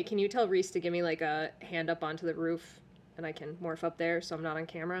Zach, hey, can you tell Reese to give me like a hand up onto the roof, and I can morph up there so I'm not on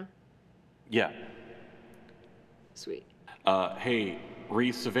camera? Yeah. Sweet. Hey,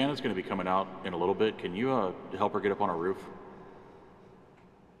 Reese, Savannah's going to be coming out in a little bit. Can you help her get up on our roof?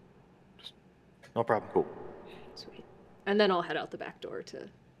 No problem. Cool. Sweet. And then I'll head out the back door to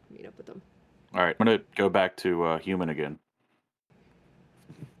meet up with them. All right, I'm going to go back to human again.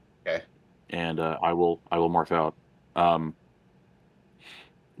 Okay. And I will morph out.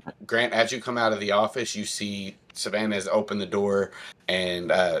 Grant, as you come out of the office, you see Savannah has opened the door,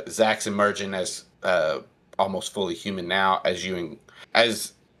 and Zach's emerging as almost fully human now.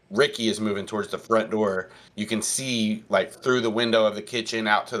 As Ricky is moving towards the front door, you can see like through the window of the kitchen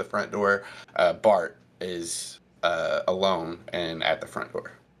out to the front door. Bart is alone and at the front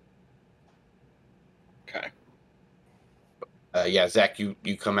door. Okay. Yeah, Zach, you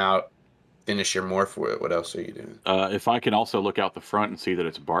come out, finish your morph. What else are you doing? If I can also look out the front and see that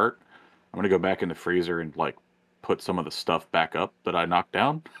it's Bart, I'm going to go back in the freezer and like put some of the stuff back up that I knocked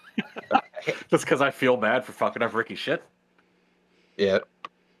down. Just because I feel bad for fucking up Ricky's shit. Yeah.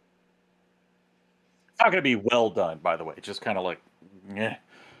 It's not going to be well done, by the way. Just kind of like, eh.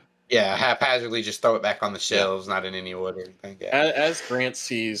 Yeah, haphazardly just throw it back on the shelves, not in any order. Yeah. As Grant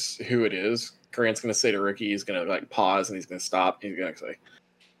sees who it is, Grant's going to say to Ricky, he's going to like pause and he's going to stop. He's going to say,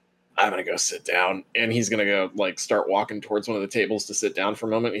 I'm going to go sit down. And he's going to go like start walking towards one of the tables to sit down for a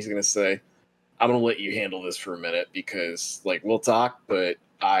moment. He's going to say, I'm going to let you handle this for a minute because like we'll talk, but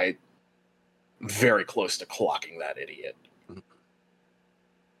I'm very close to clocking that idiot.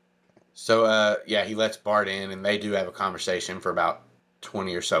 So, yeah, he lets Bart in, and they do have a conversation for about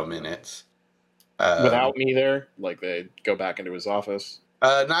 20 or so minutes. Without me there, like they go back into his office.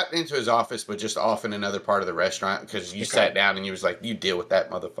 Not into his office, but just off in another part of the restaurant because you sat down and you was like, you deal with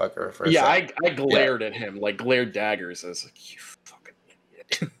that motherfucker for a second. I glared at him, like glared daggers. I was like, you fucking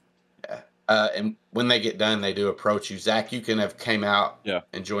idiot. Yeah. And when they get done, they do approach you. Zach, you can have came out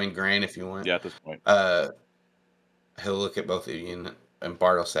and joined Grant if you want. Yeah, at this point. He'll look at both of you and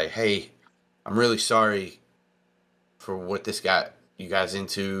Bart will say, hey, I'm really sorry for what this got you guys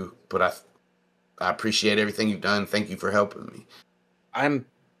into, but I appreciate everything you've done. Thank you for helping me. I'm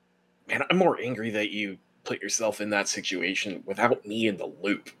more angry that you put yourself in that situation without me in the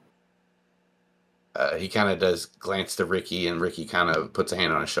loop. He kind of does glance to Ricky, and Ricky kind of puts a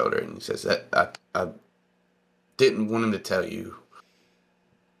hand on his shoulder and he says, that I didn't want him to tell you,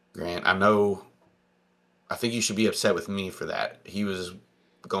 Grant. I think you should be upset with me for that. He was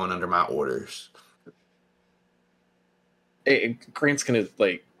going under my orders. Hey, Grant's gonna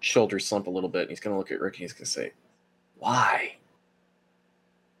like shoulder slump a little bit and he's gonna look at Ricky and he's gonna say, why?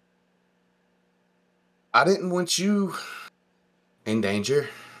 I didn't want you in danger.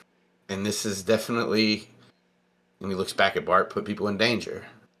 And this is definitely, and he looks back at Bart, put people in danger.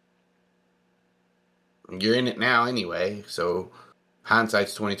 You're in it now anyway, so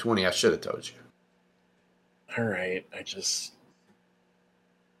hindsight's 20/20. I should have told you. All right,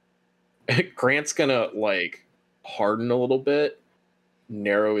 Grant's gonna like harden a little bit,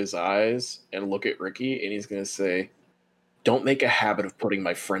 narrow his eyes, and look at Ricky, and he's gonna say, don't make a habit of putting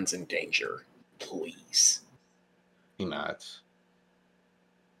my friends in danger, please. He nods.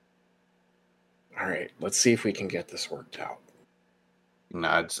 All right, let's see if we can get this worked out. He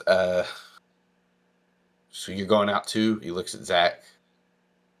nods. So you're going out too? He looks at Zach.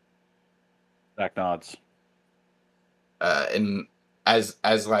 Zach nods. And as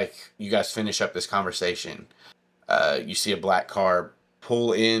like you guys finish up this conversation, you see a black car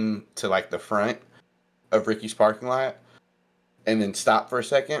pull in to like the front of Ricky's parking lot and then stop for a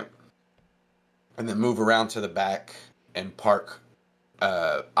second and then move around to the back and park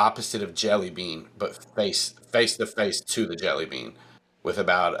opposite of Jelly Bean, but face to face to the Jelly Bean with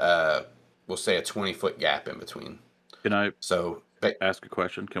about we'll say a 20-foot gap in between. Can I ask a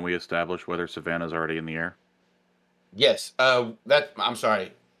question? Can we establish whether Savannah's already in the air? Yes. I'm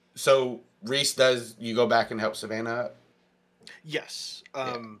sorry. So Reese, does you go back and help Savannah up? Yes.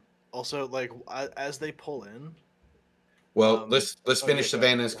 Also, like as they pull in. Well, let's finish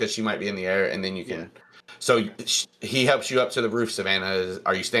Savannah's because she might be in the air, and then you can. Yeah. So he helps you up to the roof, Savannah.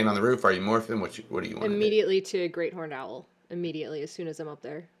 Are you staying on the roof? Are you morphing? What do you want? Immediately to Great Horned Owl. Immediately, as soon as I'm up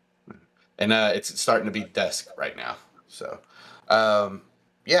there. And it's starting to be dusk right now. So,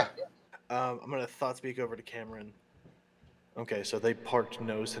 yeah. I'm gonna thought speak over to Cameron. Okay, so they parked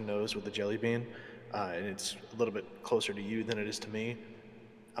nose to nose with the Jelly Bean, and it's a little bit closer to you than it is to me.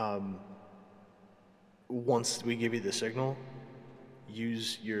 Once we give you the signal,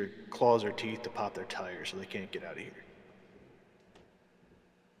 use your claws or teeth to pop their tires so they can't get out of here.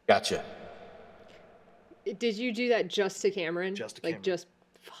 Gotcha. Did you do that just to Cameron? Just to like Cameron. just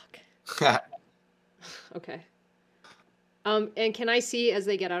fuck. Okay. And can I see as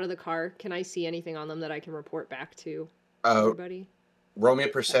they get out of the car? Can I see anything on them that I can report back to everybody? Roll me a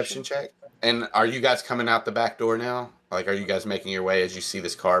perception check. And are you guys coming out the back door now? Like, are you guys making your way as you see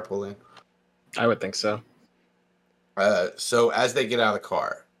this car pull in? I would think so. So as they get out of the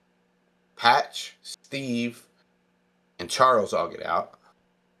car, Patch, Steve, and Charles all get out.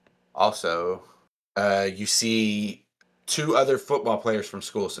 Also, you see 2 other football players from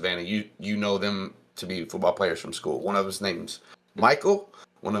school, Savannah. You know them to be football players from school. One of them's name's Michael.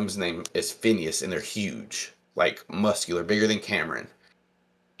 One of them's name is Phineas, and they're huge, like muscular, bigger than Cameron.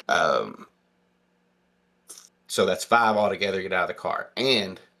 So that's 5 altogether get out of the car.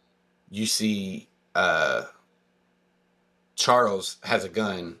 And you see Charles has a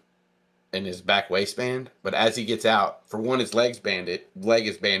gun in his back waistband, but as he gets out, for one, his leg is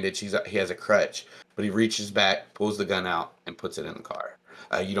bandaged. He has a crutch, but he reaches back, pulls the gun out, and puts it in the car.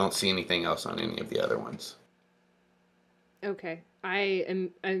 You don't see anything else on any of the other ones. Okay. I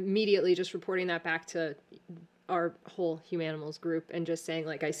am immediately just reporting that back to our whole Humanimals group and just saying,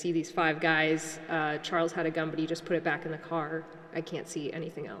 like, I see these 5 guys. Charles had a gun, but he just put it back in the car. I can't see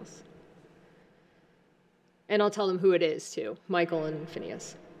anything else. And I'll tell them who it is, too. Michael and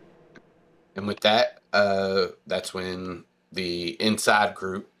Phineas. And with that, that's when the inside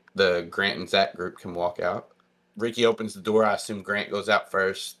group, the Grant and Zach group, can walk out. Ricky opens the door. I assume Grant goes out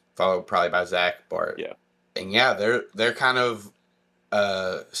first, followed probably by Zach, Bart. Yeah. And yeah, they're kind of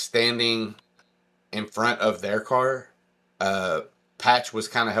standing in front of their car. Patch was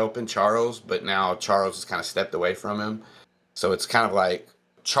kind of helping Charles, but now Charles has kind of stepped away from him. So it's kind of like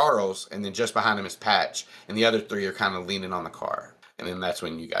Charles, and then just behind him is Patch, and the other 3 are kind of leaning on the car. And then that's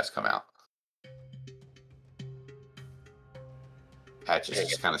when you guys come out. Patch is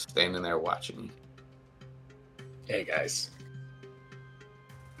just kind of standing there watching you. Hey, guys.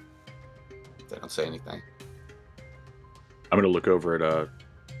 They don't say anything. I'm going to look over at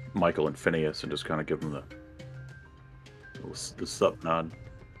Michael and Phineas and just kind of give them the sup nod.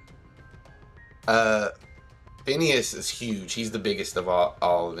 Phineas is huge. He's the biggest of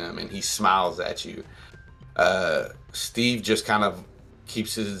all of them, and he smiles at you. Steve just kind of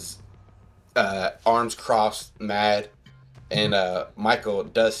keeps his arms crossed, mad, and Michael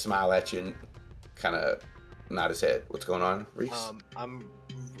does smile at you and kind of nod his head. What's going on, Reese? I'm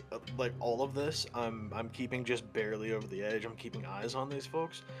like all of this. I'm keeping just barely over the edge. I'm keeping eyes on these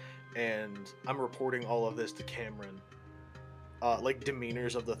folks, and I'm reporting all of this to Cameron. Like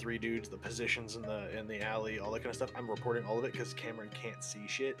demeanors of the 3 dudes, the positions in the alley, all that kind of stuff. I'm reporting all of it because Cameron can't see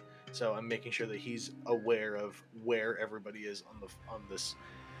shit. So I'm making sure that he's aware of where everybody is on this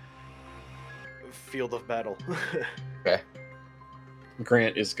field of battle. Okay.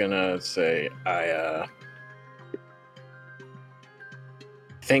 Grant is gonna say, I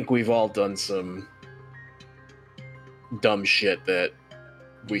think we've all done some dumb shit that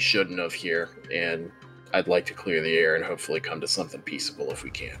we shouldn't have here, and I'd like to clear the air and hopefully come to something peaceable if we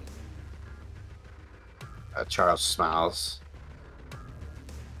can. Charles smiles.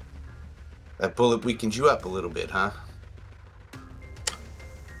 That bullet weakened you up a little bit, huh?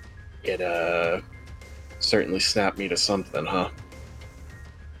 It certainly snapped me to something, huh?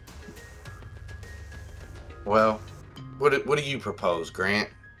 Well, what do you propose, Grant?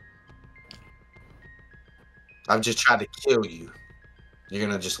 I've just tried to kill you. You're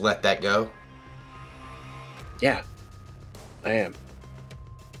gonna just let that go? Yeah, I am.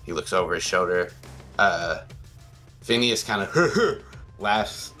 He looks over his shoulder. Phineas kind of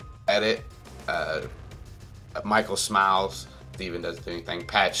laughs at it. Michael smiles. Steven doesn't do anything.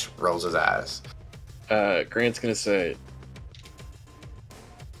 Patch rolls his eyes. Grant's gonna say,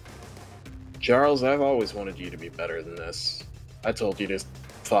 Charles, I've always wanted you to be better than this. I told you to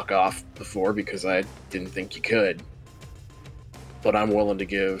fuck off before because I didn't think you could. But I'm willing to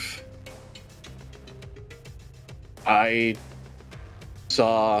give. I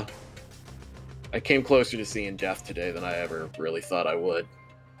came closer to seeing death today than I ever really thought I would.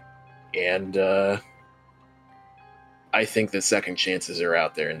 And I think that second chances are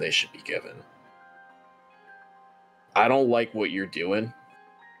out there and they should be given. I don't like what you're doing,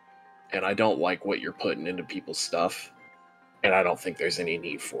 and I don't like what you're putting into people's stuff, and I don't think there's any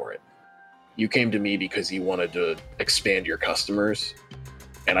need for it. You came to me because you wanted to expand your customers,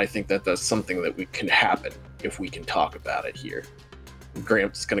 and I think that that's something that can happen if we can talk about it here.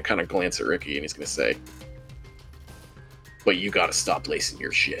 Graham's going to kind of glance at Ricky, and he's going to say, but you got to stop lacing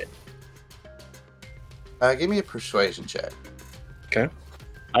your shit. Give me a persuasion check. Okay.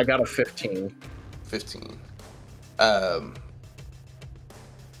 I got a 15. 15.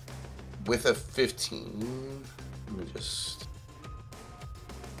 With a 15, let me just.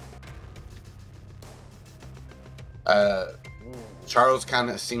 Charles kind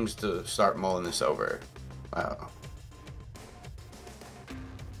of seems to start mulling this over.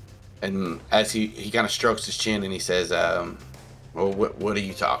 And as he kind of strokes his chin and he says, well, what are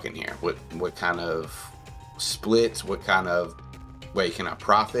you talking here? What kind of splits? What kind of way can I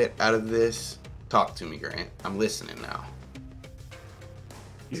profit out of this? Talk to me, Grant. I'm listening now.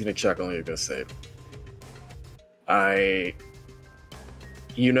 He's gonna chuckle and he's gonna say,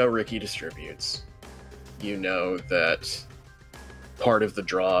 you know Ricky distributes. You know that part of the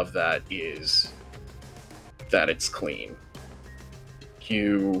draw of that is that it's clean.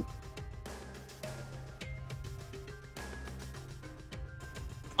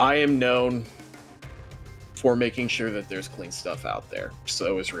 I am known for making sure that there's clean stuff out there.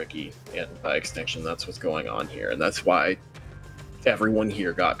 So is Ricky, and by extension, that's what's going on here. And that's why everyone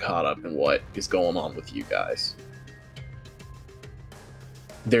here got caught up in what is going on with you guys.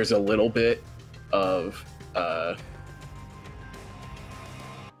 There's a little bit of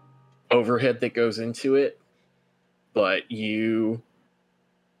overhead that goes into it, but you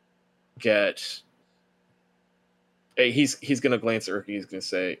get... He's going to glance at Ricky. He's going to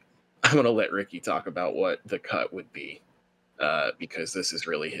say, I'm going to let Ricky talk about what the cut would be, because this is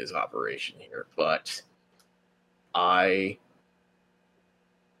really his operation here. But I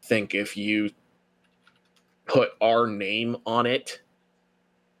think if you put our name on it,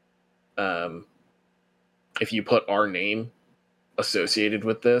 if you put our name associated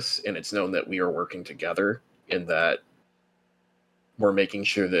with this, and it's known that we are working together and that we're making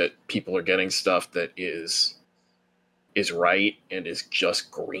sure that people are getting stuff that is right and is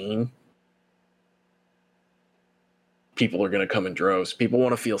just green, people are going to come in droves. People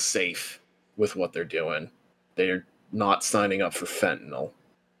want to feel safe with what they're doing. They're not signing up for fentanyl.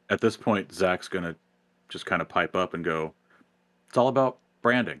 At this point, Zach's going to just kind of pipe up and go, it's all about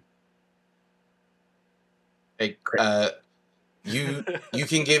branding. Hey, you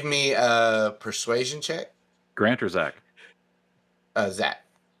can give me a persuasion check? Grant or Zach? Zach.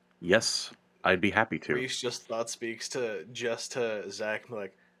 Yes, I'd be happy to. Reese just thought speaks to Zach, and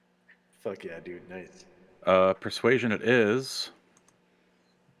like, fuck yeah, dude, nice. Persuasion it is.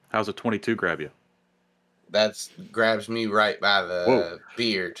 How's a 22 grab you? That grabs me right by the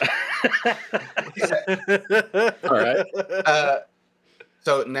beard. All right.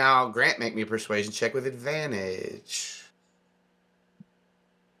 So now Grant, make me a persuasion check with advantage.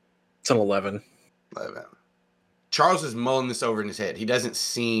 It's an 11. 11. Charles is mulling this over in his head. He doesn't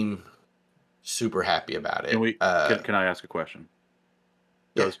seem super happy about it. Can I ask a question?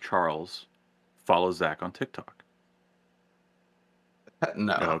 Yeah. Does Charles follow Zach on TikTok?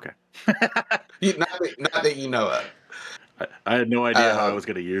 No. Oh, okay. Not that you know of. I had no idea how I was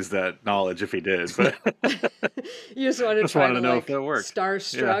going to use that knowledge if he did, but You just wanted to know if that worked.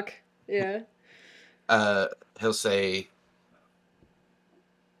 Starstruck. Yeah. He'll say,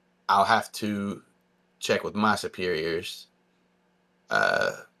 I'll have to check with my superiors.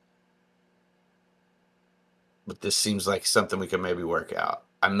 But this seems like something we can maybe work out.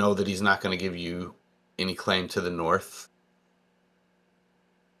 I know that he's not going to give you any claim to the north,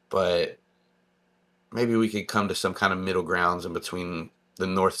 but maybe we could come to some kind of middle grounds in between the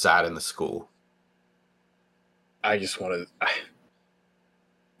north side and the school. I just want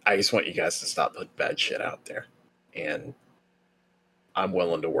you guys to stop putting bad shit out there. And I'm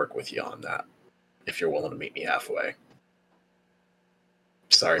willing to work with you on that, if you're willing to meet me halfway.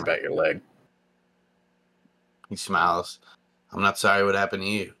 Sorry about your leg. He smiles. I'm not sorry what happened to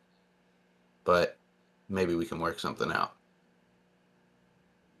you, but maybe we can work something out.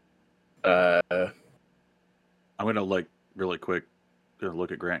 I'm going to, really quick,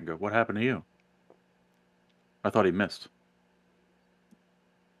 look at Grant and go, what happened to you? I thought he missed.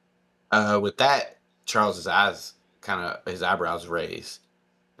 With that, Charles's his eyebrows raise.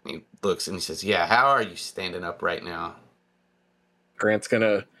 And he looks and he says, yeah, how are you standing up right now? Grant's going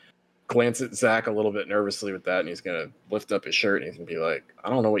to glance at Zach a little bit nervously with that, and he's going to lift up his shirt and he's going to be like, I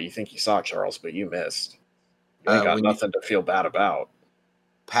don't know what you think you saw, Charles, but you missed. You ain't got nothing to feel bad about.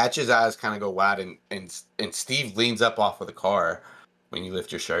 Patch's eyes kind of go wide, and Steve leans up off of the car when you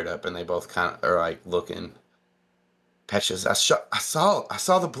lift your shirt up, and they both kind of are looking. Patch says, I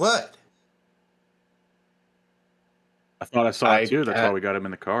saw the blood. I thought I saw it too. That's why we got him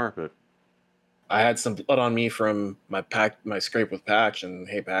in the car. But I had some blood on me from my scrape with Patch, and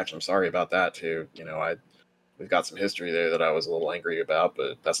hey, Patch, I'm sorry about that too. We've got some history there that I was a little angry about,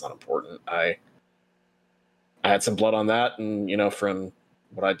 but that's not important. I had some blood on that, and from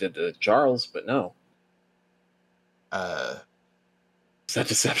what I did to Charles, but no. Is that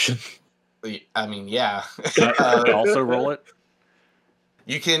deception? I mean, yeah. Can I also roll it?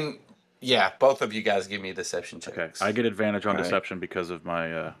 You can, yeah. Both of you guys give me deception checks. Okay, I get advantage on All right. deception because of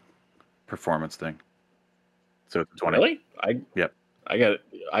my performance thing. So it's 20. Really? Yep.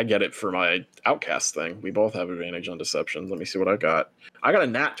 I get it for my outcast thing. We both have advantage on deception. Let me see what I got. I got a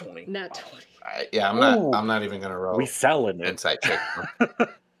nat 20. Nat 20. Yeah, I'm not even gonna roll. We selling it. Insight check.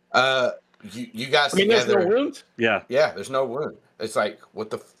 You guys I mean, together. there's no wound. Yeah. Yeah, there's no wound. It's like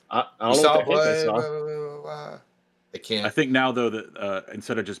what the. I You don't know saw what the heck I blood. saw. Blah, blah, blah, blah. They can't. I think now though that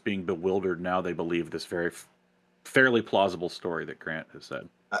instead of just being bewildered, now they believe this fairly plausible story that Grant has said.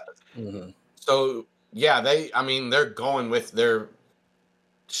 Mhm. So yeah, they're going with they're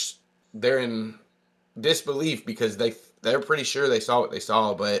in disbelief because they're pretty sure they saw what they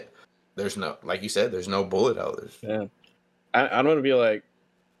saw, but there's no, like you said, there's no bullet holes. Yeah. I'm going to be like,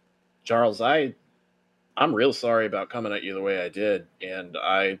 Charles, I'm real sorry about coming at you the way I did, and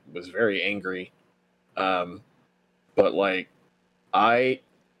I was very angry. But like, I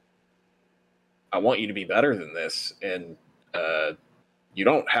want you to be better than this, and you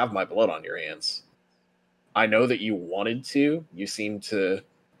don't have my blood on your hands. I know that you wanted to. You seem to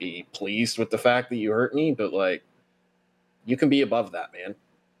be pleased with the fact that you hurt me, but like, you can be above that, man.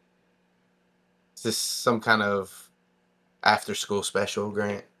 Is this some kind of after school special,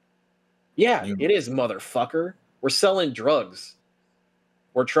 Grant? Yeah, it is, motherfucker. We're selling drugs.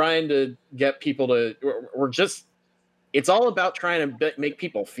 We're trying to get people to. It's all about trying to make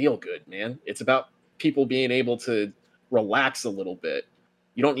people feel good, man. It's about people being able to relax a little bit.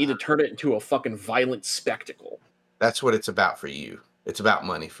 You don't need to turn it into a fucking violent spectacle. That's what it's about for you. It's about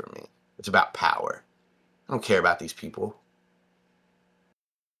money for me. It's about power. I don't care about these people.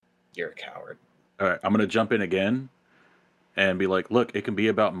 You're a coward. All right, I'm going to jump in again and be like, look, it can be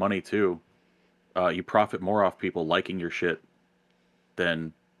about money too. You profit more off people liking your shit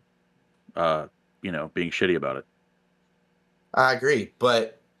than, being shitty about it. I agree,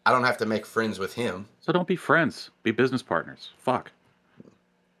 but I don't have to make friends with him. So don't be friends. Be business partners. Fuck.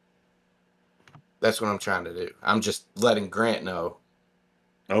 That's what I'm trying to do. I'm just letting Grant know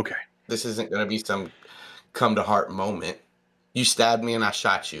Okay. this isn't going to be some come to heart moment. You stabbed me and I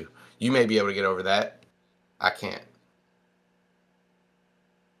shot you. You may be able to get over that. I can't.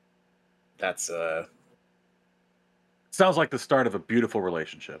 That's Sounds like the start of a beautiful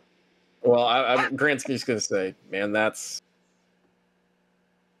relationship. well, Grant's just gonna say, man, that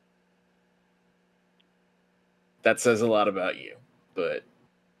says a lot about you, but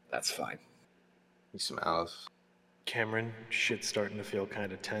that's fine. He smiles. Cameron, shit's starting to feel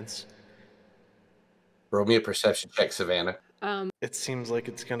kind of tense. Roll me a perception check, Savannah. It seems like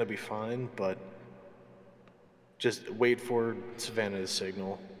it's gonna be fine, but just wait for Savannah to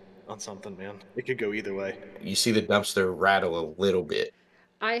signal on something, man. It could go either way. You see the dumpster rattle a little bit.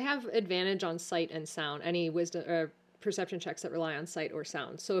 I have advantage on sight and sound. Any wisdom or perception checks that rely on sight or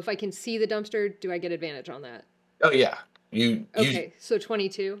sound. So if I can see the dumpster, do I get advantage on that? Oh yeah, you. Okay, so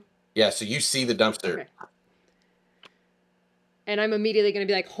 22. Yeah, so you see the dumpster. Okay. And I'm immediately going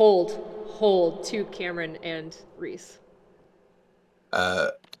to be like, hold to Cameron and Reese.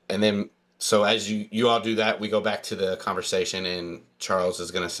 And then, so as you all do that, we go back to the conversation, and Charles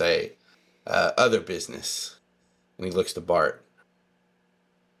is going to say, other business. And he looks to Bart.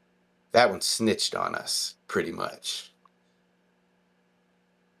 That one snitched on us, pretty much.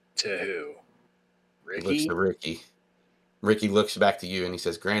 To who? He looks Ricky? to Ricky. Ricky looks back to you, and he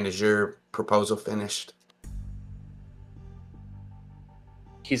says, Grant, is your proposal finished?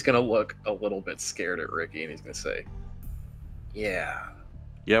 He's gonna look a little bit scared at Ricky, and he's gonna say, yeah.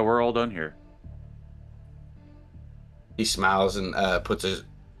 Yeah, we're all done here. He smiles and puts his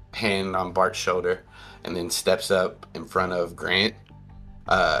hand on Bart's shoulder and then steps up in front of Grant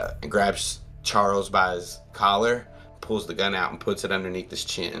and grabs Charles by his collar, pulls the gun out and puts it underneath his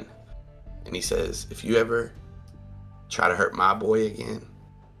chin. And he says, if you ever try to hurt my boy again,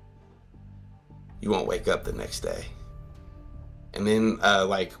 you won't wake up the next day. And then,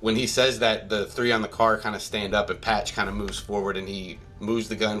 when he says that, the three on the car kind of stand up, and Patch kind of moves forward, and he moves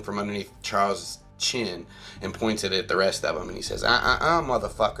the gun from underneath Charles' chin and points it at the rest of them, and he says,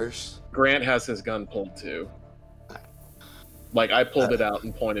 motherfuckers. Grant has his gun pulled too. Like, I pulled it out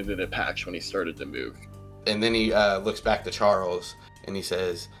and pointed it at Patch when he started to move. And then he looks back to Charles, and he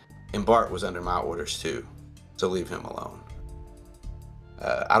says, and Bart was under my orders too, so leave him alone.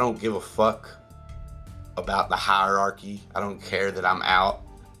 I don't give a fuck about the hierarchy. I don't care that I'm out.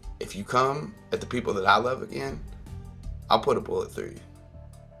 If you come at the people that I love again, I'll put a bullet through you.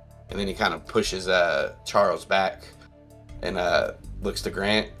 And then he kind of pushes Charles back and looks to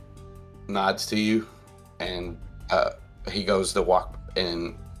Grant, nods to you, and he goes to walk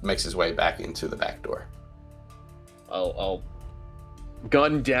and makes his way back into the back door. I'll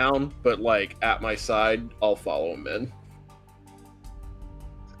gun down, but like at my side, I'll follow him in.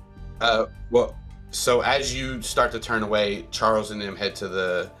 Well, so as you start to turn away, Charles and them head to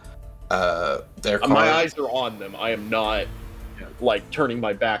their car. My eyes are on them. I am not like turning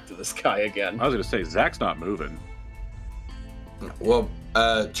my back to this guy again. I was going to say, Zach's not moving. Well,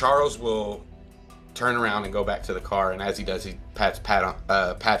 Charles will turn around and go back to the car, and as he does, he pats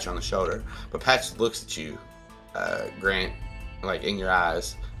Patch on the shoulder. But Patch looks at you, Grant, like in your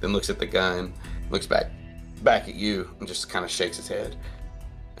eyes, then looks at the gun, looks back at you, and just kind of shakes his head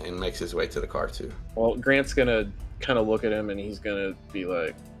and makes his way to the car too. Well, Grant's gonna kind of look at him, and he's gonna be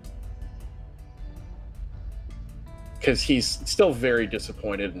like, because he's still very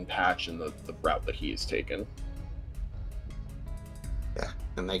disappointed in Patch and the route that he has taken. Yeah,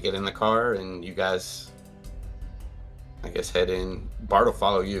 and they get in the car, and you guys, I guess, head in. Bart will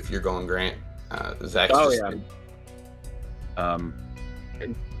follow you if you're going, Grant. Zach's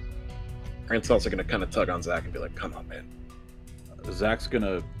Grant's also gonna kind of tug on Zach and be like, "Come on, man." Zach's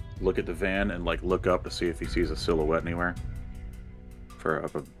gonna look at the van and like look up to see if he sees a silhouette anywhere for a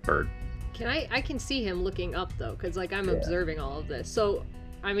bird. I can see him looking up though, because like I'm observing all of this. So,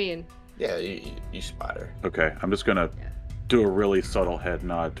 I mean. Yeah, you spot her. Okay, I'm just gonna do a really subtle head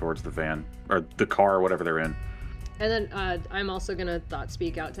nod towards the van or the car or whatever they're in. And then I'm also gonna thought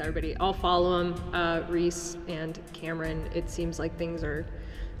speak out to everybody. I'll follow him, Reese and Cameron. It seems like things are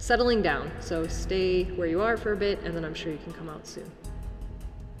settling down, so stay where you are for a bit, and then I'm sure you can come out soon.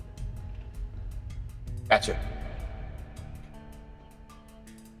 Gotcha.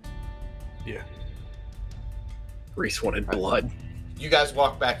 Yeah. Reese wanted blood. You guys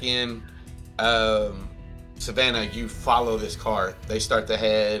walk back in. Savannah, you follow this car. They start to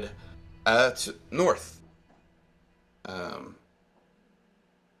head to north.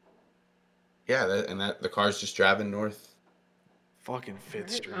 The car's just driving north. Fucking Fifth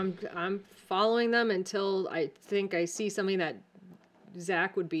Street. I'm following them until I think I see something that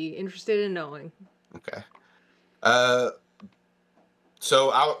Zach would be interested in knowing. Okay.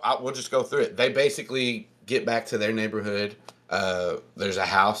 So we'll just go through it. They basically get back to their neighborhood. There's a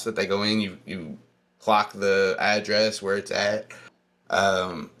house that they go in. You clock the address where it's at.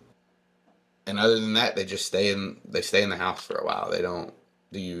 And other than that, they just stay in the house for a while. They don't.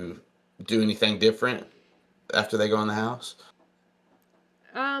 Do you do anything different after they go in the house?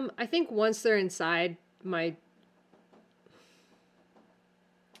 I think once they're inside,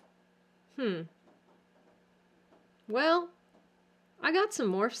 Well, I got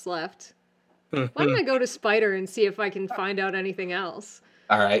some morphs left. Why don't I go to Spider and see if I can find out anything else?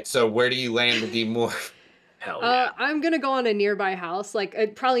 All right. So where do you land the demorph? Hell yeah. I'm gonna go on a nearby house,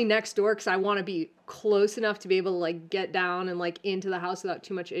 like probably next door, because I want to be close enough to be able to like get down and like into the house without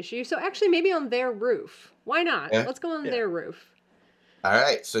too much issue. So actually, maybe on their roof. Why not? Yeah. Let's go on their roof. All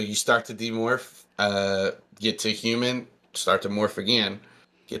right. So you start to demorph, get to human, start to morph again,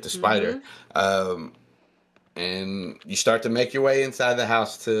 get to spider, and you start to make your way inside the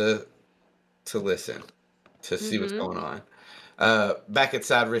house to listen, to see what's going on. Back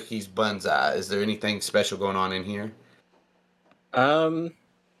inside Ricky's Bunzai, is there anything special going on in here? I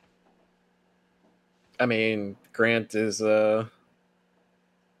mean, Grant is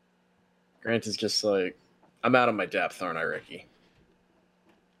just like, I'm out of my depth, aren't I, Ricky?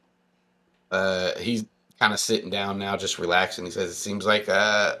 He's kind of sitting down now, just relaxing. He says, it seems like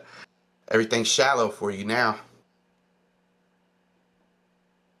everything's shallow for you now.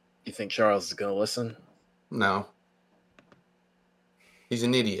 You think Charles is gonna listen? No. He's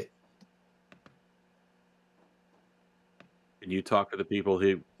an idiot. Can you talk to the people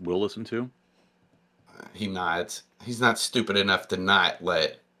he will listen to? He nods. He's not stupid enough to not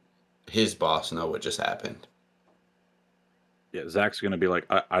let his boss know what just happened. Yeah, Zach's going to be like,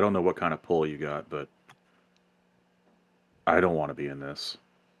 I don't know what kind of pull you got, but I don't want to be in this.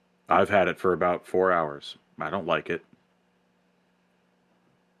 I've had it for about 4 hours. I don't like it.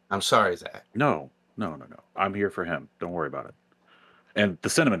 I'm sorry, Zach. No. I'm here for him. Don't worry about it. And the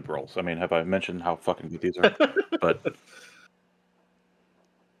cinnamon rolls. I mean, have I mentioned how fucking good these are? But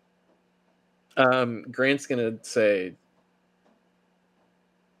Grant's gonna say,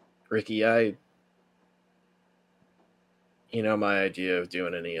 Ricky, my idea of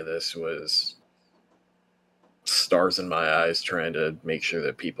doing any of this was stars in my eyes, trying to make sure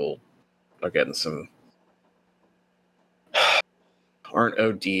that people are getting aren't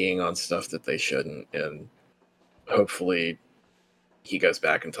ODing on stuff that they shouldn't, and hopefully he goes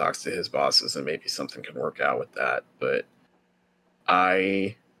back and talks to his bosses, and maybe something can work out with that. But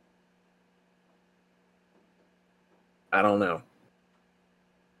I don't know.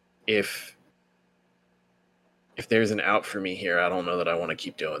 If there's an out for me here, I don't know that I want to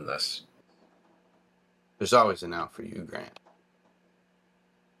keep doing this. There's always an out for you, Grant.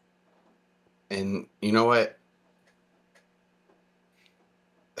 And you know what?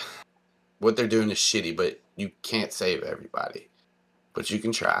 What they're doing is shitty, but you can't save everybody. But you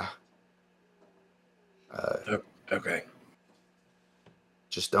can try. Okay.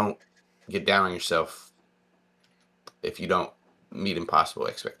 Just don't get down on yourself if you don't meet impossible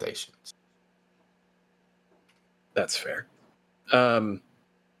expectations. That's fair.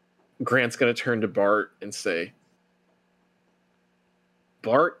 Grant's going to turn to Bart and say,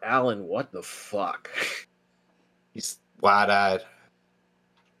 Bart Allen, what the fuck? He's wide-eyed.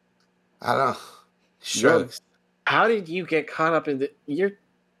 I don't know. Shrugs. How did you get caught up in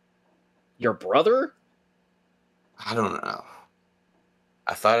your brother? I don't know.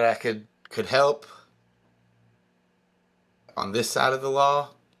 I thought I could help on this side of the law.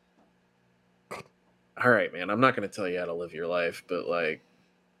 All right, man. I'm not going to tell you how to live your life, but like,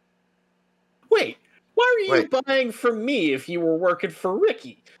 wait, why were you buying from me if you were working for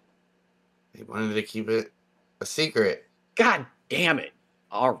Ricky? He wanted to keep it a secret. God damn it.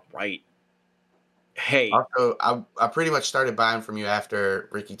 All right. Hey. Also, I pretty much started buying from you after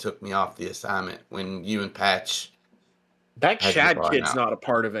Ricky took me off the assignment when you and Patch. That Chad kid's not a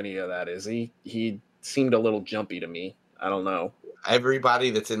part of any of that, is he? He seemed a little jumpy to me. I don't know.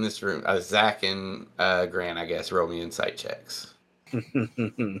 Everybody that's in this room, Zach and Grant, I guess, roll me insight checks.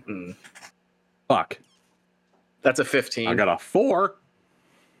 Fuck. That's a 15. I got a 4.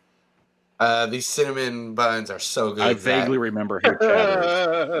 These cinnamon buns are so good. I vaguely remember who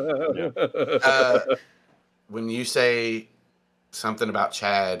Chad is. When you say something about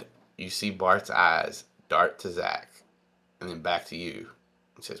Chad, you see Bart's eyes dart to Zach and then back to you.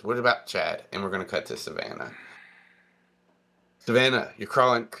 He says, "What about Chad?" And we're going to cut to Savannah. Savannah, you're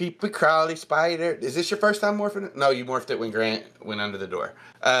crawling. Creepy crawly spider. Is this your first time morphing it? No, you morphed it when Grant went under the door.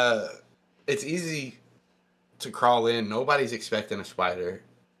 It's easy to crawl in. Nobody's expecting a spider.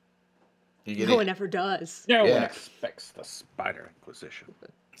 No one ever does. No one expects the Spider Inquisition.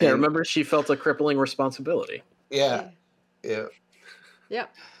 Yeah, remember she felt a crippling responsibility. Yeah.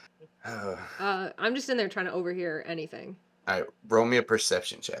 Yep. I'm just in there trying to overhear anything. All right, roll me a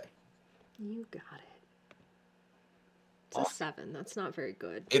perception check. You got it. It's a 7. That's not very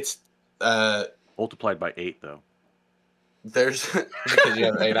good. It's multiplied by 8 though. There's because you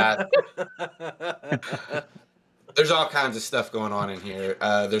have 8 eyes. There's all kinds of stuff going on in here.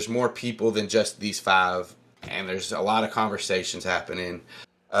 There's more people than just these 5, and there's a lot of conversations happening.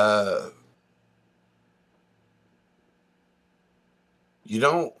 They're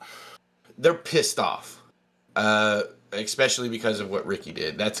pissed off, especially because of what Ricky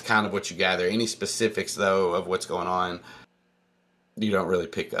did. That's kind of what you gather. Any specifics, though, of what's going on, you don't really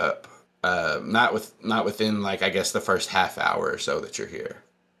pick up. Not within, like, I guess, the first half hour or so that you're here.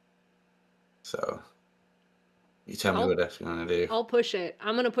 So... You tell me what else you want to do. I'll push it.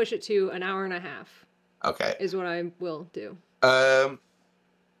 I'm going to push it to an hour and a half. Okay. Is what I will do.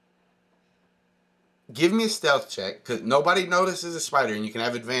 Give me a stealth check, because nobody notices a spider, and you can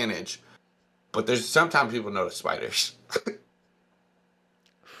have advantage. But sometimes people notice spiders.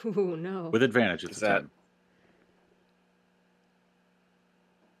 Ooh, no. With advantage, it's that.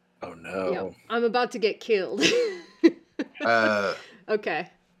 Oh, no. Yep. I'm about to get killed. Okay.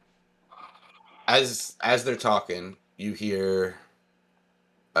 As they're talking, you hear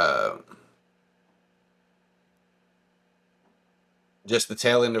just the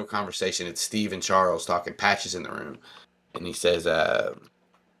tail end of a conversation. It's Steve and Charles talking. Patch is in the room, and he says,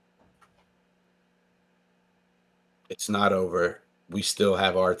 "It's not over. We still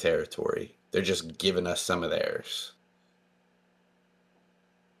have our territory. They're just giving us some of theirs.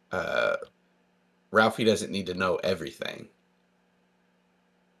 Ralphie doesn't need to know everything."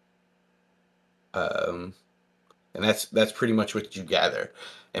 And that's pretty much what you gather.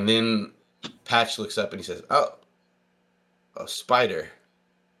 And then Patch looks up and he says, "Oh, a spider."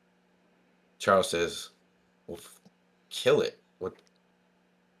 Charles says, "Well, kill it." What?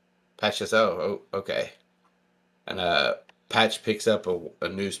 Patch says, "Oh, okay." And Patch picks up a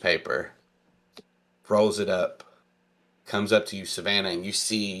newspaper, rolls it up, comes up to you, Savannah, and you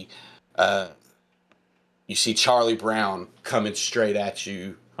see Charlie Brown coming straight at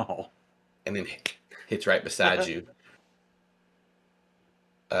you. Oh. And then hits right beside you.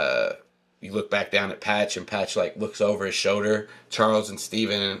 You look back down at Patch, and Patch like looks over his shoulder. Charles and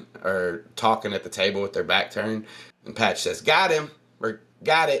Steven are talking at the table with their back turned, and Patch says, "Got him." Or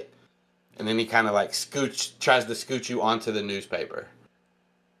got it. And then he kind of like tries to scoot you onto the newspaper.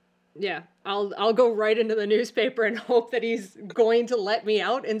 Yeah, I'll go right into the newspaper and hope that he's going to let me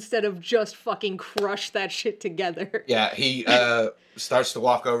out instead of just fucking crush that shit together. Yeah, he starts to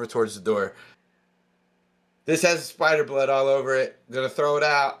walk over towards the door. This has spider blood all over it. Gonna throw it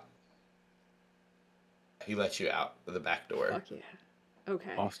out. He lets you out of the back door. Fuck yeah.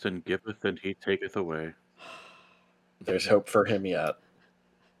 Okay. Austin giveth and he taketh away. There's hope for him yet.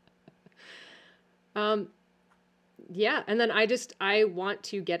 Yeah, and then I want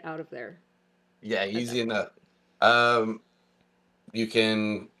to get out of there. Yeah, easy enough. You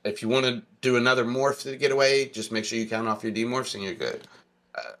can, if you want to do another morph to get away, just make sure you count off your demorphs and you're good.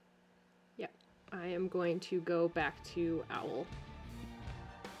 Yeah, I am going to go back to Owl.